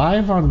Box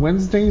live on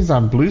Wednesdays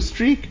on Blue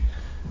Streak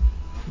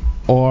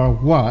or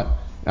what.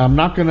 I'm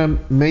not going to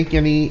make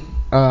any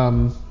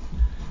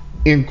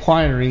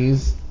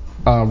inquiries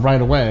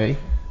right away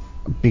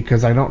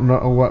because I don't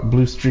know what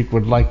Blue Streak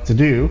would like to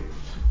do,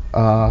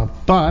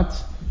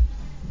 but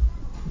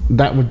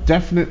that would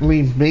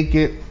definitely make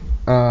it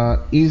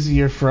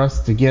easier for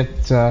us to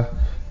get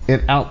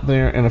it out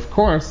there, and of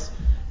course,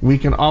 we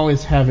can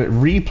always have it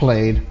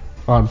replayed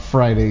on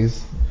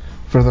Fridays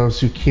for those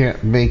who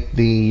can't make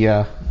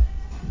the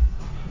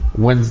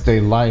Wednesday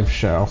live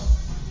show.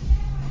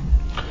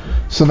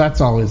 So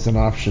that's always an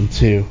option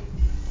too.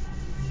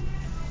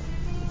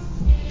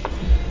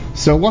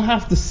 So we'll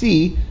have to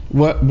see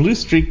what Blue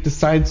Streak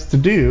decides to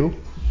do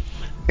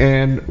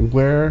and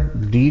where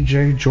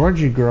DJ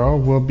Georgie Girl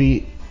will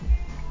be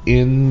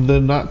in the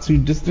not too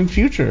distant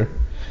future.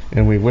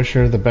 And we wish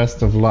her the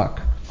best of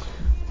luck.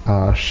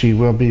 She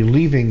will be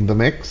leaving the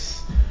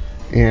mix,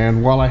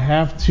 and while I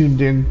have tuned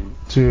in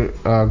to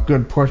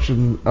good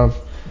portions of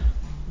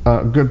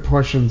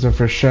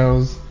her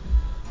shows,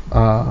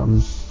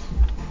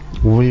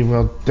 we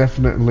will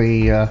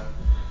definitely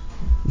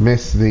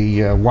miss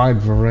the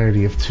wide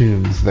variety of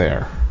tunes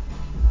there.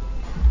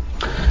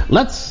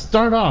 Let's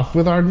start off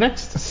with our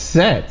next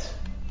set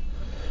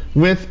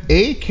with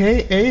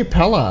A.K.A.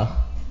 Pella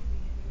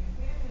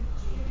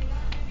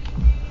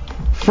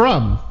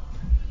from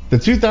the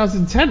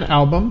 2010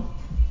 album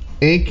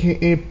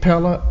A.K.A.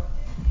 Pella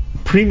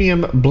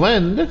Premium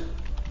Blend,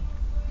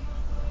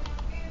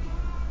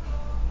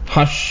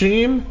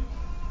 Hashem,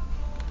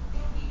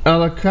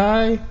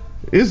 Elokay,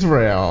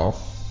 Yisroel,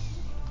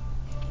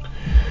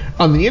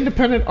 on the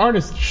Independent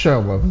Artist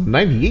Show of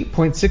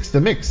 98.6 The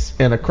Mix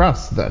and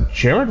across the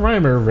Jared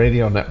Reimer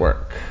Radio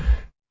Network.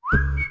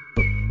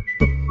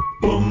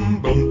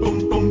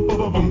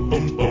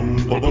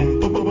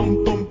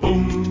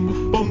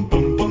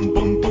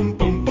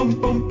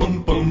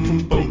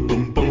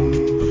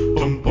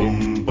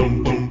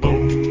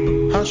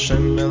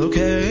 Hashem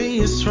Elokay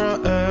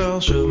Yisroel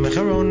Shuv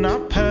Mecharon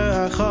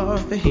Apecha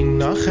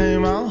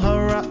V'hinachem al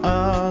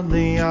hara'ah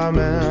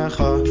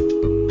liyamecha.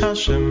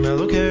 Hashem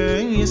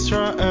Elokay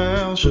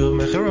Yisroel Shuv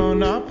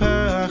Mecharon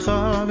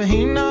Apecha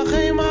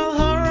V'hinachem al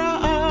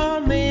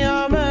hara'ah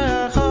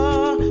liyamecha.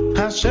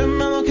 Hashem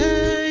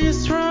Elokay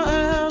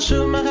Yisroel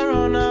Shuv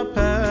Mecharon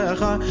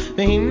Apecha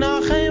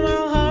V'hinachem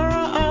al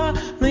hara'ah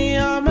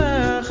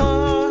liyamecha.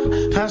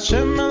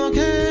 Hashem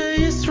Elokay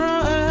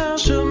Yisroel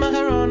Shuv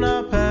Mecharon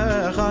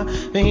Apecha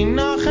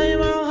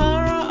V'hinachem al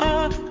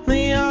hara'ah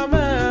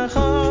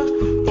liyamecha.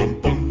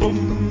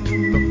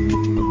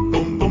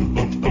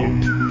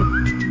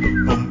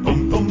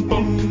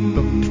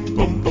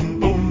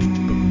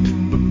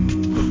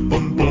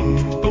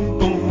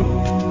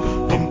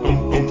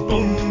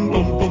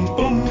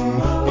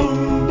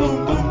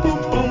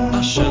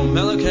 Hashem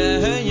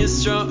Elokay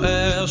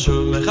Yisroel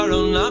Shuv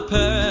Mecharon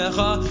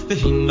Apecha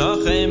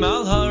V'hinachem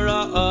al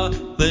hara'ah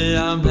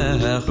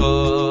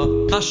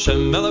liyamecha.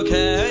 Hashem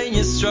Elokay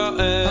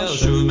Yisroel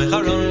Shuv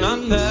Mecharon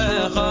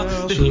Apecha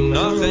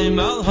V'hinachem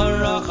al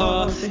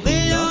hara'ah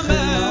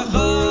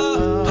liyamecha.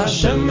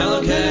 Hashem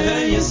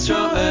Elokay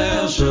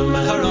Yisroel Shuv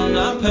Mecharon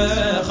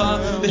Apecha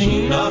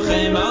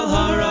V'hinachem al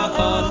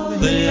hara'ah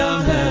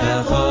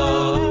liyamecha.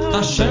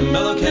 Hashem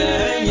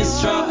Elokay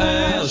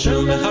Yisroel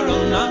Shuv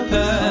Mecharon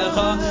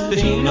Apecha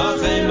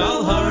V'hinachem al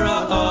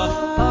hara'ah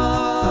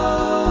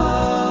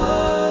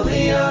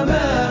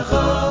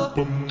liyamecha.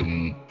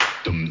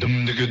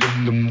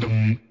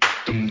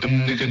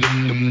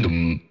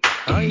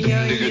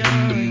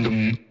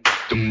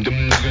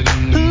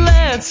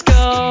 Let's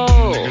go.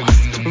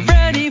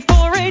 Ready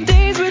for 8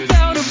 days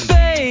without a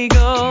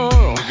bagel.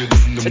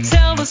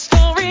 Tell the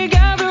story,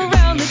 gather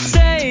around the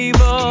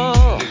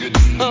table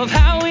of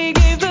how we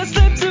gave the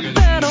slip to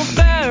Battle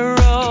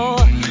Barrel.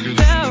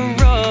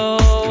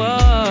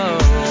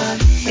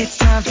 It's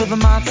time for the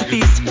matzah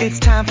feast. It's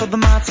time for the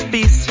matzah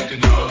feast.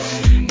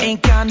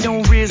 Ain't got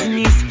no raisin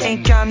yeast.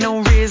 Ain't got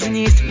no raisin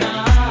yeast.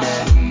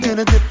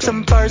 Gonna dip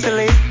some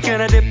parsley.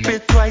 Gonna dip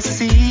it twice to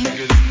see.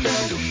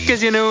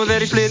 Cause you know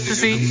that he split the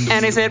sea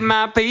and he set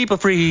my people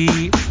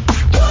free.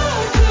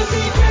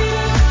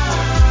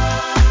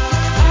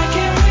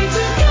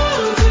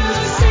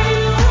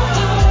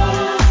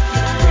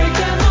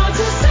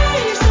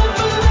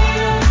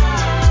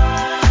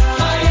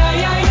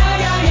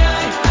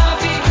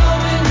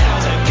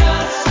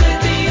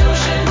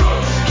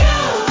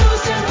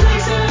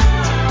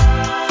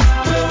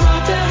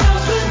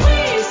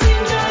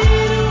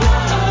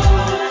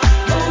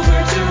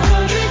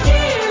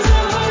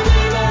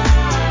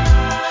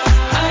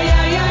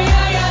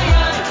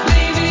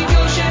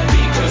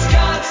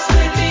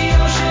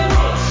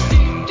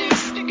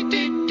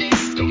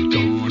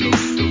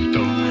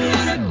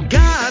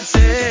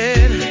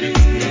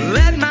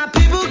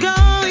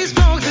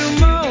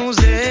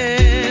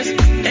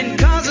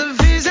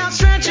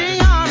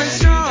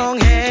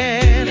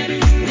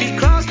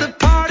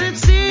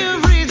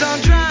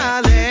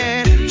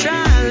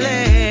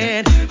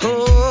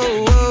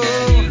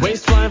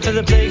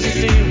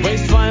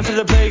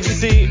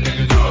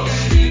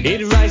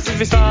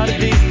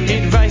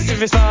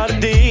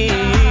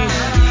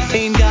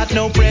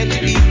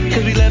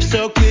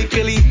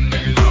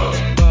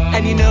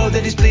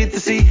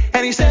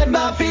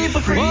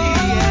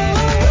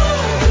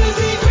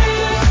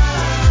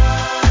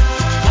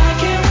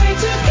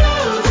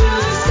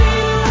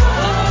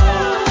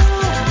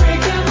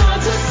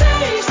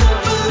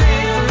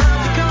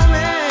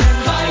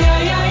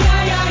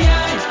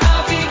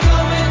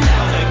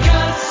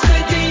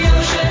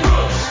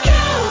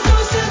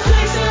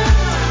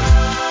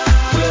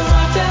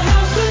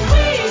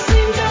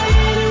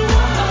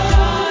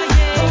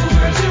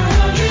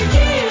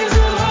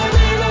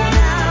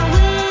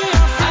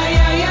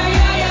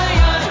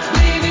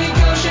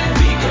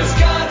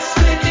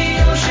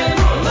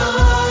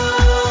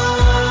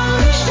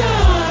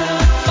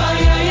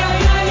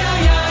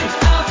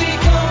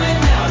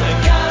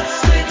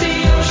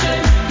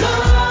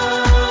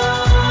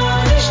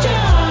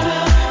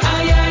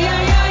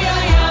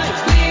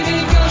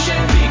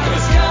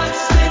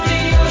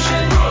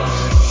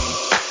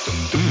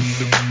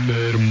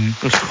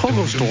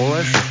 was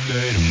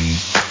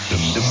delicious.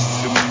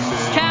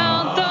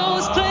 Count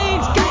those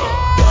planes go.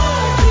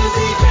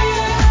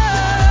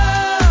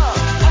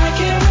 I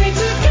can't wait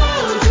to go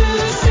to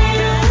the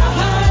state of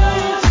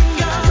Ohio.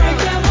 Break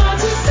them all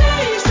to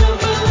save some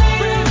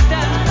believe.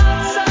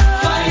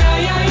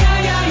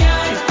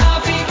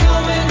 I'll be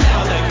coming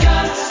now. The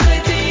guts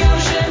split the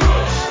ocean.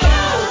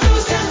 Count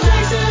those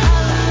temptations.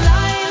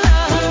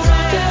 We'll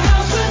rock the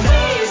house with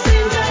waves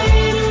in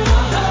Diana.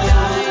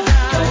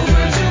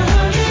 Over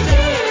 200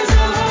 years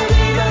of our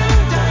labor.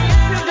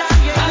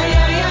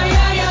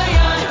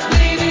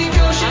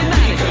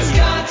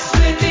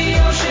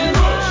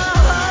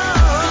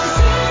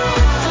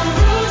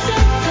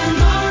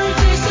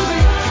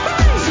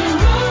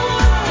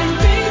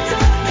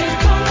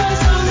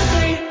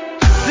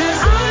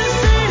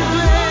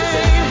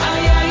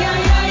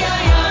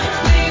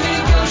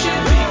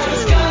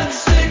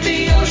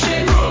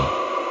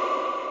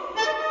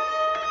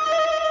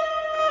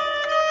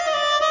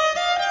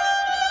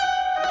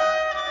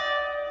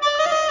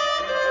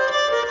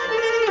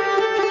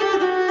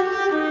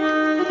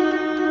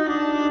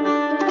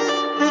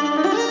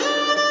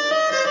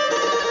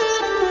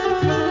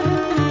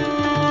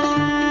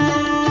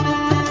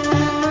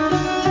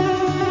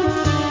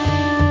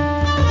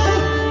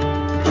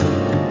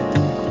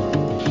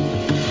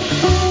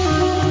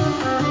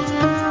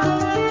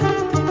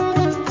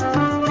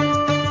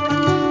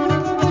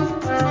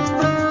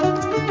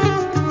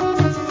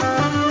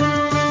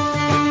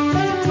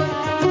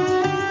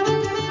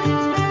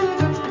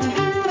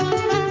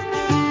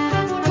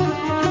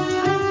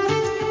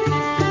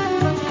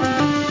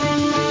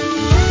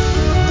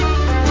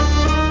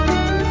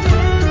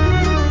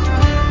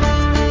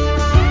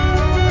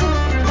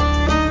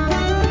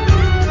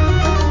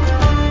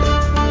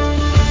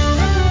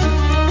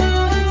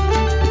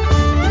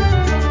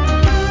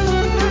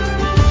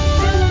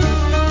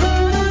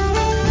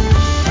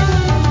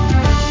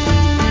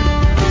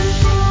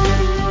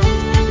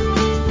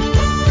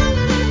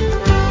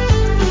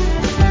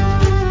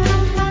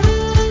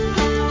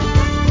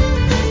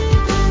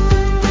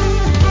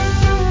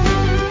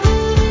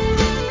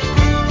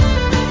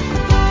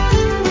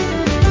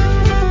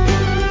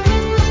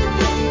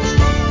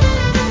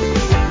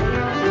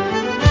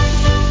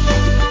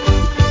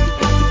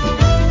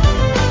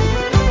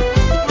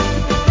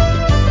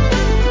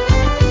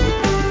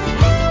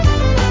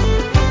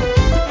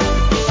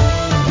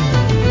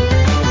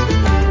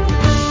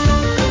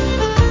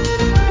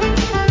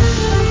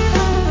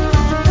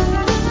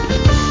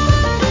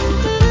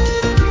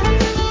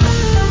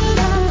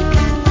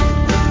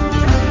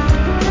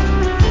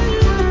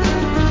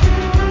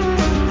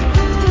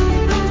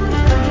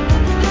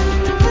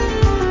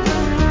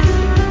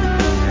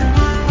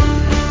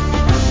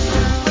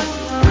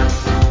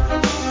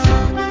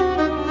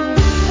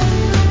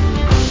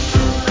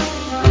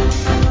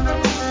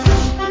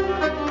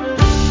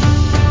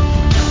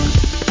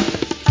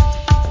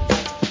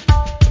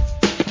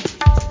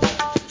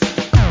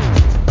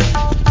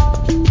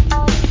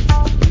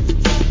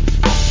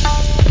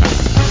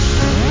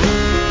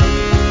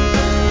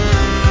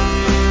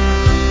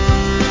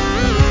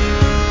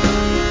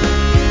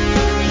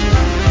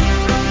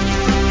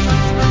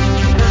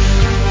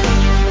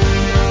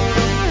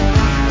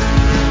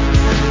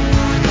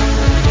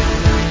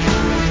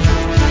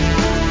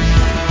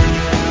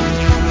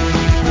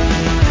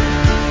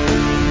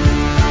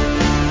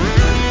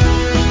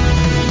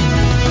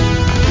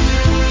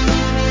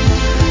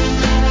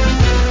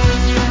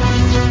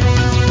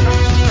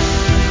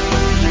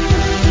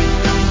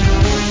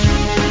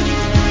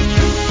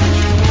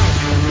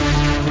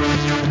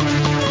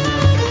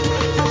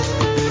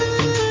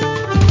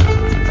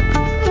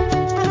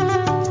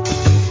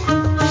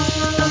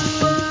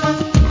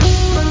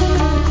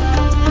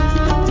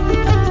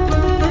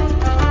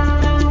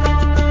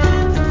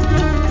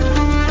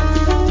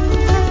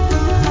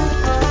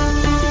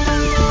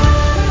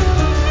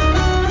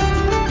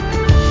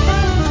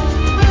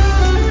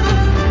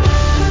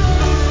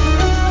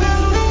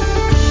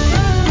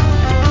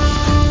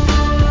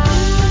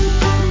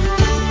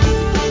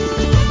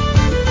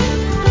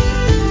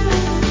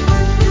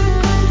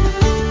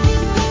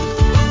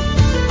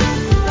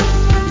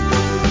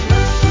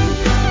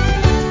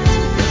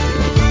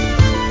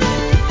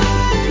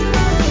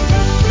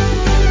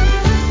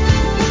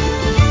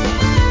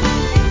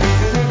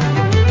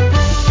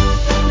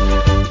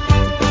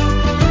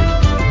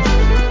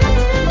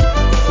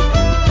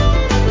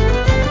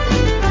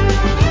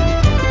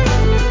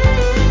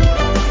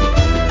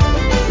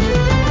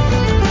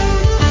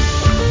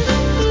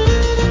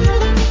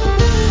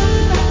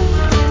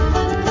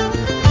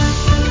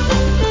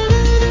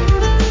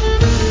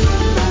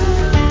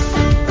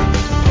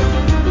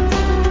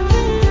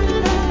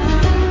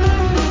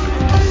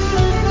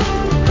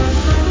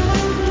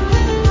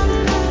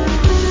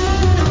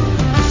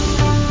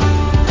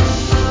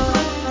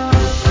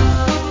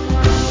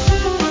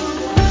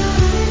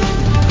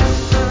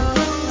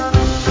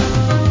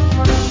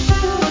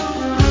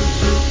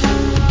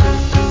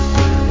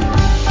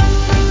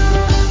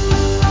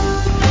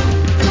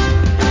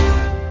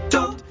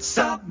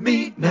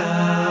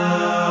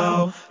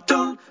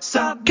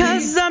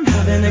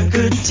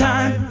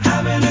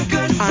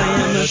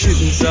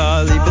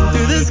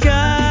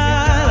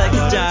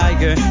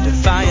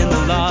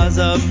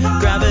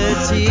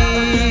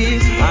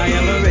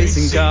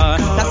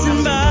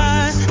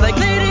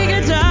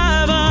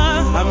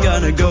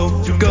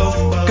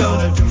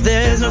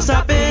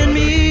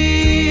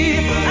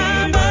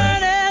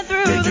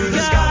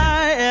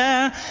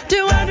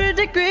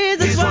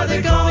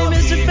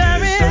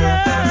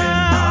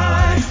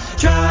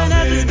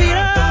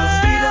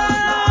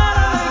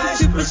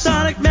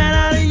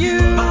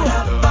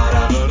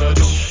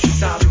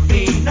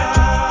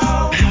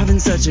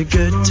 a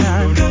good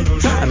time.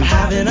 I'm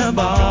having a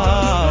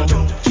ball.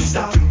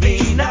 Stop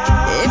me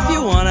now. If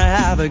you wanna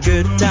have a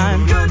good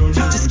time,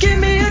 just give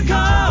me a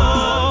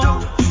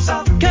call.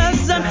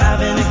 'Cause I'm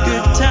having a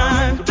good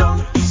time.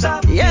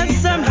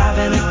 Yes, I'm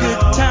having a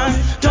good time.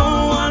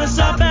 Don't wanna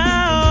stop now.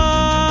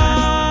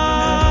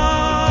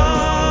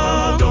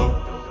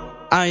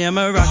 I am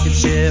a rocket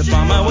ship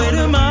on my way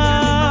to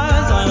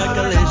Mars, on a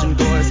collision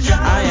course.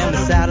 I am a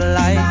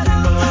satellite.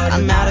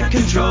 I'm out of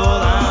control.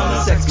 I'm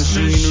a sex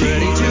machine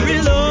ready to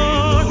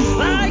reload.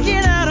 Like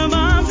an atom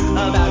bomb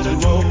about to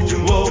whoa,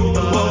 whoa,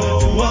 whoa,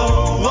 whoa,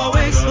 whoa,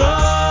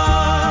 explode.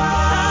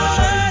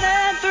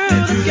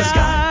 Burning through the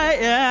sky,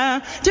 yeah.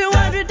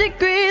 200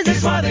 degrees,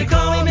 that's why they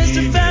call me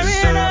Mr.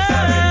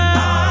 Fahrenheit.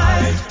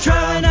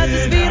 Traveling at the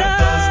speed of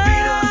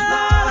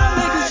light.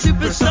 Make a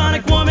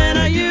supersonic woman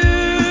of you.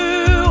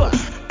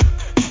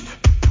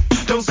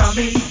 Don't stop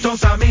me, don't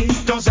stop me,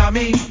 don't stop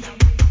me.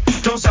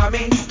 Don't stop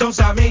me, don't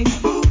stop me.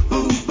 Ooh,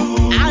 ooh,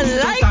 ooh. I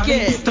like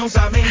it. Don't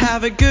stop me.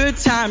 Have a good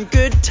time,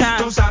 good time.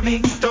 Don't stop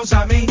me, don't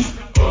stop me.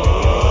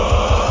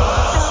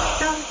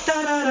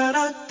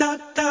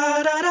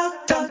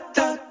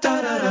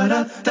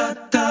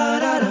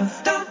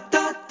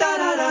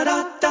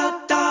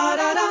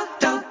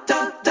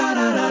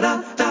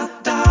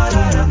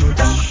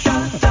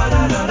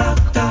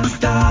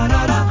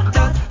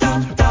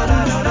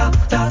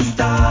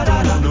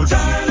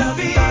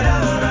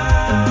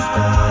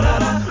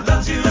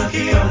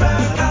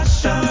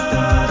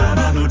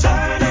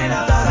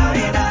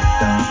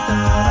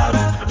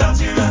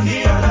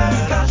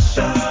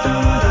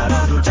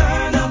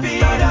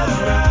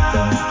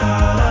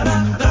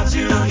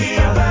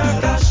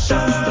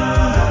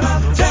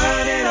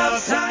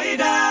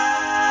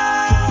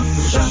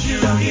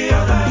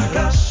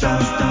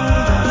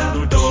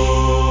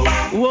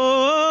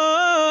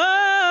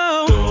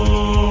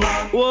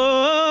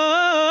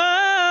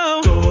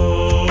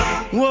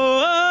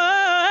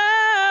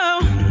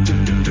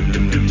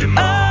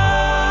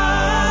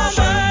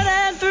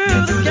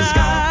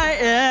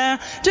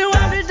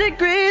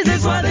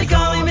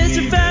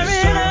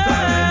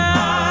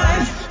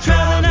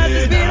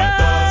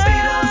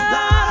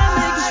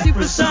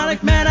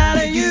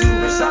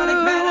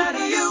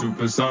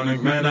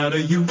 Supersonic man out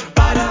of you.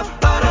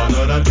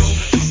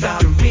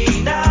 Stop me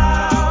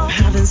now. I'm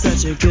having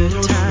such a good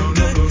time.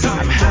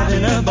 I'm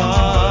having a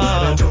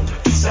ball.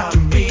 Stop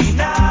me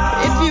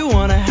now. If you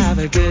wanna have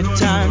a good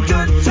time,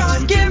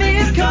 just give me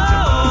a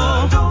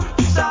call.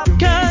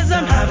 'Cause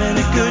I'm having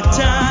a good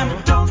time.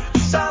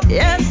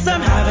 Yes,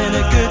 I'm having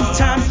a good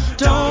time.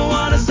 Don't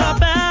wanna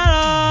stop at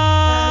all.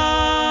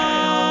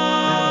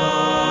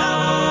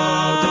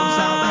 Don't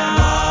stop at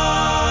all.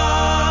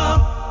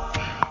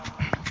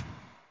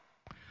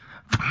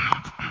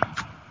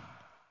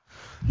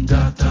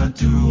 Da da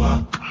doo-wah.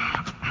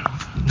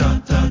 Da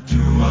da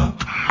doo-wah.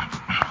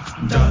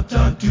 Da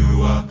da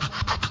doo-wah.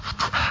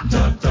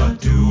 Da da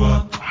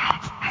doo-wah.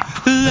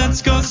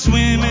 Let's go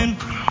swimming,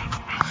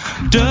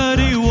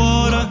 dirty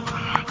water.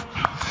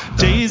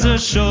 Days are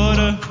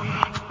shorter,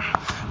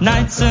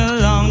 nights are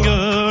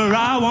longer.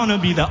 I wanna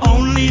be the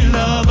only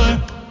lover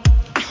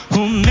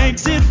who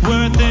makes it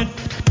worth it.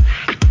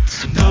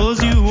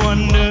 Suppose you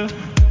wonder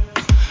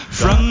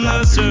from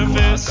the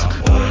surface.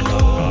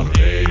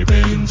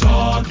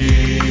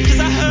 'Cause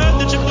I heard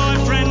that your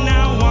boyfriend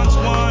now wants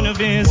one of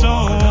his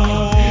own.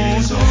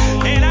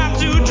 And I'm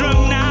too drunk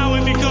now,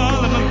 if you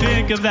call him, I'll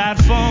pick up that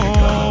phone.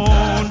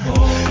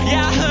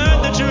 Yeah, I heard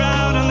that you're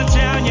out on the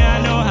town, yeah, I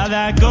know how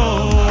that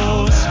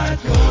goes.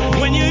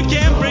 When you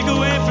can't break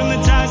away from the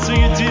ties, so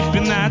you dip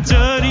in that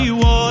dirty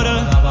water.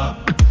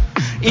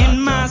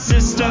 In my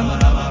system,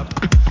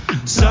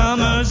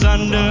 summer's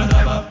under.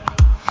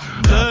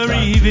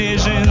 Blurry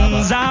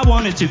visions, I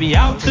wanted to be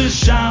out the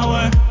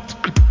shower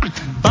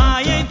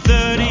by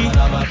 8:30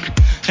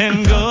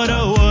 and go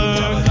to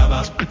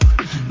work,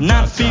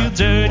 not feel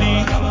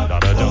dirty.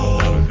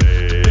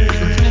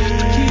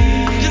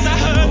 'Cause I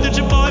heard that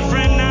your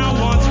boyfriend now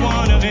wants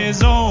one of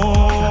his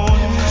own.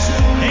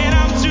 And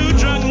I'm too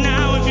drunk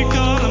now, if you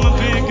call him, I'll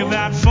pick up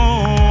that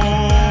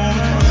phone.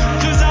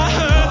 'Cause I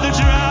heard that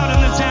you're out in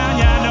the town,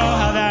 yeah, I know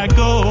how that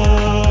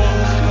goes.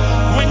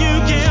 When you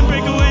can't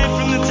break away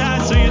from the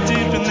tide, so you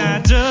dip in that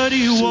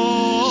dirty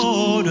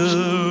water.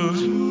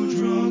 Too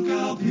drunk,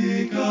 I'll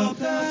pick up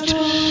that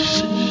phone.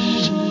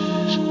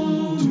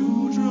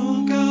 Too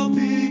drunk, I'll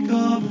pick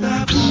up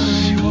that phone.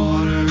 Dirty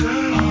water,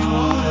 dirty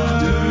water,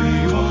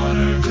 dirty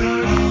water,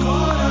 dirty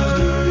water,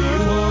 dirty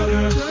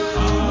water,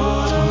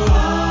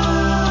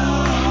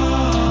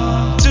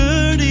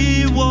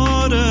 Dirty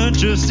water,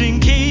 just in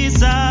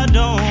case I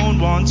don't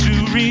want to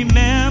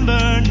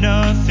remember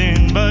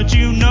nothing. But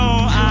you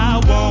know I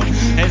won't,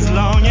 as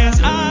long as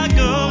I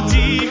go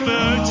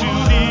deeper to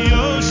the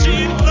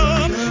ocean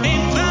floor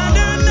and find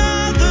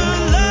another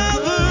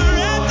lover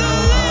at the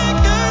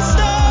liquor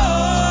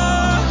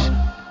store.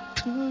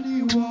 dirty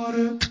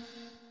water,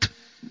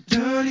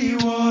 dirty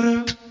water,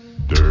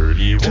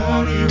 Dirty dirty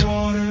water,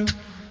 water,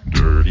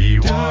 dirty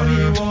dirty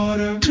water,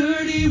 water,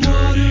 dirty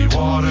dirty water,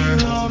 water,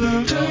 dirty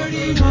water,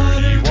 dirty dirty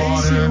water,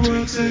 water. makes it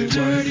work, say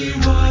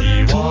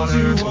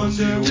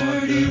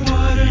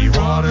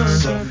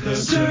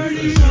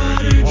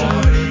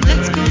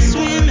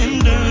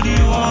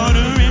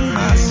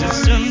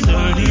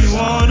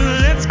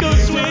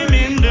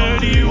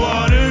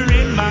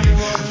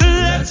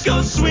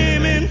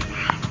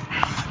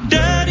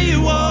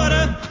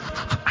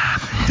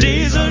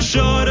Days are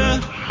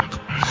shorter,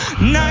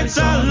 nights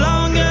are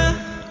longer.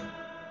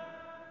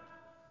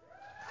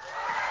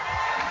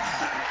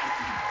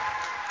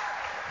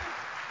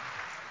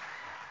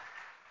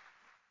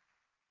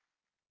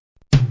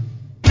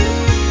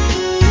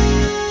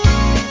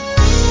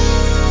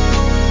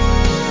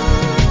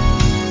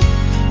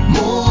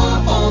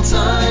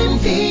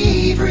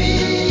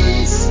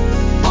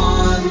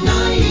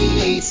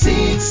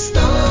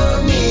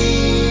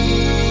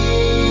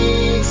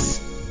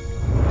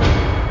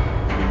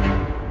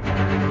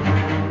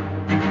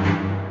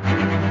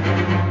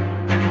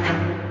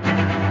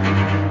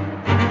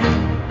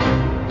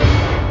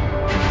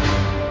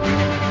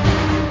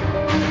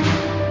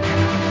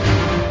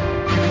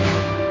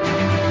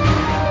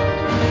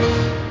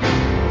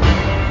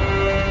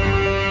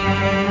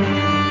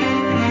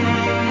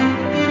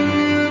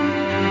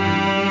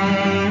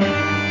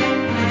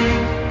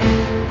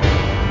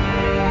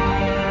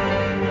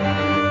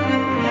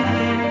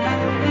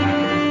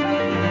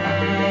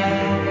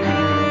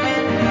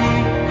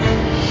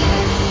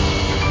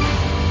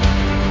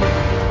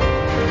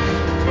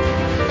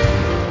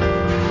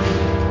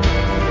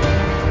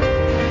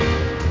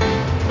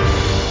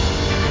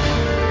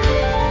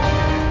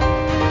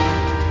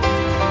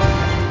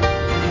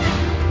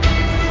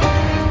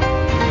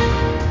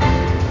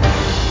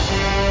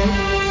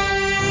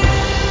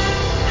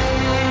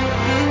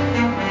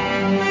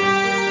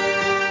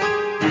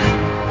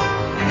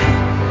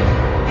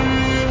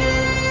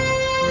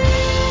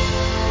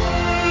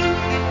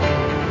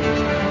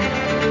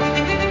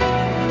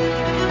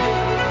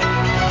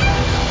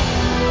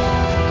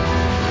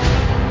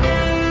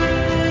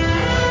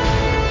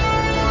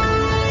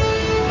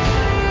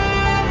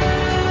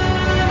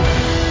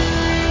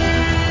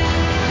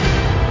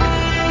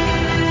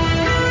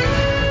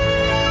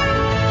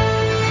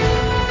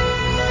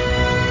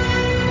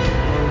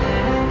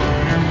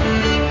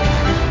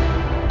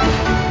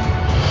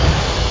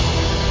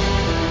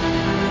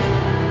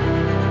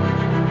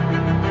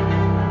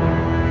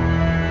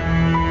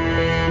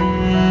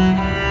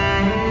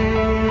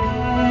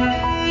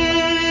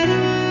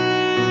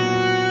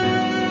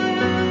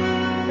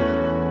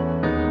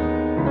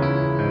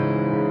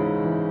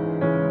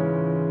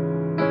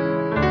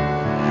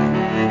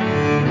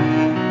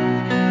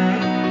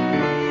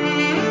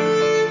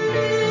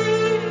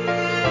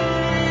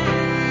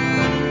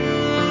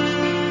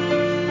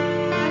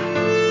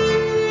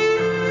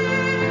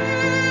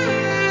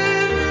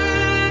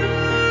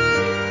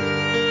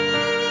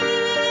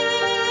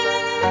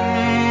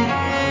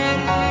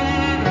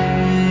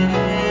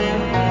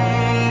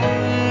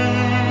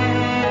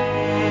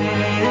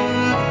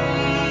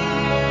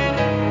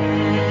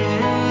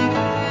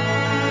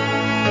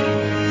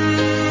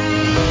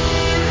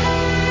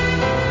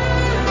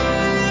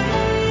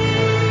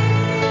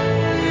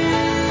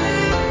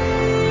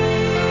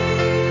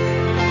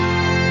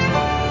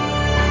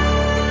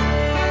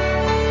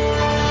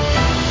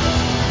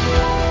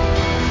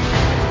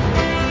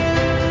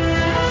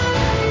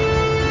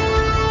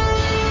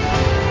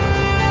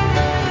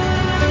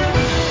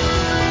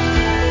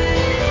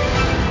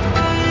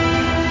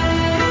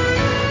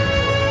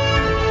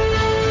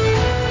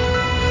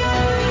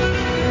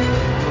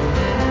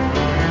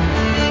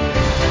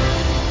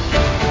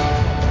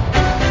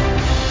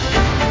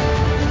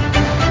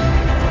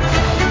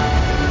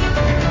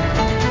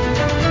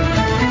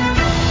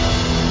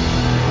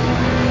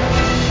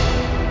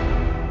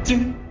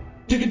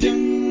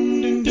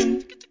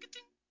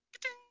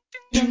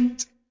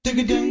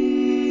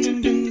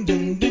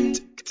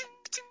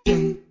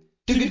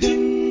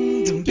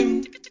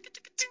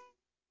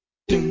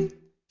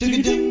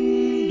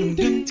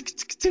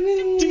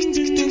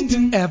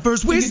 At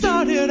first we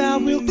started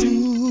out real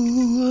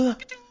cool,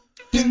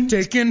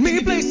 taking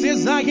me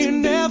places I ain't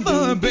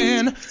never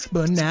been.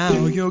 But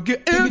now you're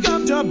getting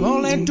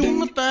comfortable and doing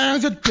the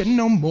things you didn't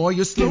know more.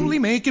 You're slowly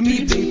making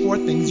me pay for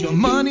things your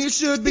money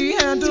should be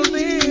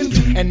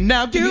handling. And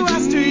now you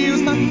ask to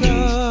use my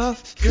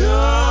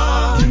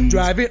car,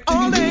 drive it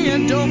all day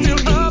and don't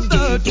fill up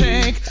the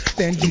tank.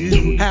 Then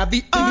you have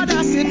the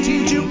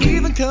audacity to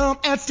even come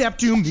and step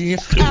to me,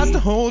 ask to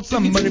hold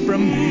some money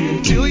from me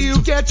until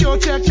you get your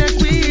check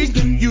next week.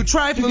 You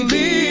trifling,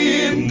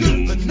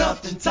 good for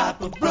nothing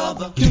type of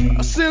brother,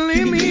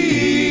 silly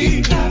me.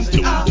 I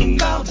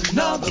found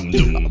another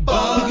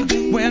bug.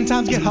 When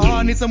times get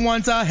hard, need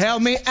someone to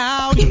help me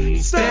out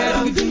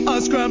instead of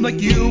a scrub like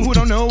you who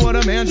don't know what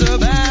a man's about.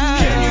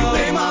 Can you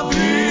pay my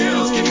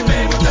bills? Can you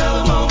pay my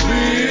telephone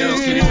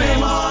bills? Can you pay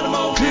my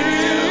automobiles?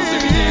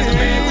 If you can't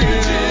pay for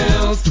your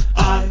bills,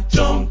 I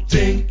don't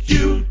think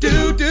you do.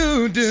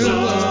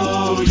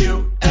 So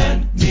you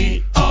and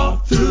me are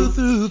through.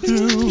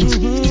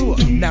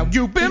 Now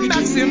you've been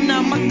maxing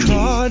out my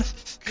card.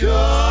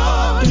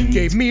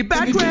 Gave me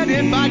bad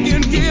credit,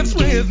 buying gifts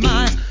with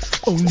my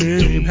own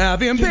name.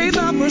 Haven't paid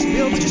my first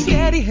bill, but you're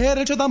steady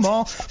headed to the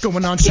mall,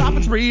 going on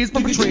shopping sprees,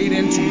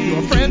 perpetrating to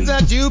your friends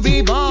that you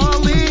be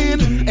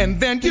balling. And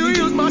then you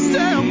use my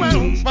cell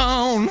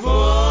phone,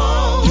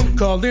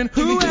 calling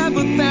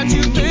whoever that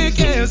you think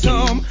is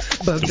home.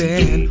 But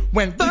then,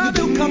 when the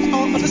bill comes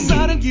all of a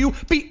sudden, you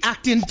be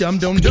acting dumb,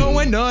 don't know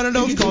where none of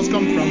those calls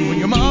come from. When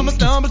your mama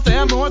stumbles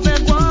there more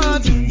than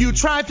once, you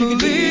try to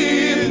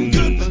live.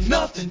 Good for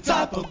nothing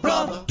type of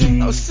brother.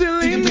 Oh,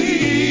 silly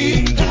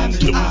me.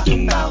 I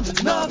found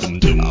another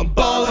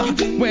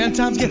baller. When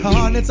times get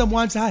hard, need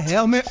someone to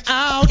help me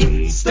out.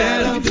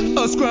 Instead of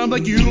a scrub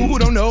like you who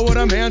don't know what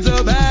a man's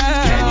about.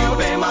 Can you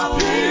pay my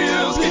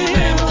bills? Can you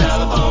pay my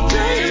telephone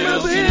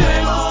bills? Can you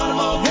pay my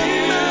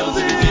automobiles?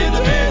 If you did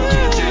the big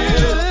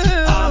deal,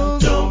 I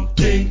don't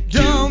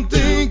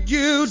think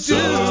you do.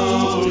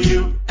 So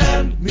you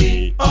and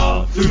me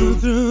are through.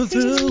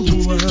 Can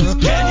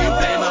you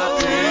pay my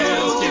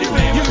bills? Can you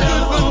pay my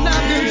telephone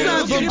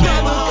bills? Can you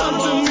pay my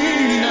automobiles?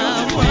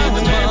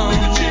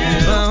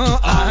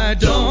 I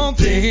don't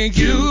think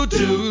you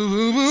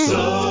do.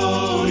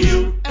 So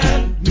you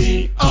and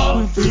me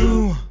are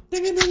through.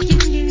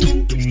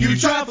 You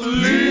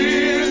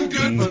traveling,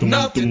 good for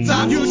nothing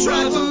type. You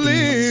traveling,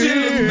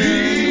 silly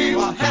me.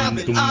 What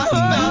happened? I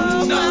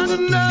found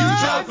nothing. You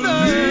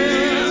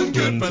traveling,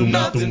 good for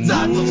nothing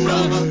type of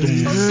brother.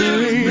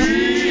 Silly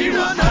me.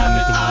 What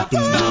happened? I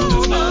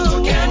found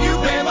another. Can you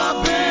pay my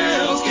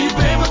bills? Can you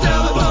pay my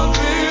telephone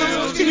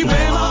bills? Can you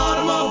pay my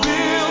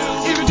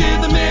automobiles? If you did,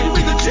 then maybe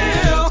we could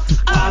chill.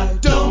 I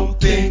don't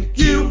think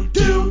you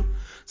do.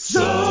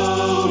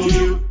 So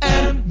you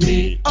and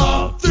me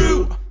are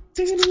through.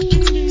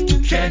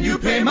 Can you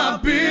pay my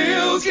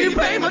bills? Can you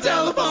pay my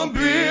telephone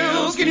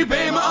bills? Can you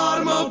pay my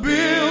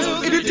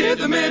automobiles? If you did,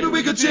 then maybe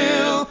we could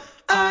chill.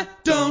 I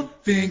don't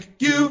think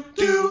you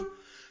do.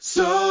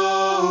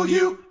 So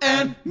you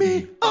and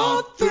me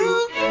are through.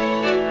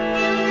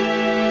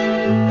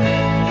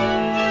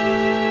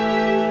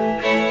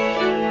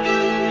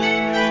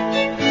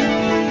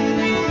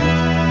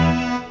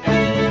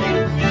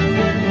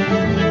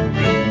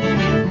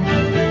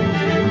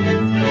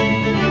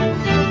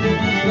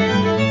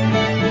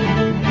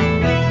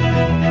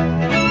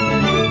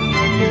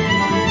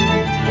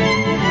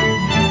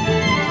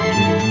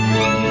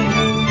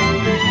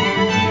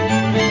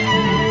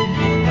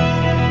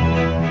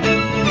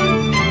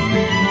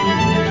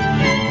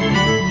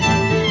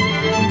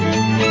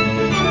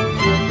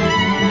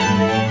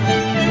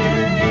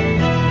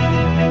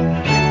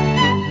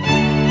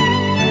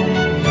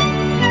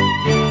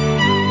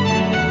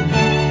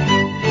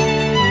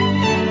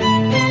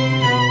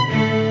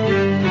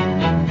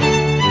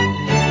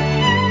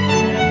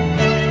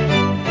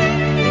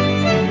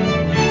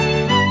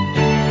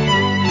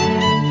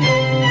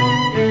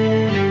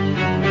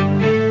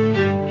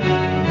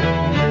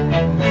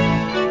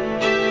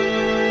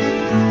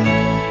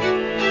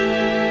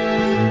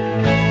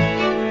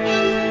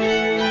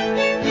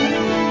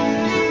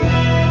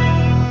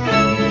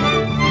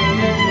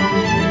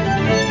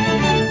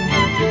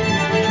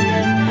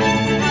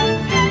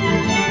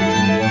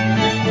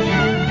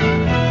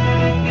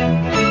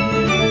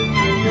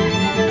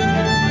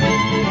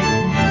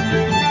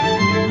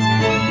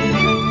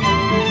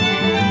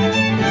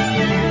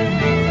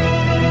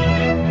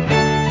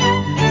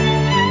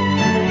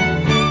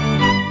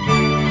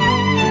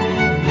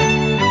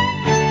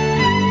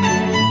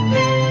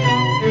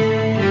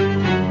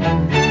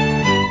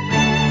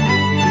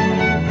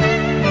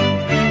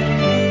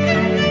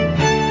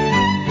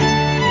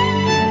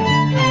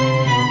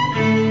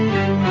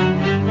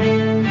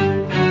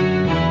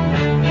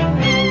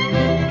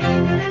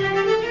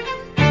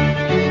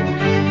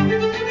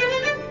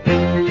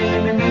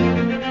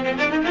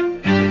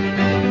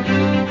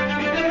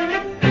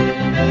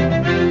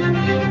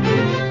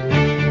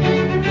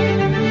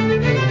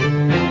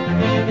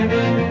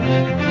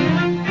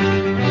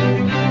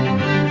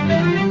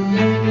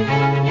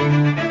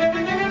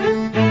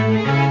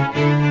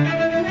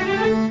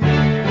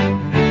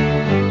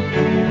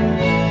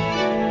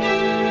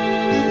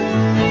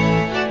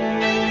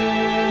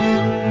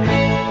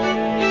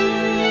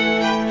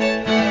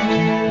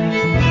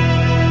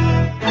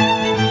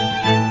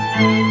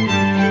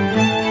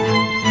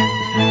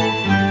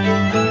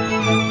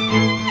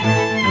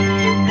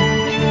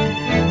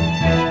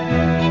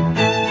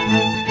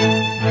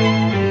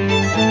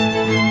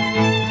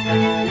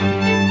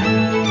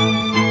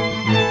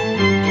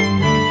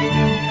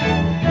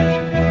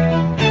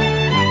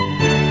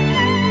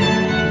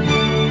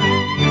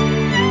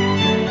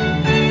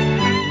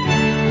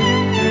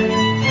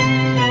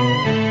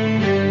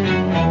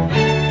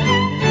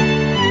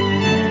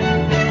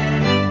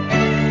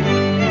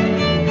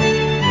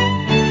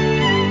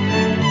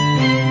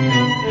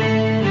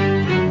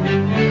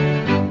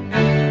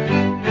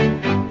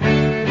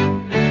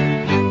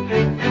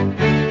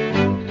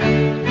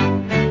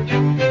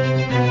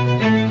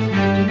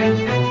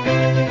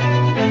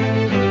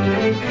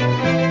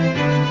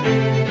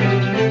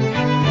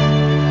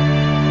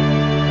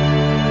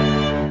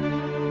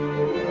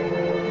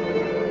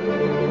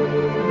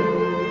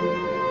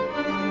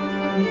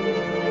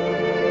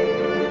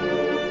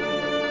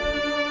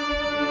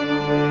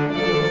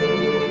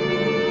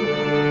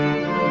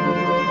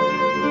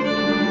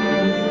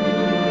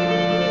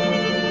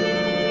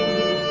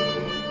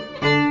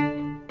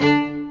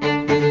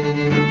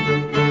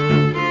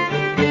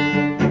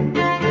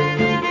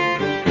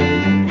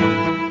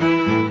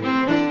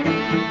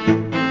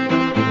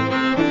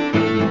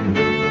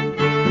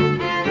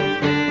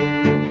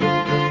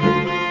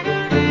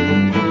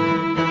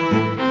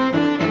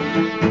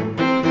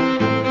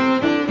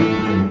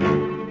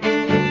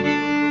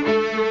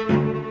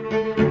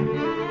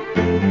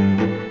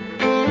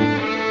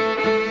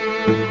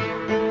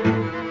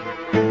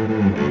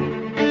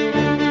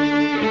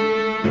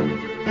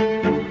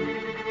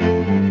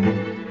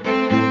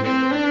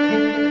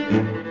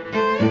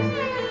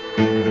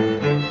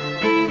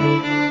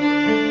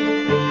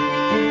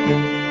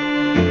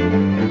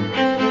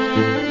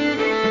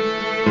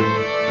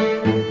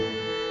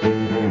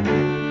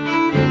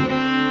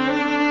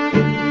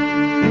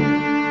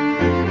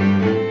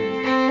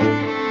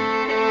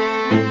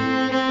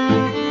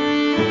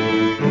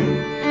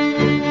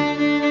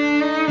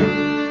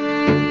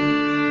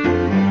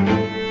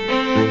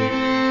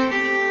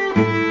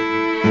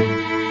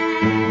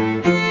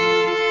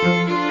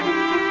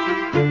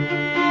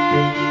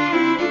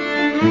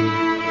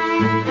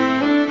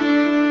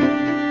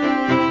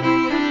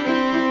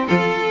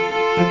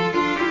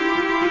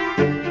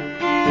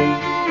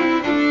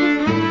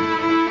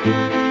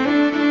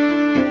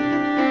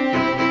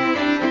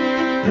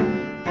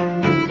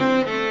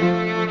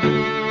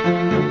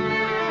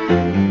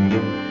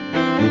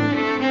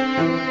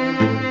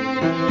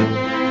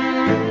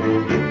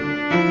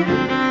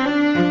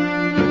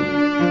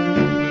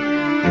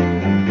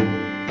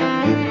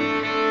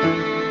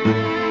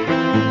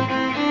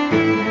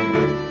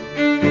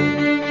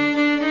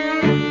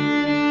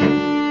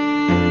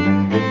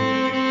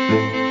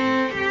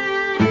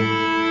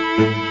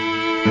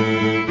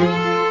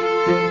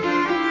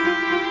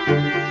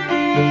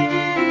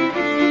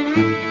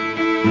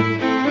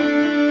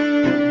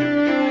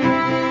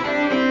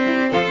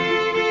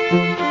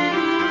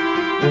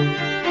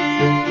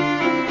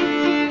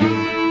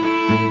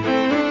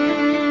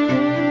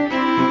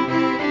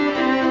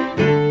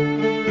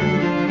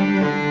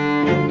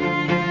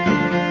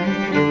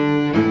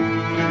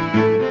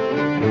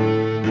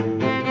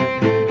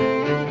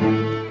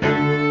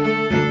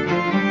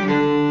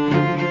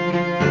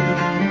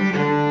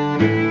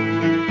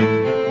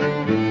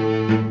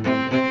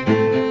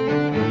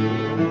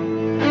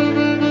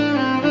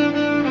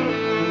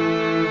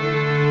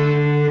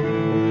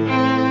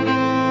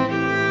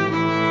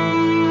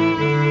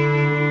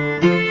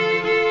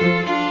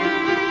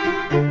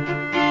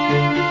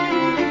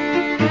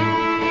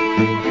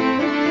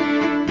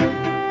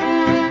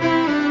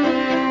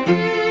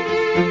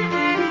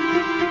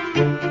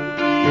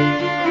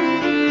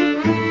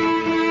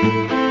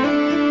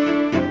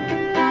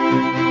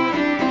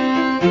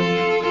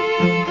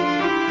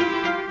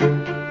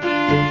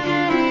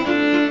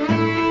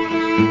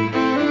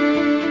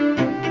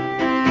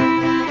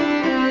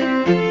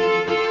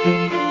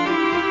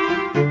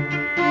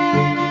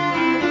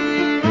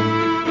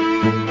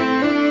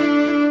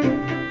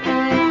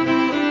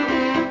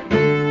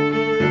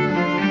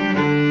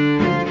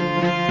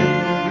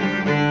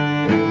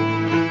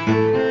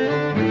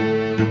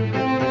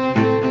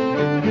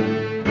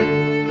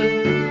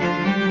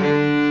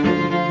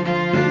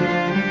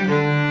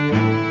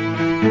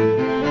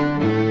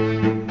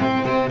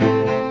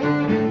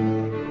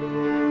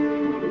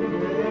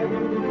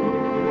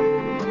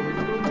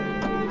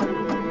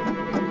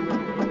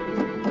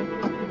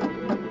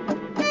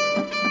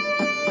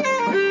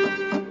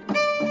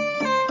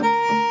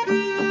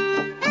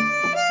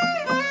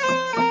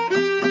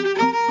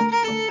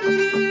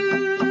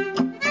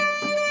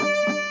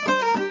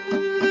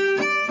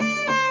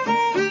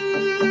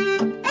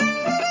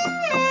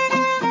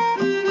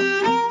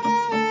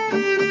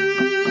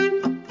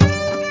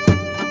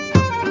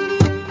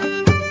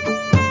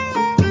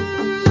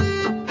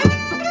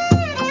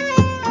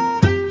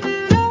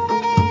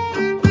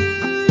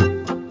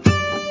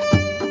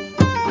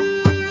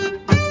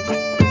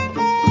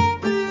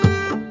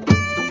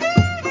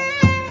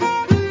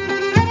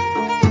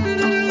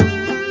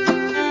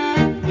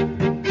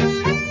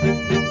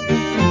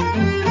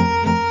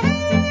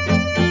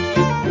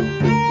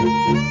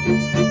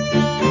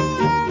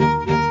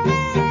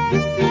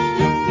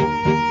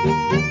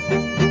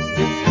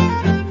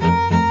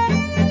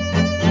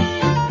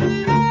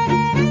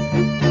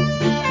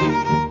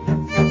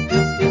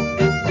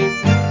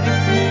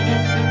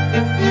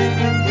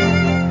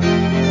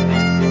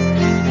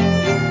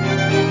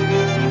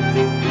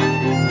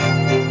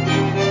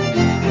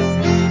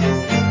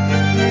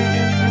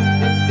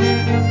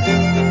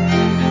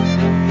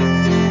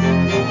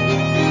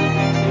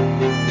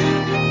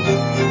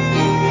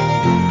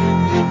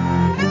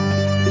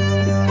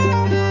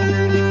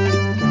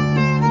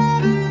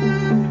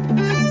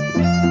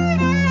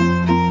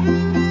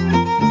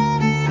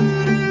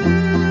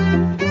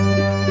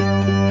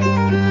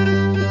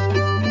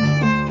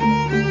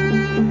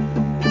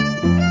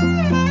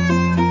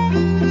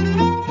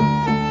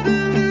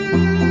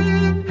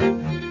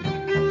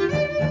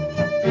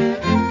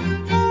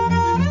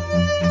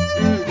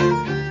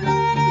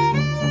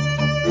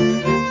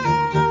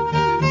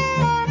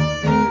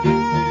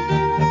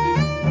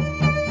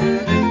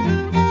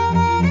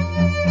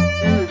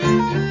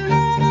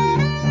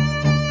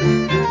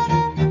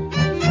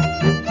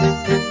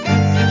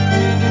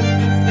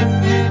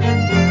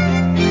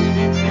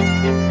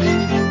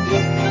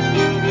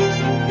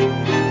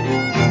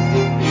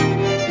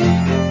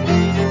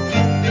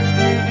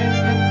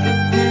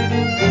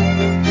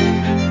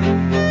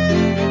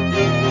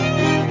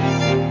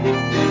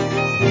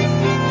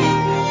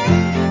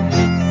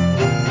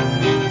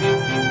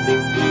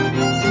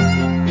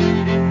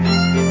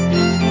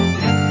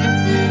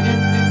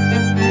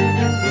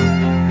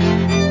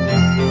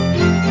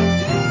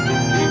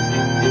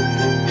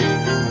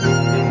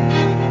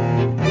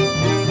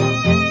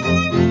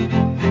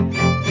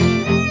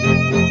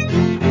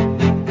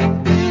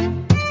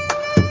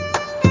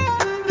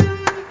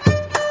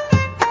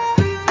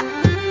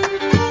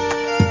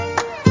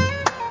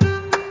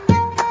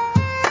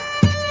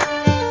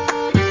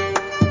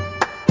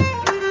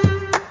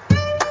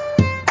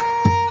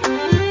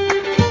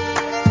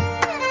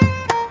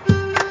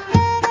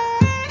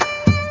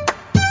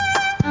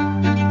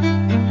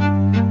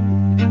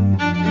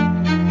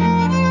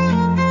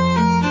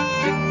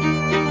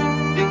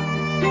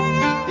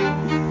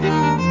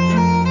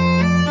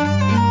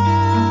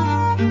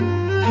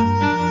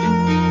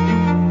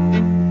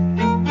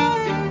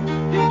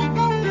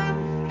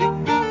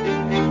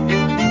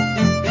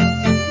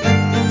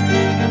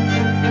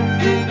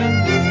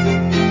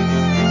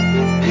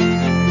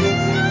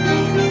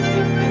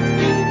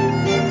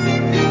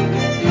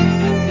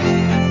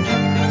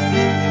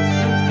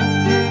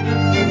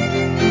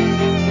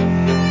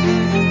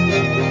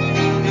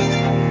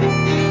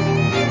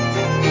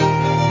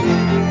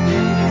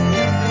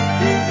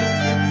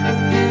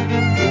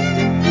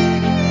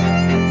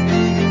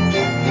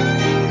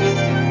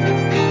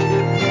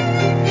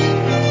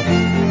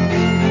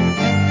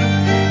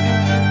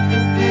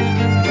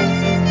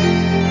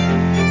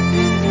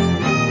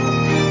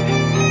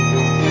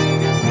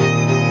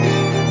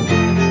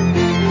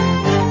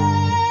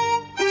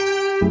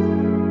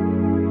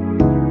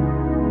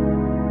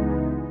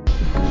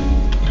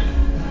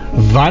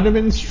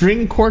 Vitamin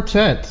String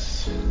Quartet,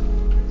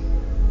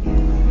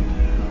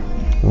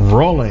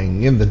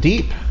 Rolling in the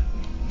Deep.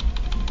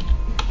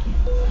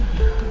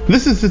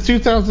 This is the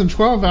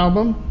 2012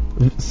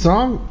 album,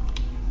 Songbirds.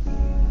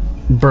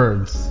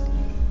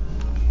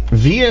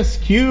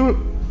 VSQ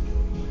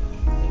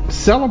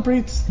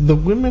celebrates the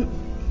women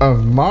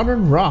of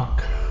modern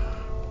rock.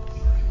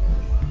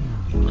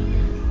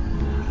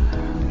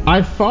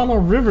 I Follow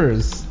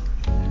Rivers,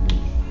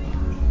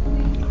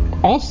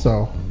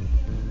 also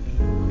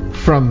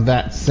from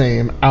that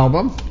same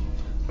album.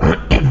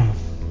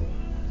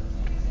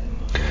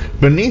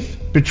 Beneath,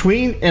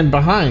 Between, and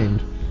Behind,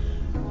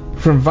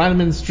 from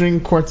Vitamin String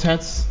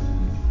Quartet's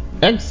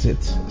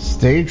Exit,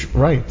 Stage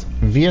Right.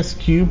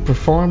 VSQ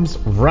performs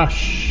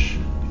Rush.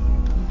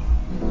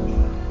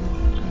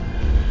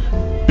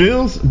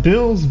 Bills,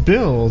 Bills,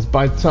 Bills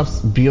by Tufts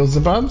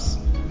Beelzebubs,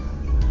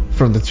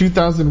 from the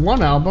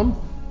 2001 album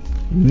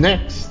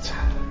Next.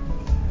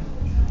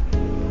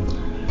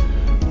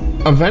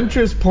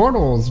 Avengers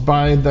Portals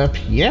by the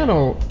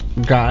Piano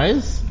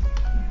Guys,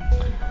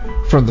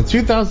 from the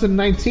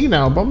 2019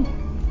 album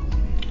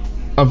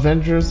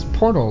Avengers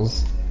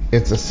Portals.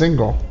 It's a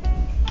single.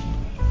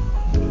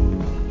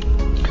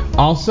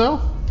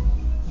 Also,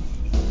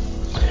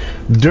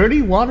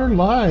 Dirty Water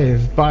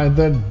Live by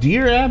the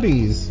Dear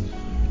Abbeys,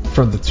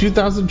 from the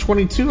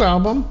 2022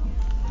 album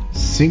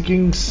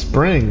Sinking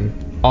Spring.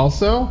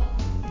 Also,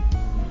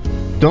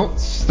 Don't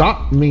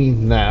Stop Me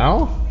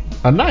Now,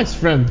 a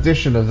nice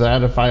rendition of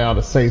that, if I ought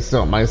to say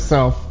so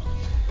myself.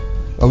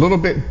 A little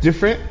bit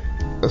different,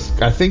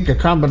 I think, a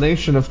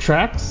combination of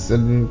tracks,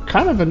 and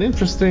kind of an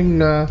interesting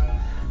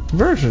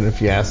version,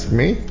 if you ask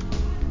me.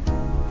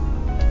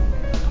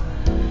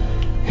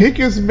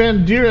 Hicaz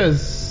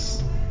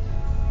Mandira's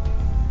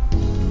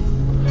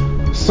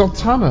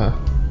Sultana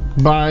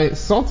by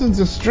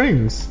Sultans of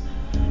Strings,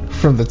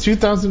 from the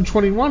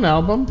 2021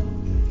 album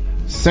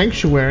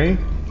Sanctuary.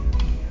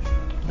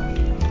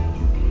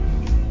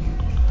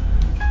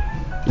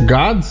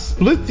 God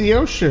Split the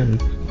Ocean,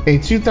 a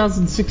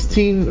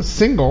 2016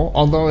 single,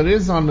 although it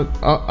is on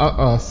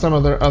some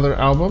of their other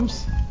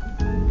albums.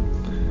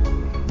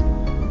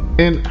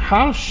 And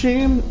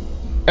Hashem,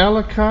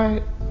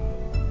 Elokay,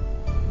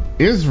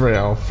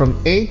 Yisroel,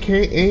 from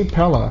A.K.A.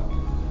 Pella.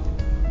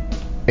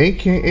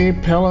 A.K.A.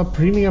 Pella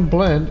Premium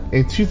Blend,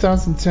 a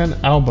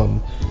 2010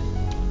 album.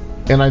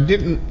 And I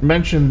didn't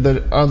mention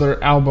the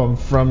other album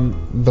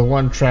from the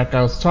one track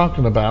I was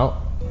talking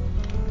about,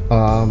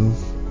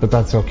 but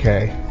that's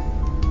okay.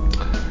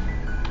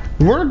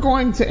 We're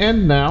going to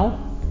end now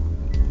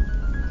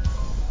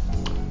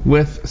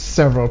with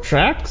several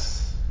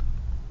tracks.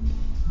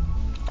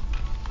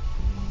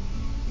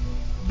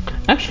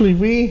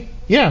 Actually,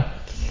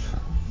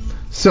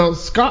 So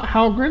Scott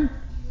Halgren,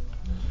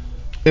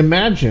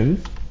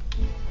 Imagine.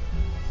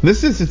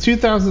 This is the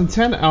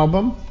 2010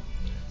 album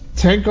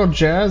Tango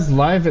Jazz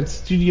Live at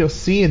Studio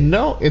C. And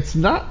no, it's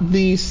not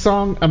the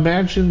song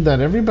Imagine that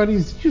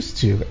everybody's used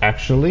to,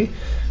 actually.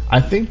 I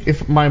think,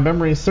 if my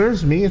memory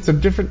serves me, it's a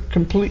different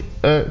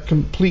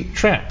complete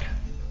track.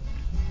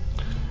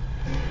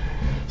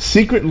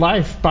 Secret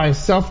Life by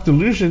Self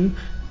Delusion,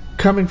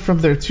 coming from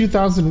their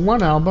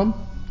 2001 album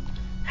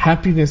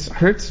Happiness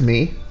Hurts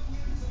Me.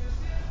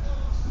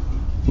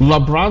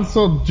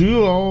 Labranzo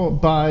Duo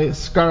by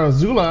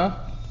Scarazula,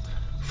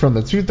 from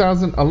the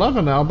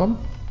 2011 album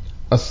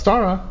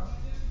Astara.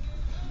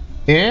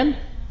 And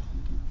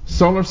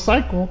Solar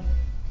Cycle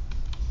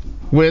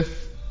with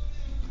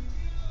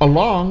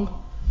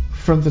Along,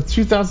 from the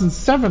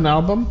 2007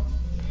 album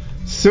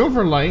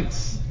Silver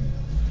Lights.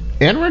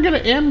 And we're going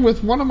to end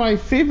with one of my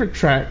favorite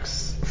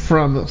tracks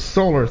from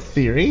Solar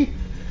Theory,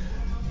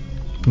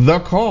 The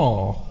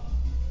Call,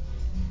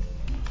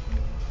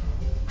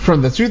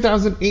 from the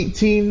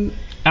 2018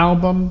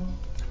 album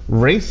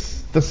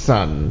Race the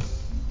Sun.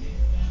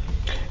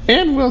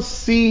 And we'll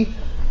see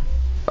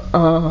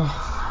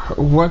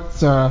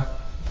what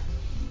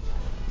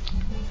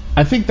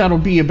I think that'll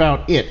be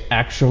about it,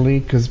 actually,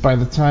 because by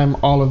the time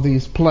all of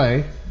these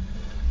play,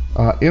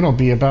 it'll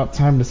be about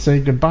time to say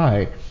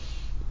goodbye.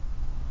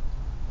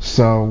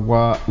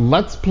 So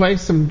let's play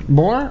some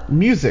more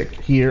music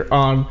here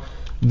on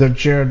the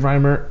Jared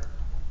Reimer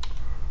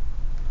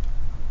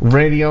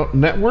Radio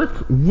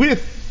Network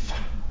with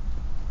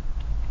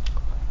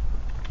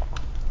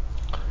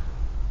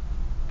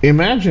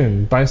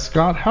Imagine by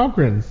Scott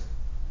Halgren.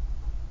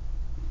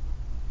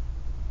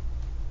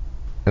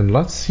 And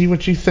let's see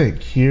what you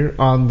think here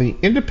on the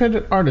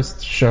Independent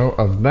Artist Show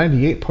of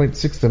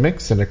 98.6 The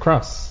Mix and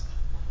across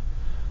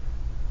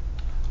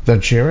the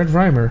Jared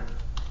Reimer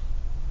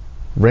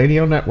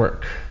Radio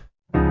Network.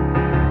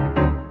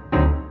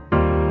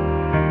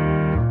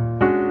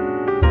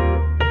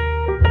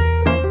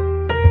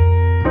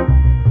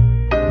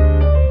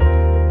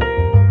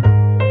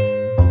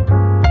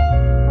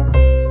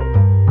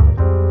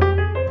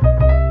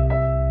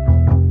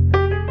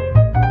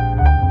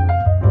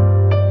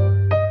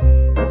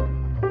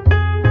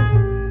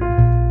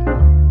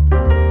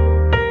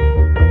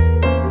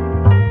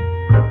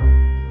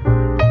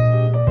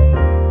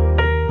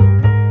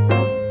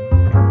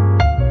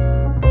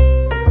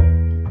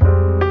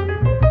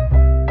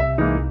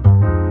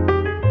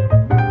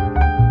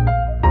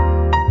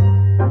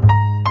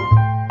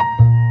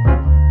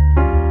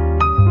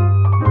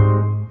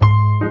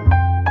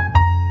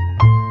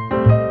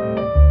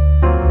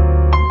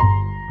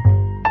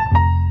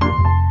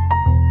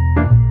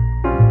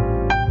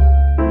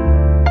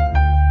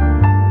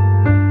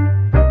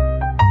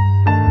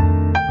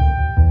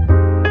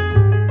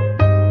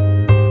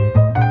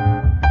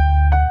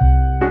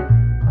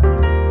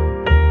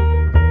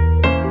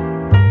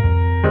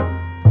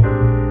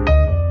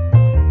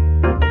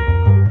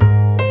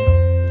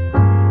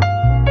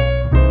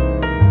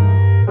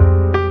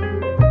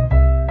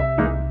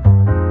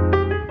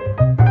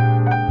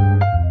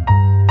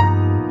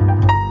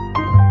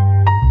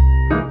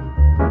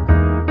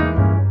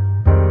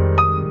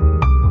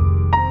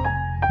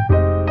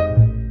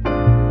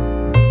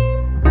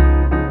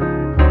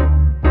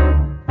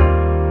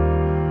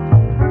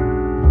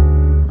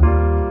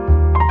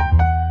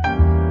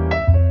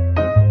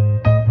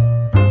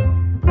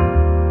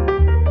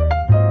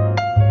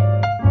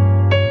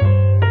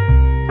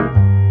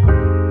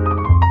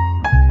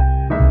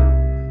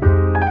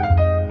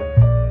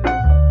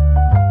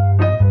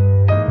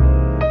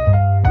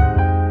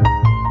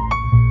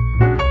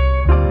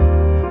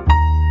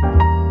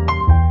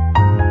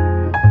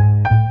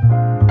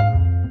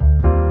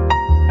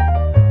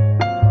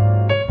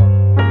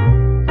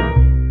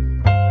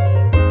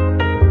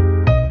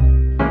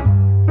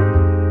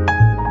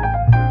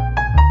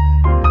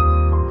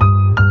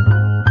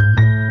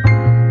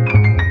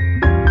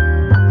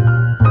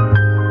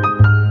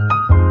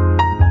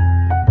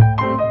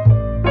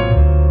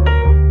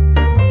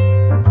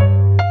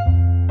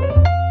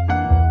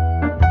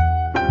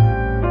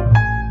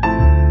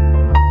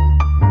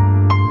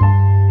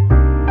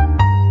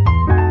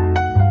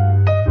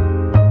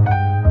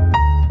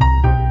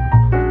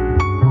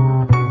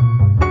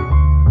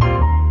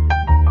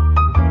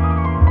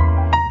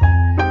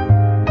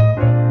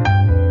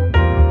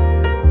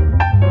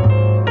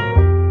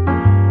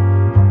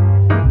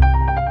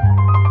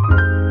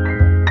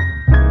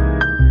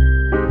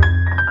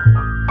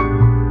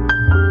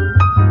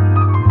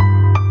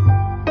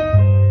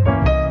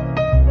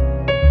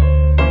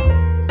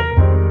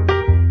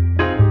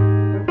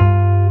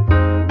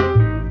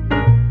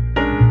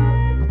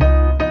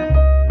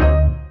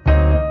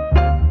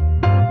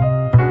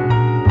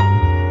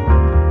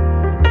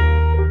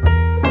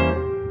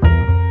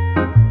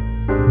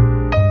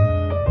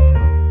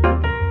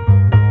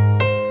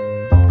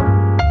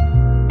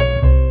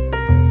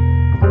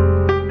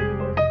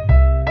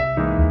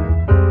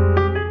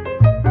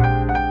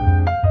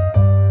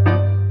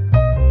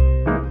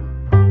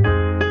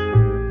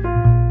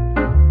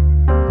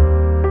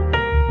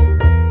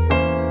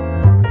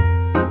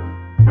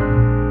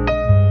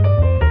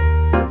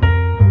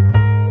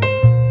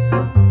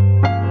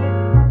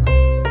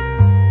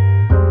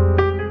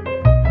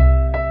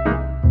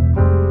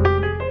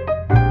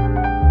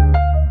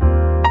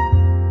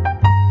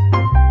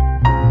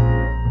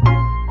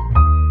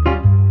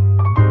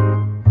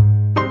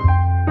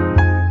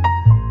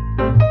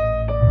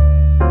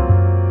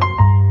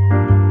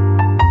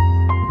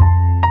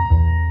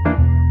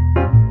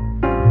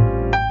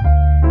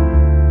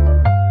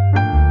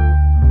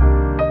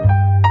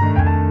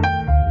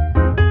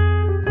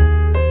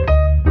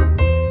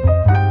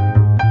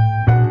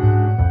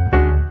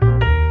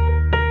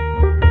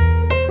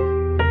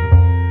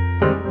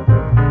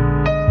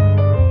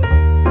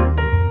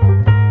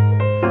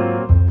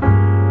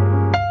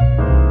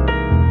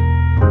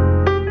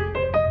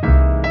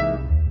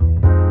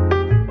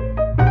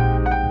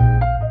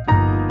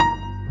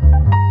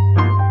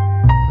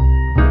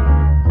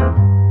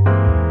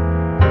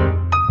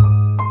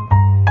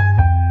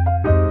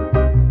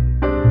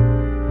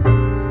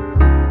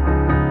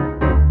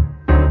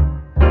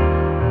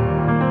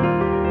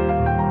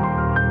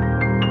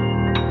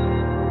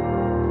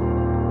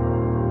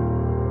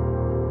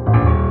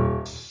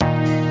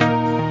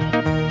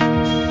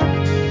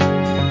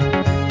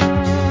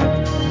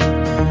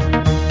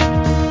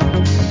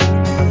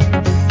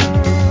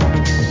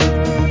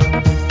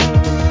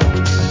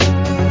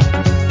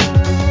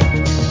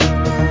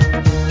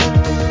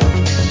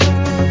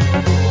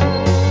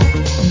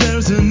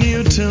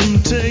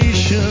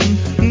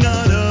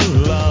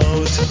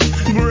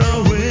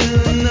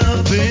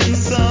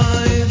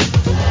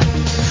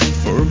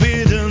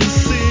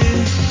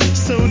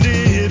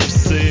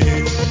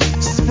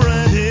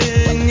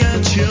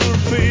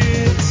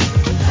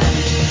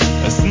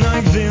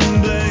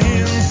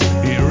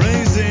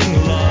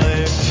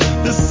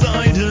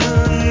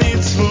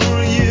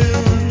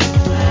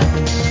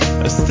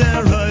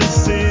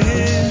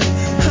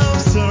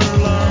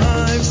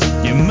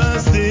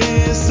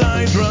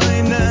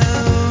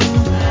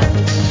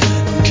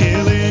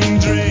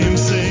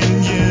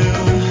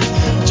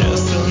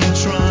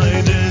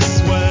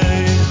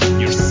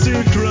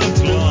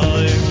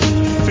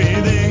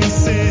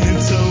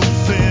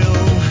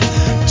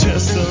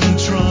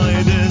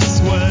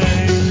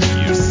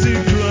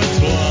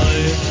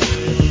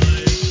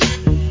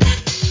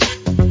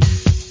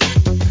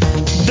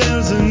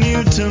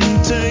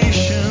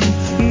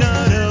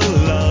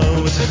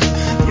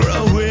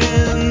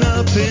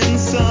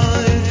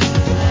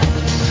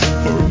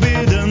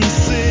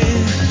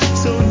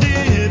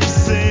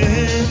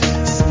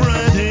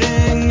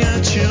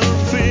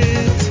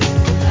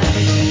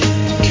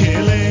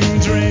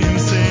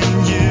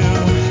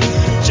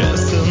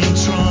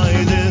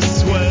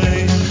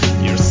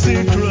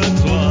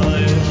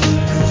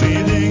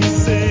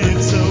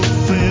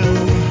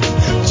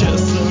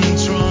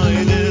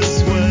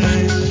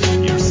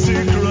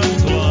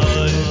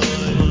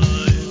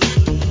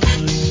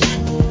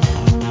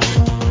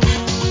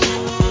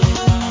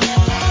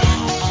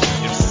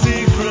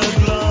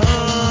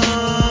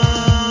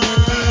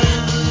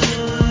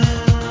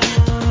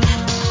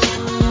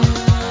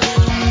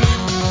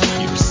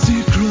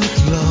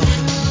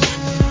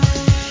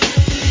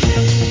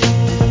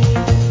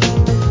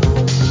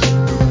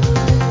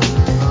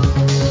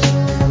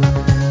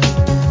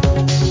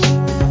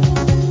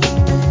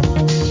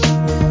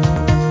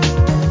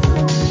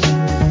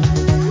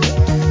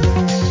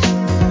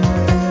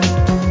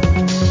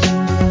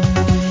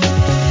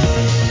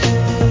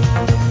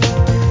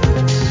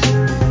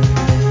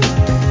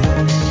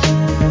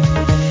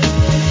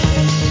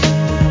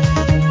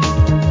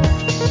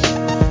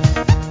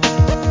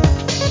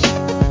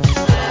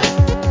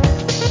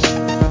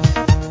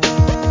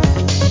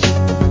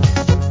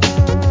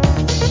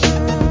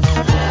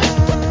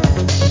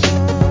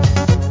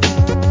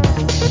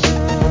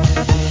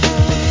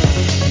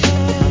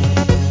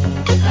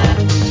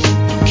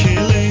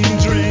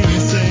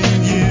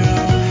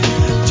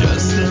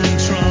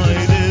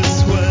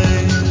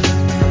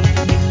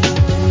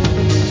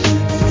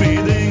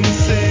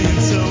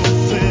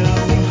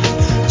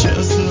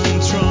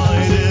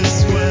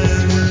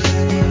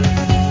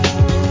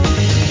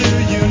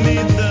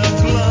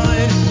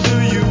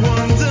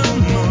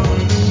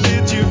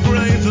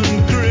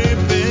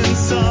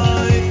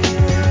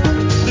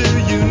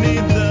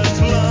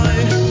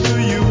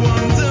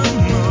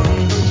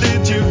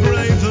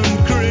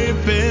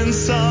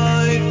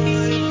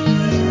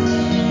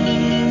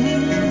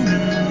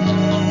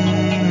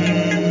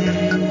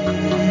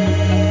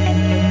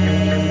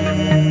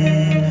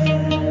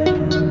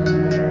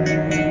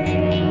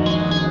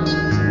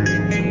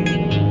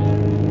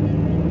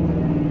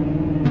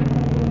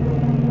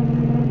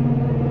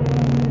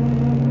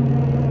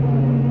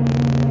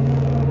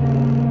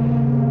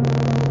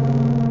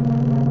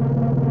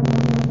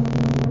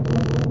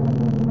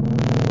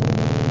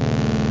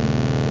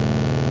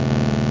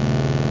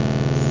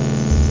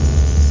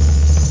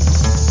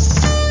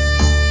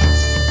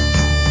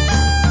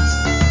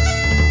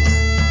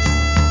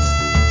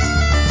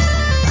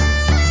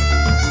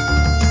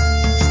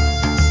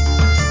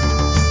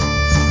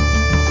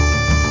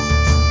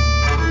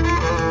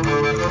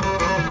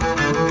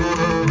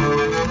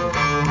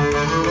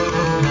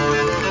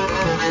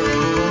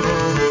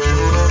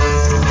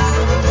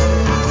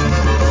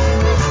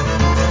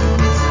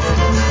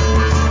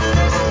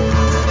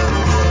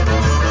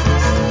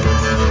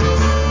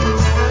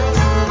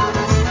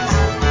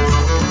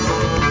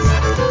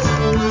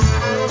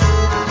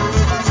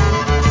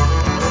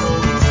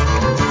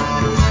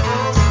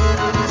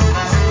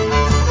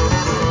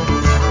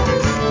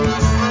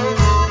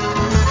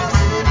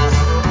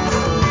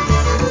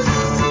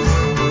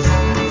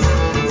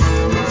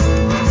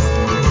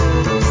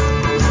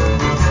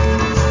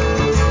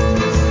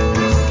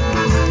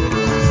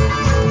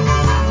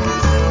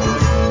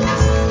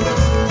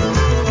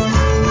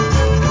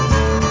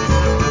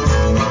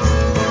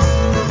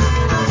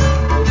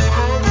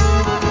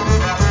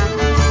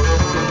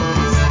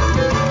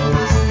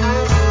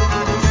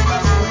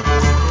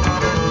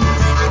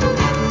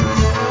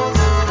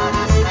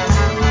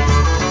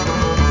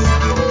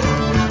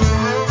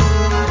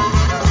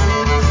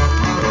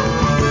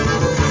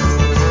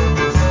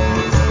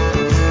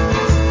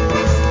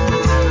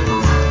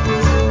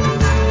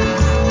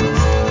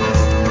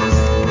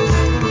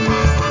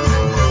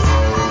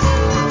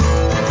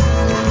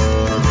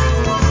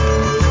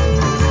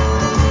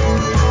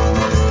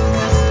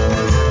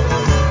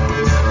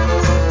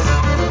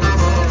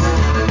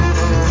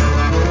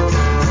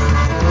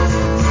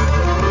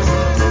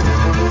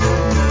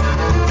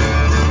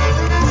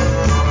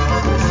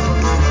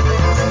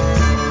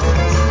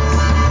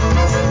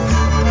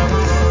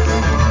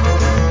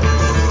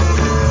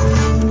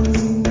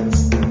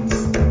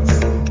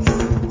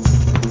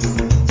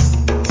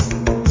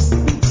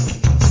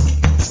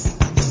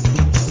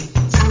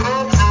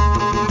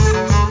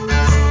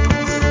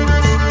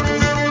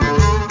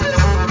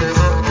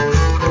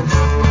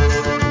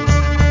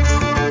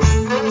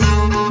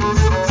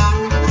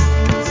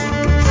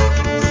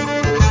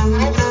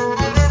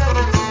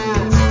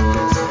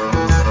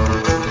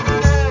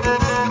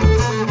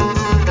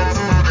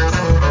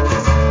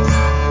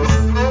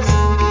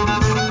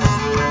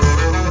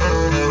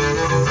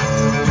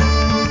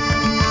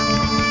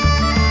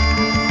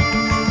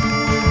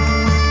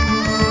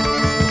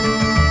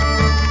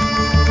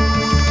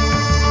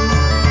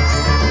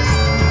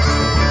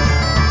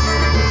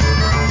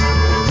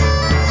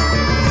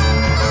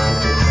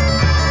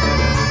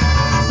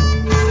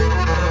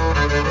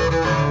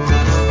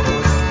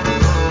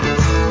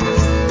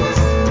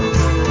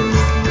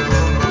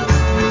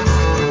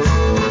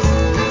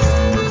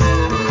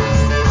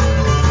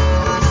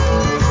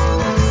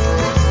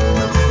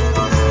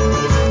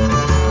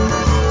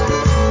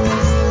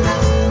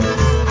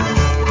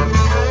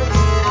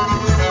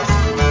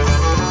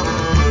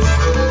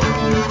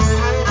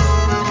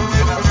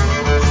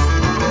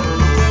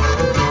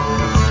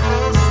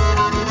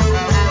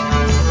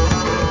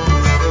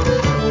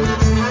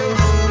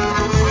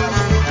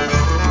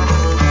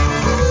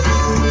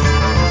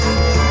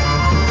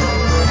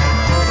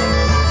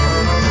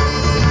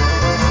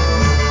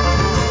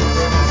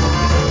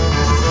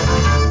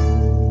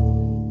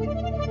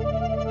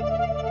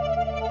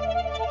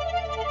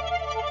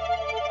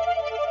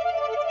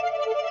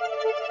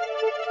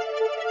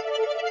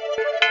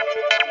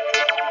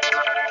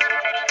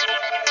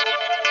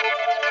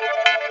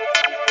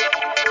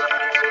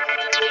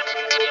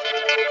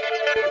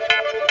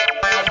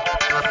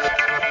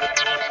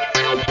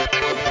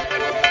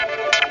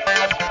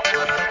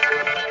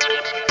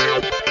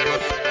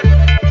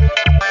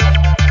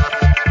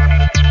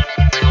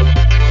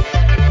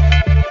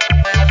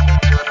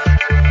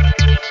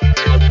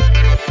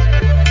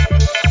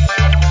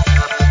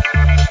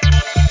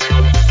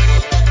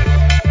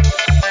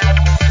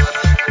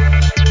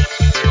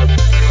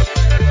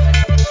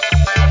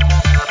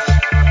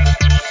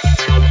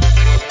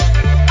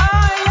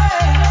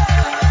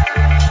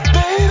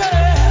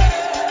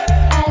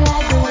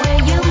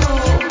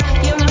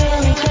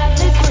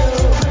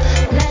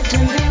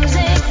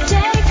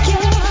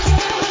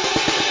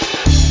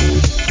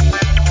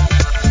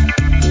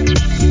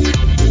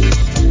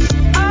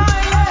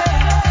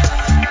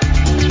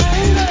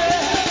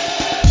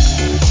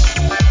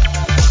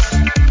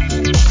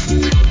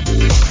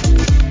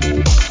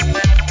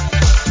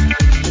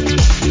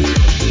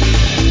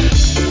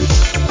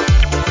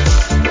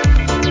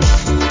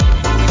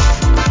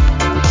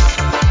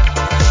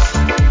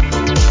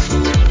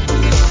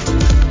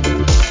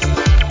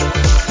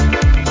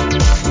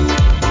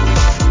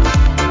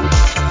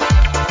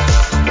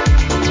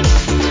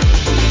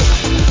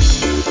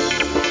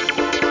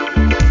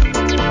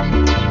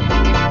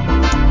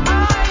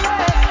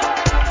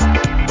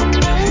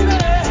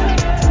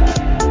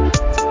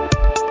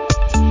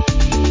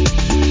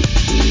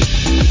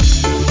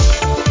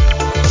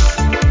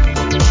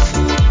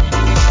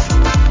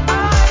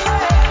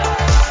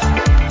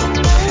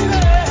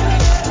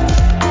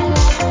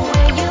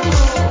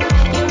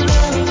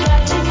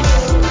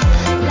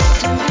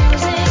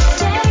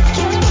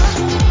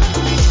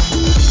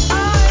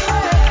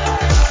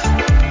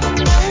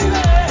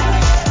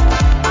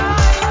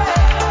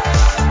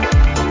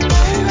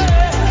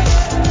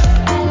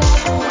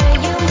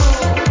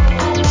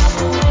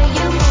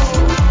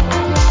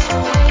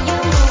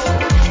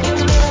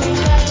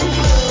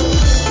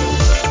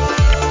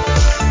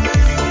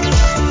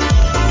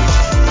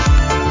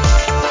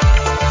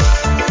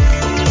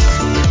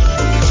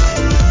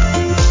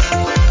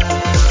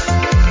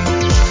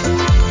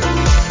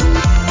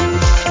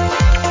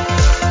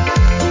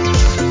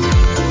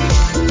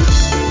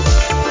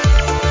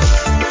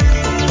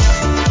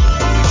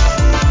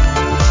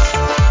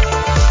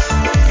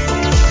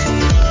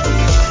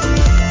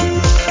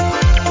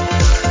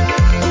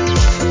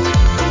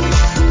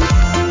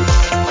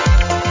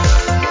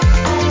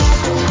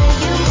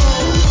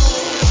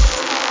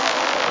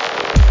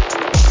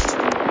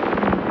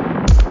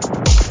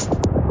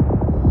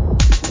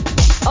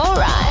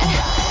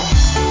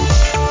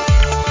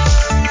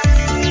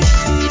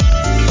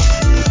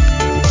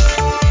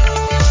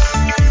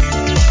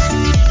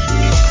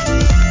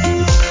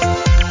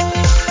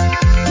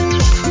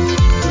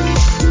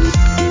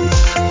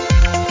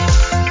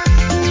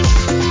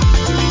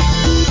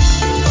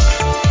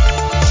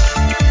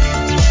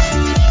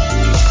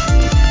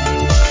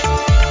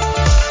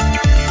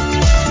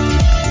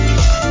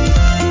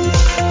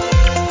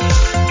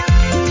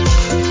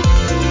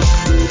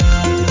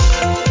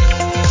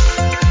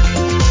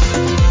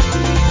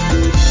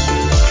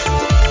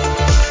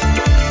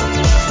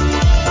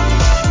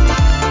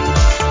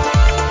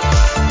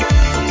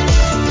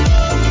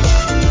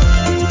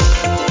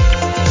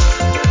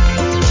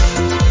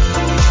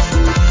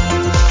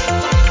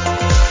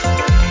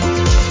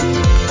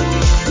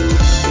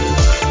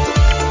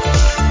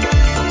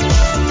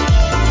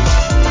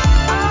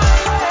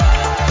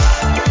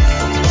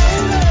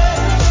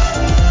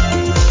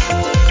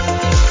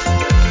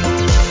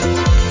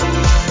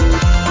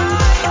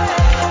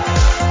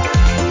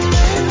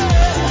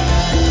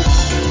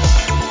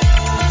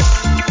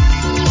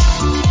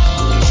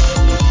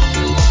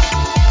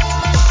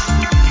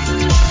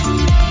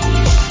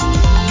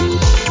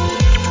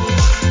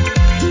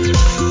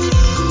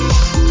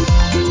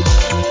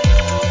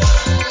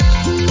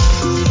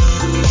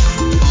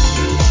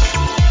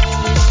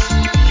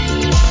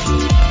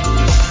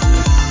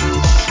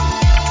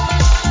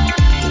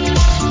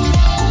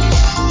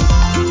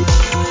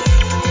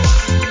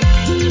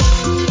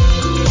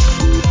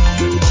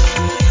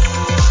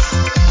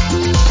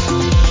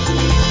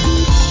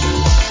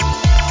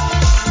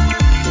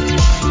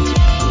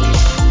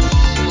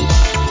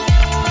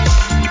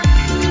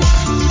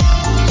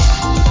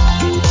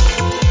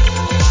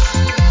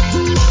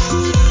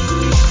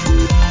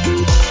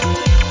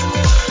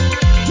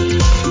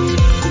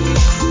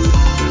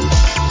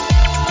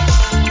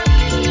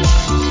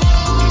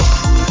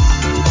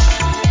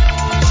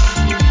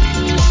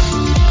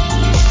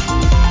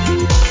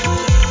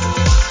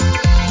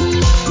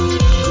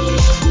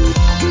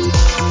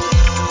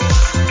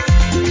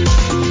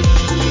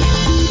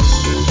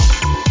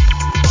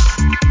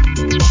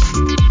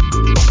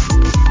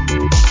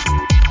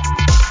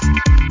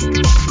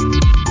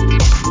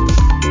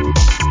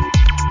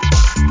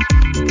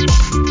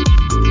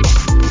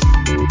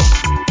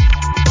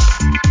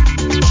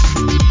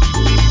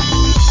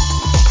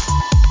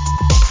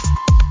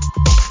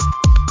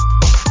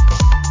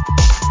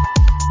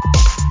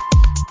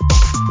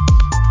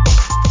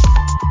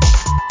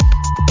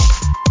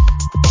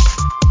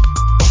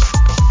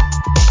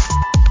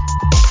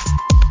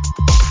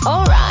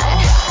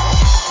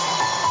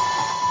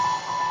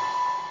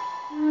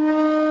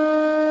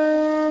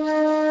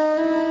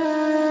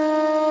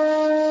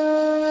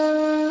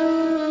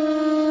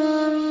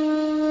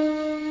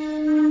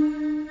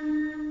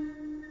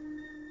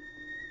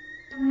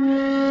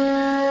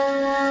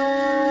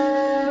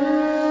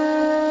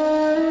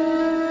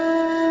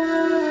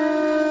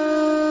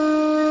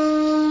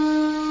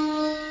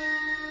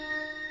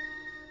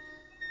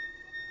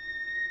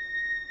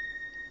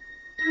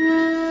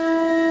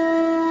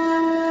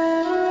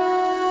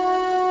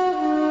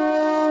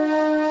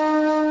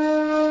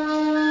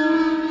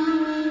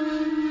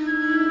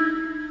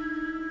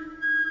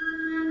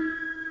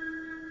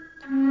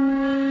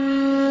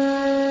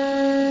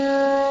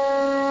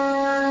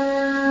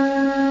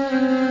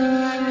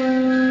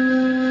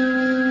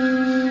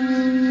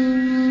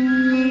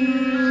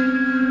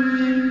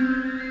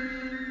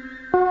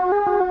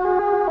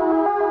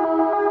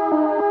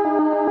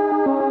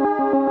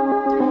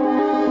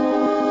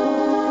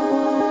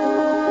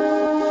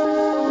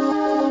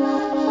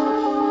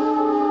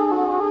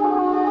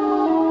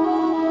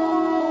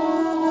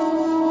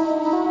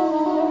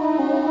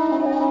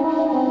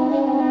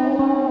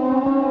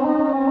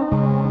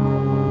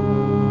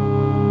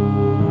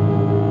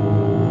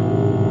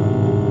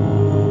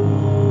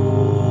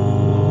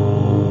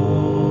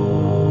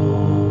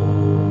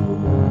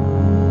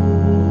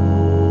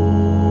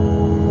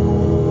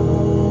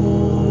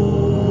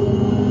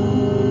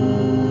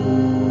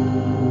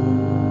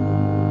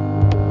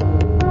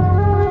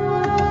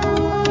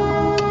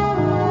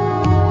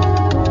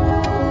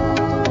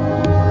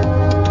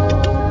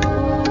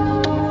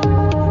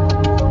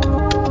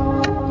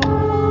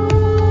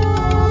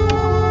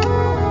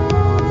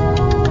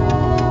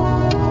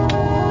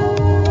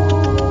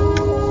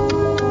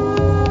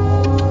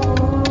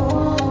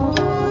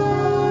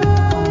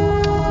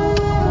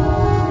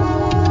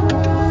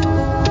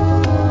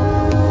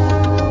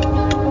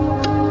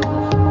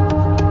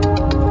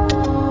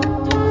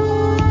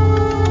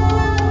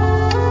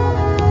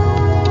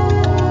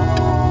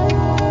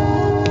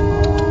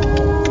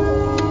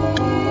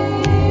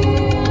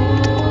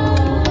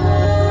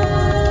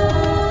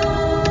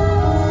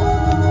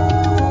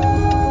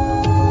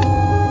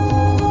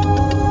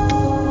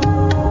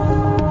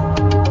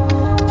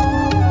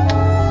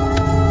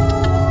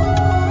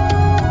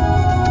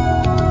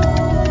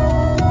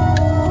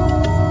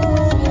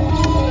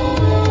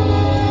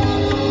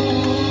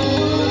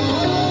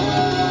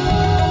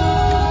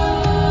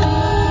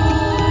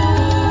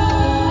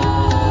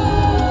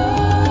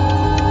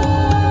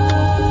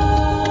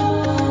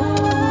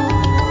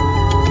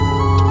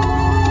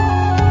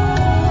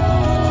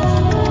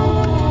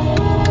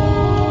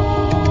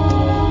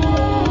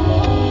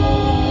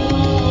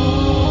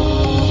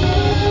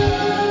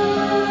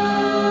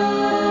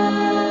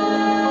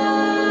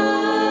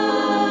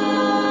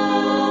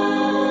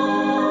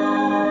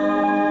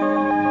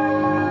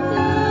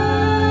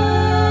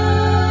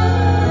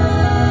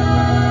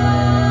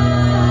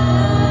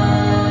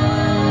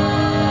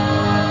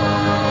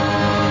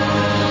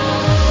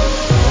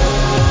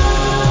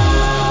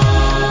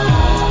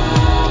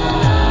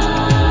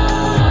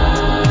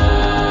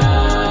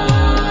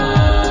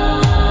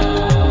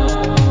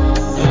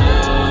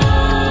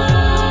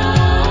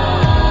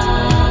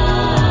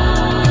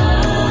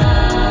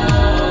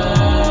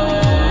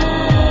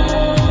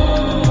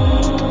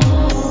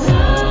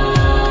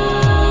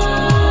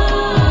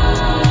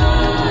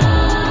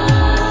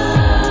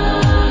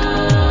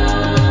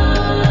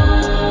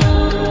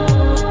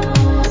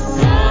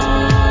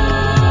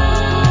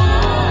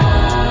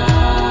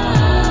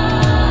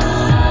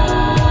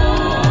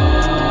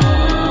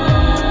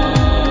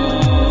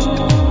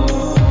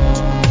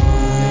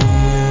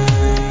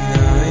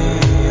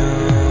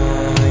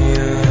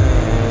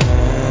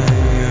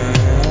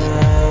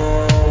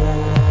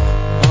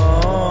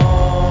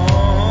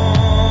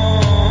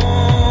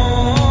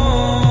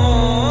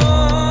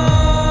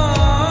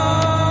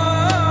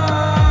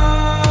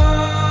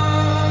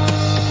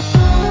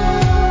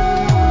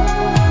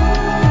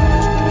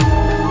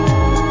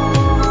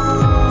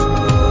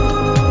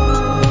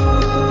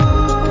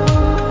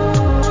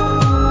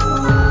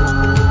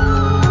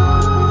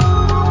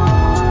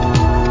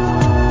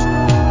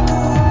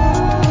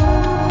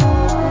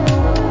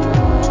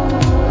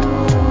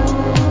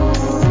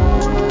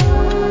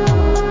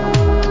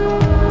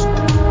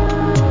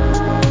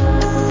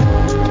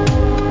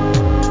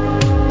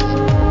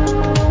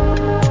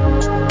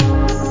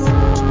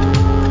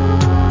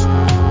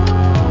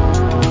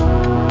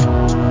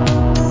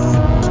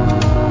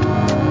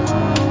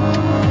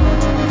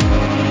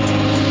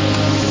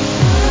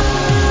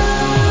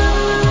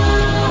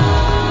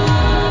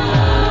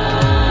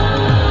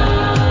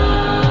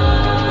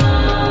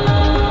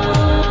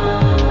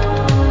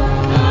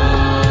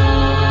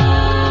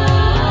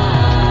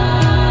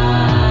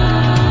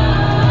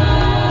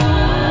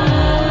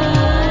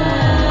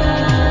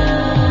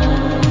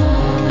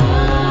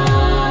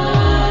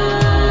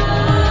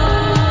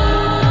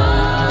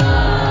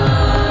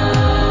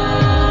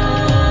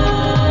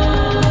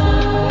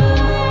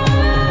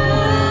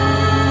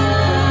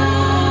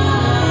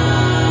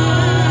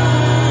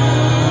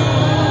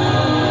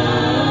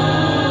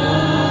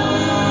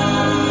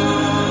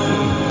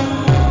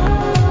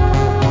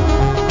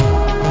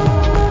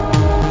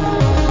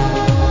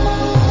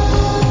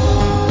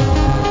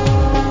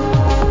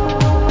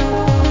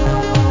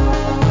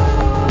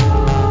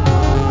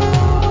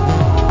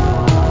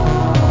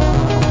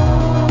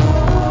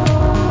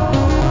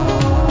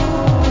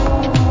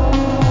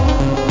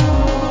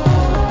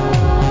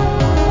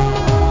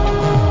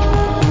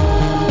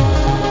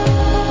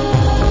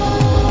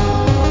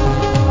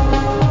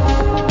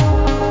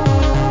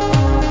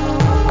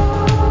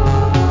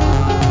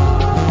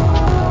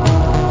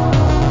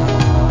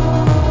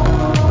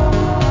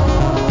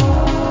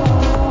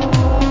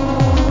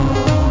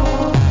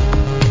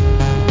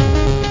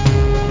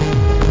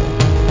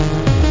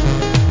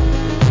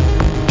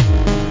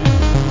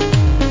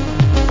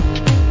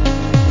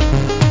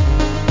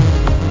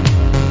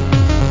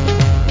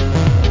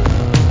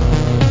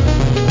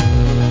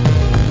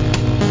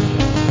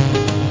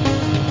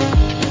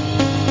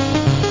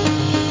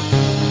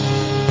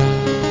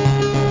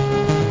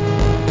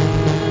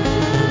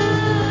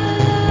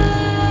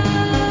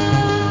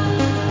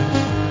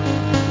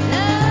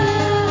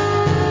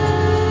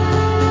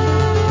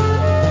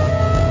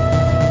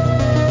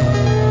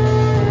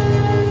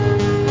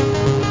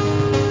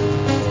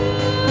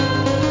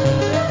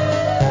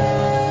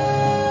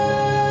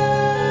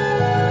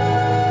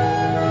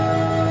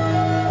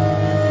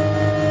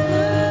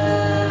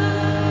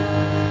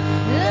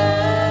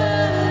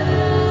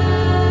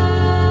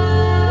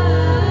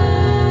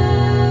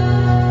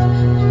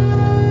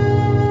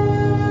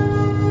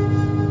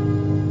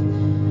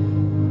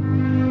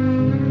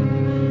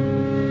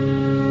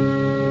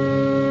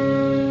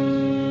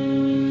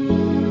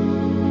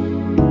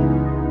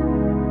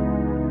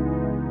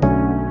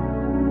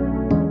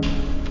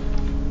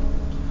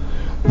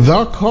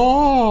 The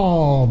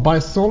Call by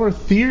Solar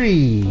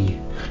Theory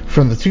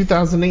from the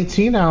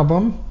 2018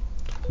 album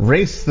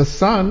Race the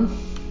Sun.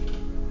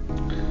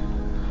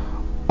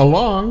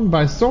 Along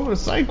by Solar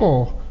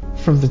Cycle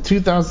from the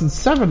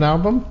 2007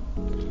 album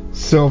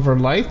Silver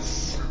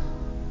Lights.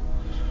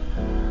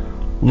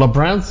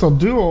 Labranzo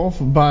Duel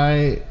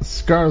by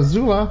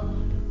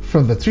Scarzula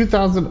from the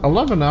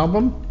 2011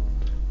 album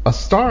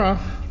Astara.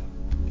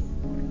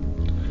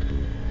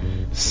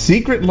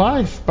 Secret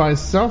Life by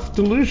Self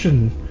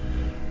Delusion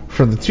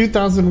from the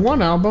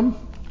 2001 album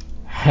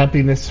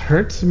Happiness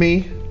Hurts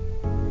Me.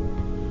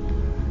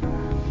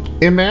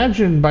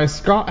 Imagine by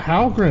Scott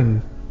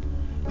Halgren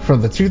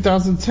from the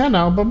 2010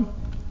 album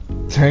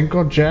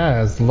Tango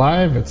Jazz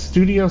live at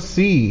Studio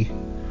C.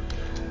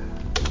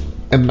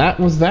 And that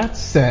was that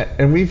set.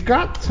 And we've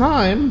got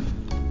time.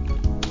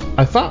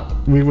 I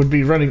thought we would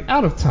be running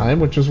out of time,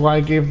 which is why I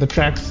gave the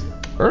tracks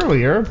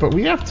earlier, but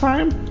we have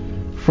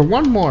time for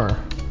one more.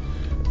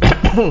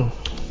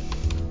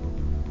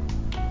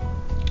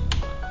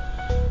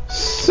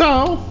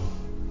 So,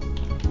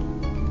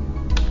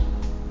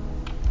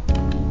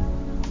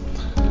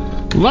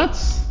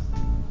 let's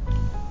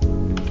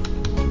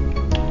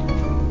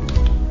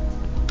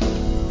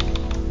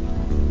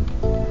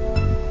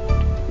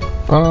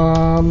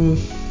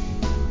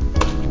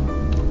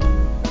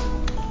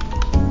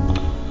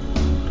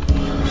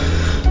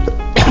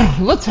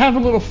let's have a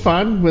little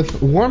fun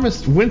with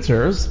Warmest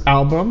Winters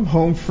album,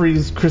 Home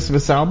Free's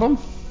Christmas album.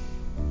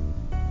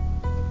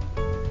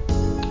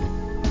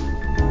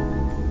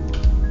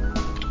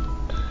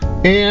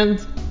 And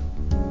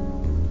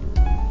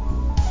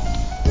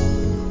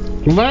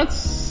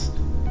let's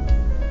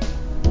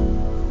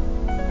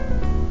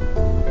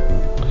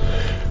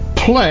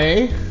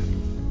play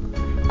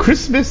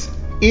Christmas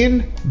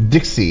in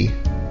Dixie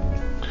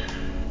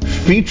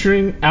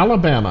featuring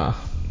Alabama.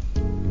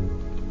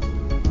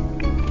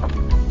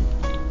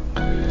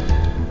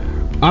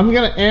 I'm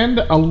going to end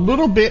a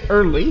little bit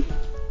early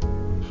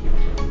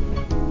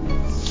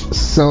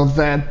so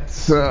that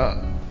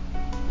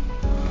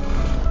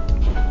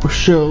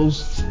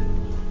shows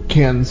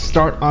can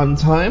start on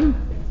time.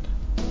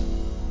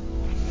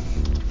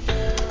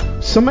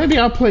 So maybe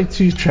I'll play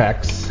 2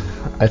 tracks,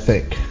 I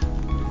think.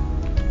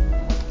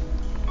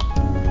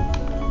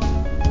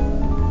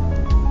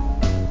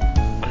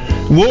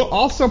 We'll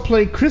also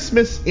play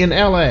Christmas in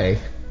LA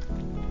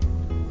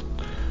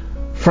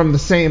from the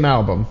same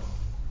album.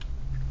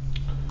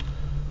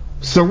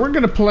 So we're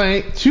going to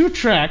play 2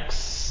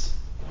 tracks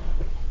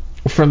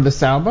from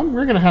this album.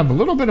 We're going to have a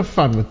little bit of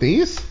fun with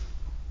these.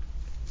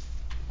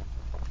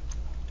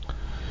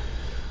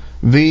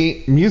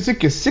 The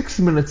music is 6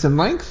 minutes in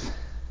length.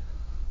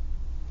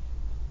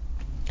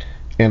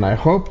 And I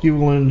hope you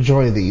will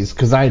enjoy these,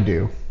 because I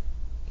do.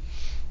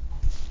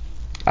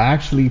 I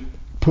actually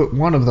put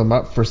one of them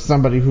up for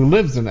somebody who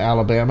lives in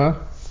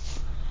Alabama,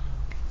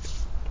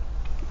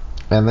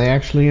 and they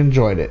actually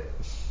enjoyed it.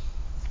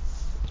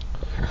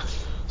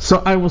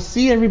 So I will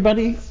see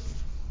everybody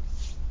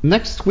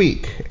next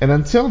week, and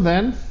until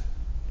then,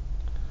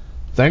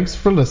 thanks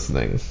for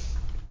listening.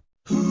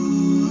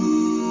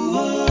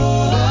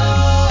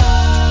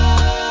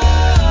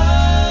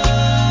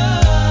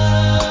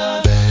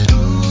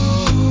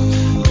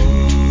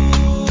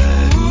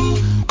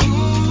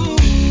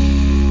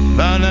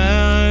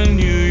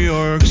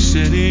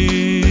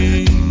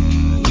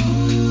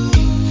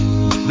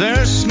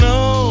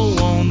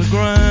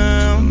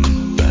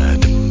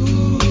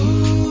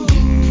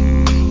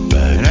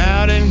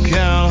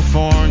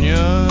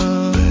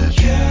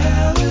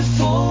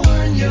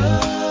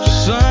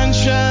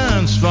 Sunshine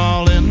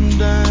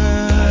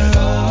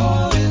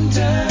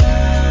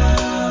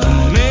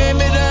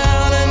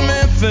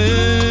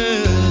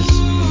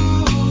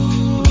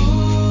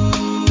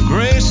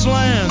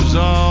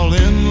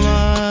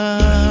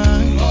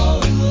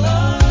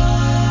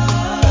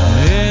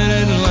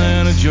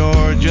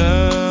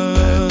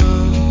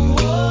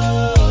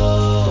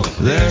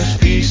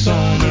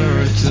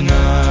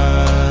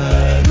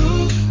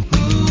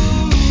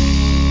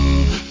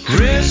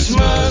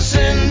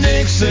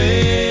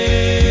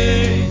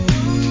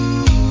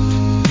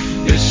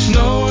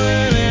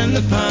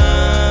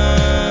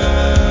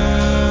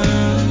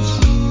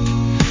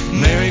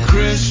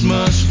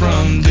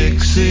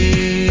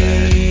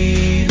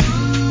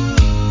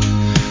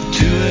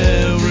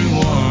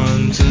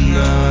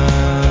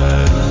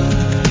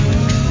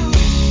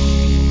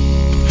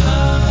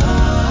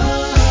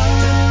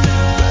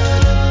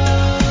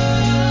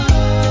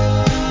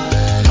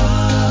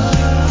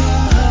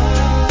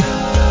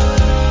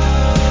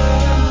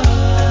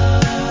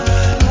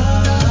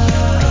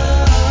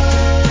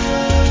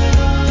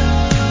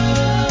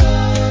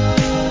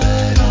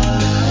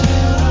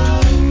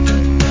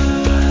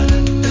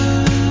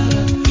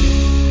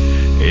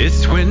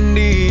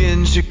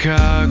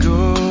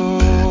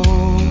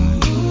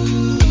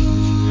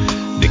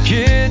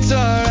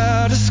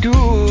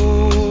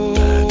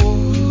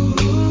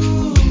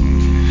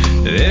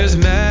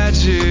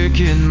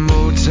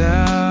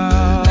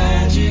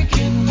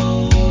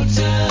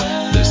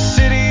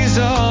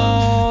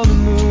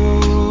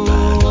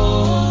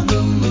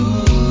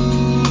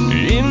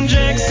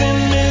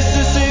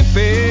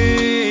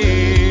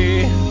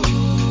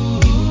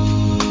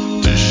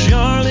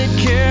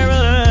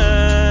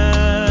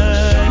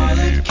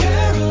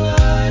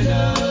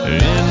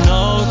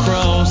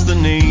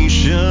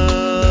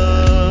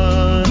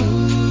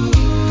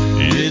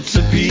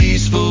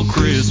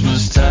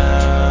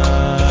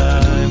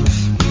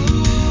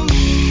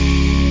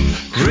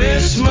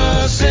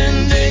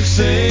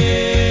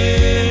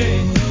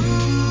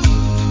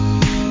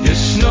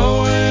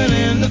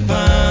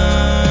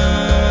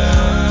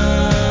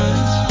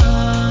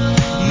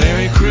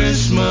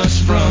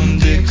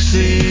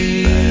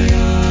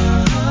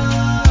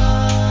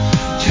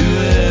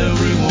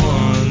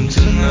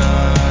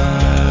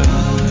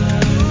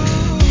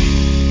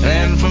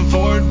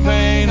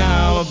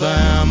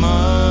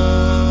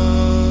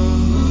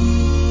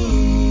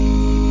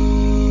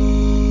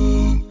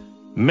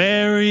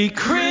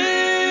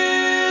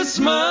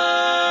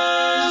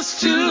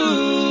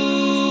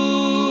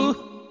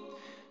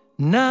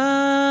Merry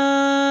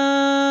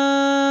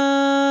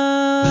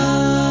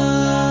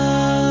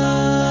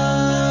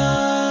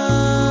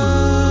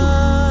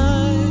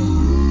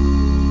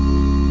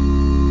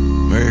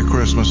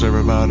Christmas,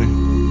 everybody.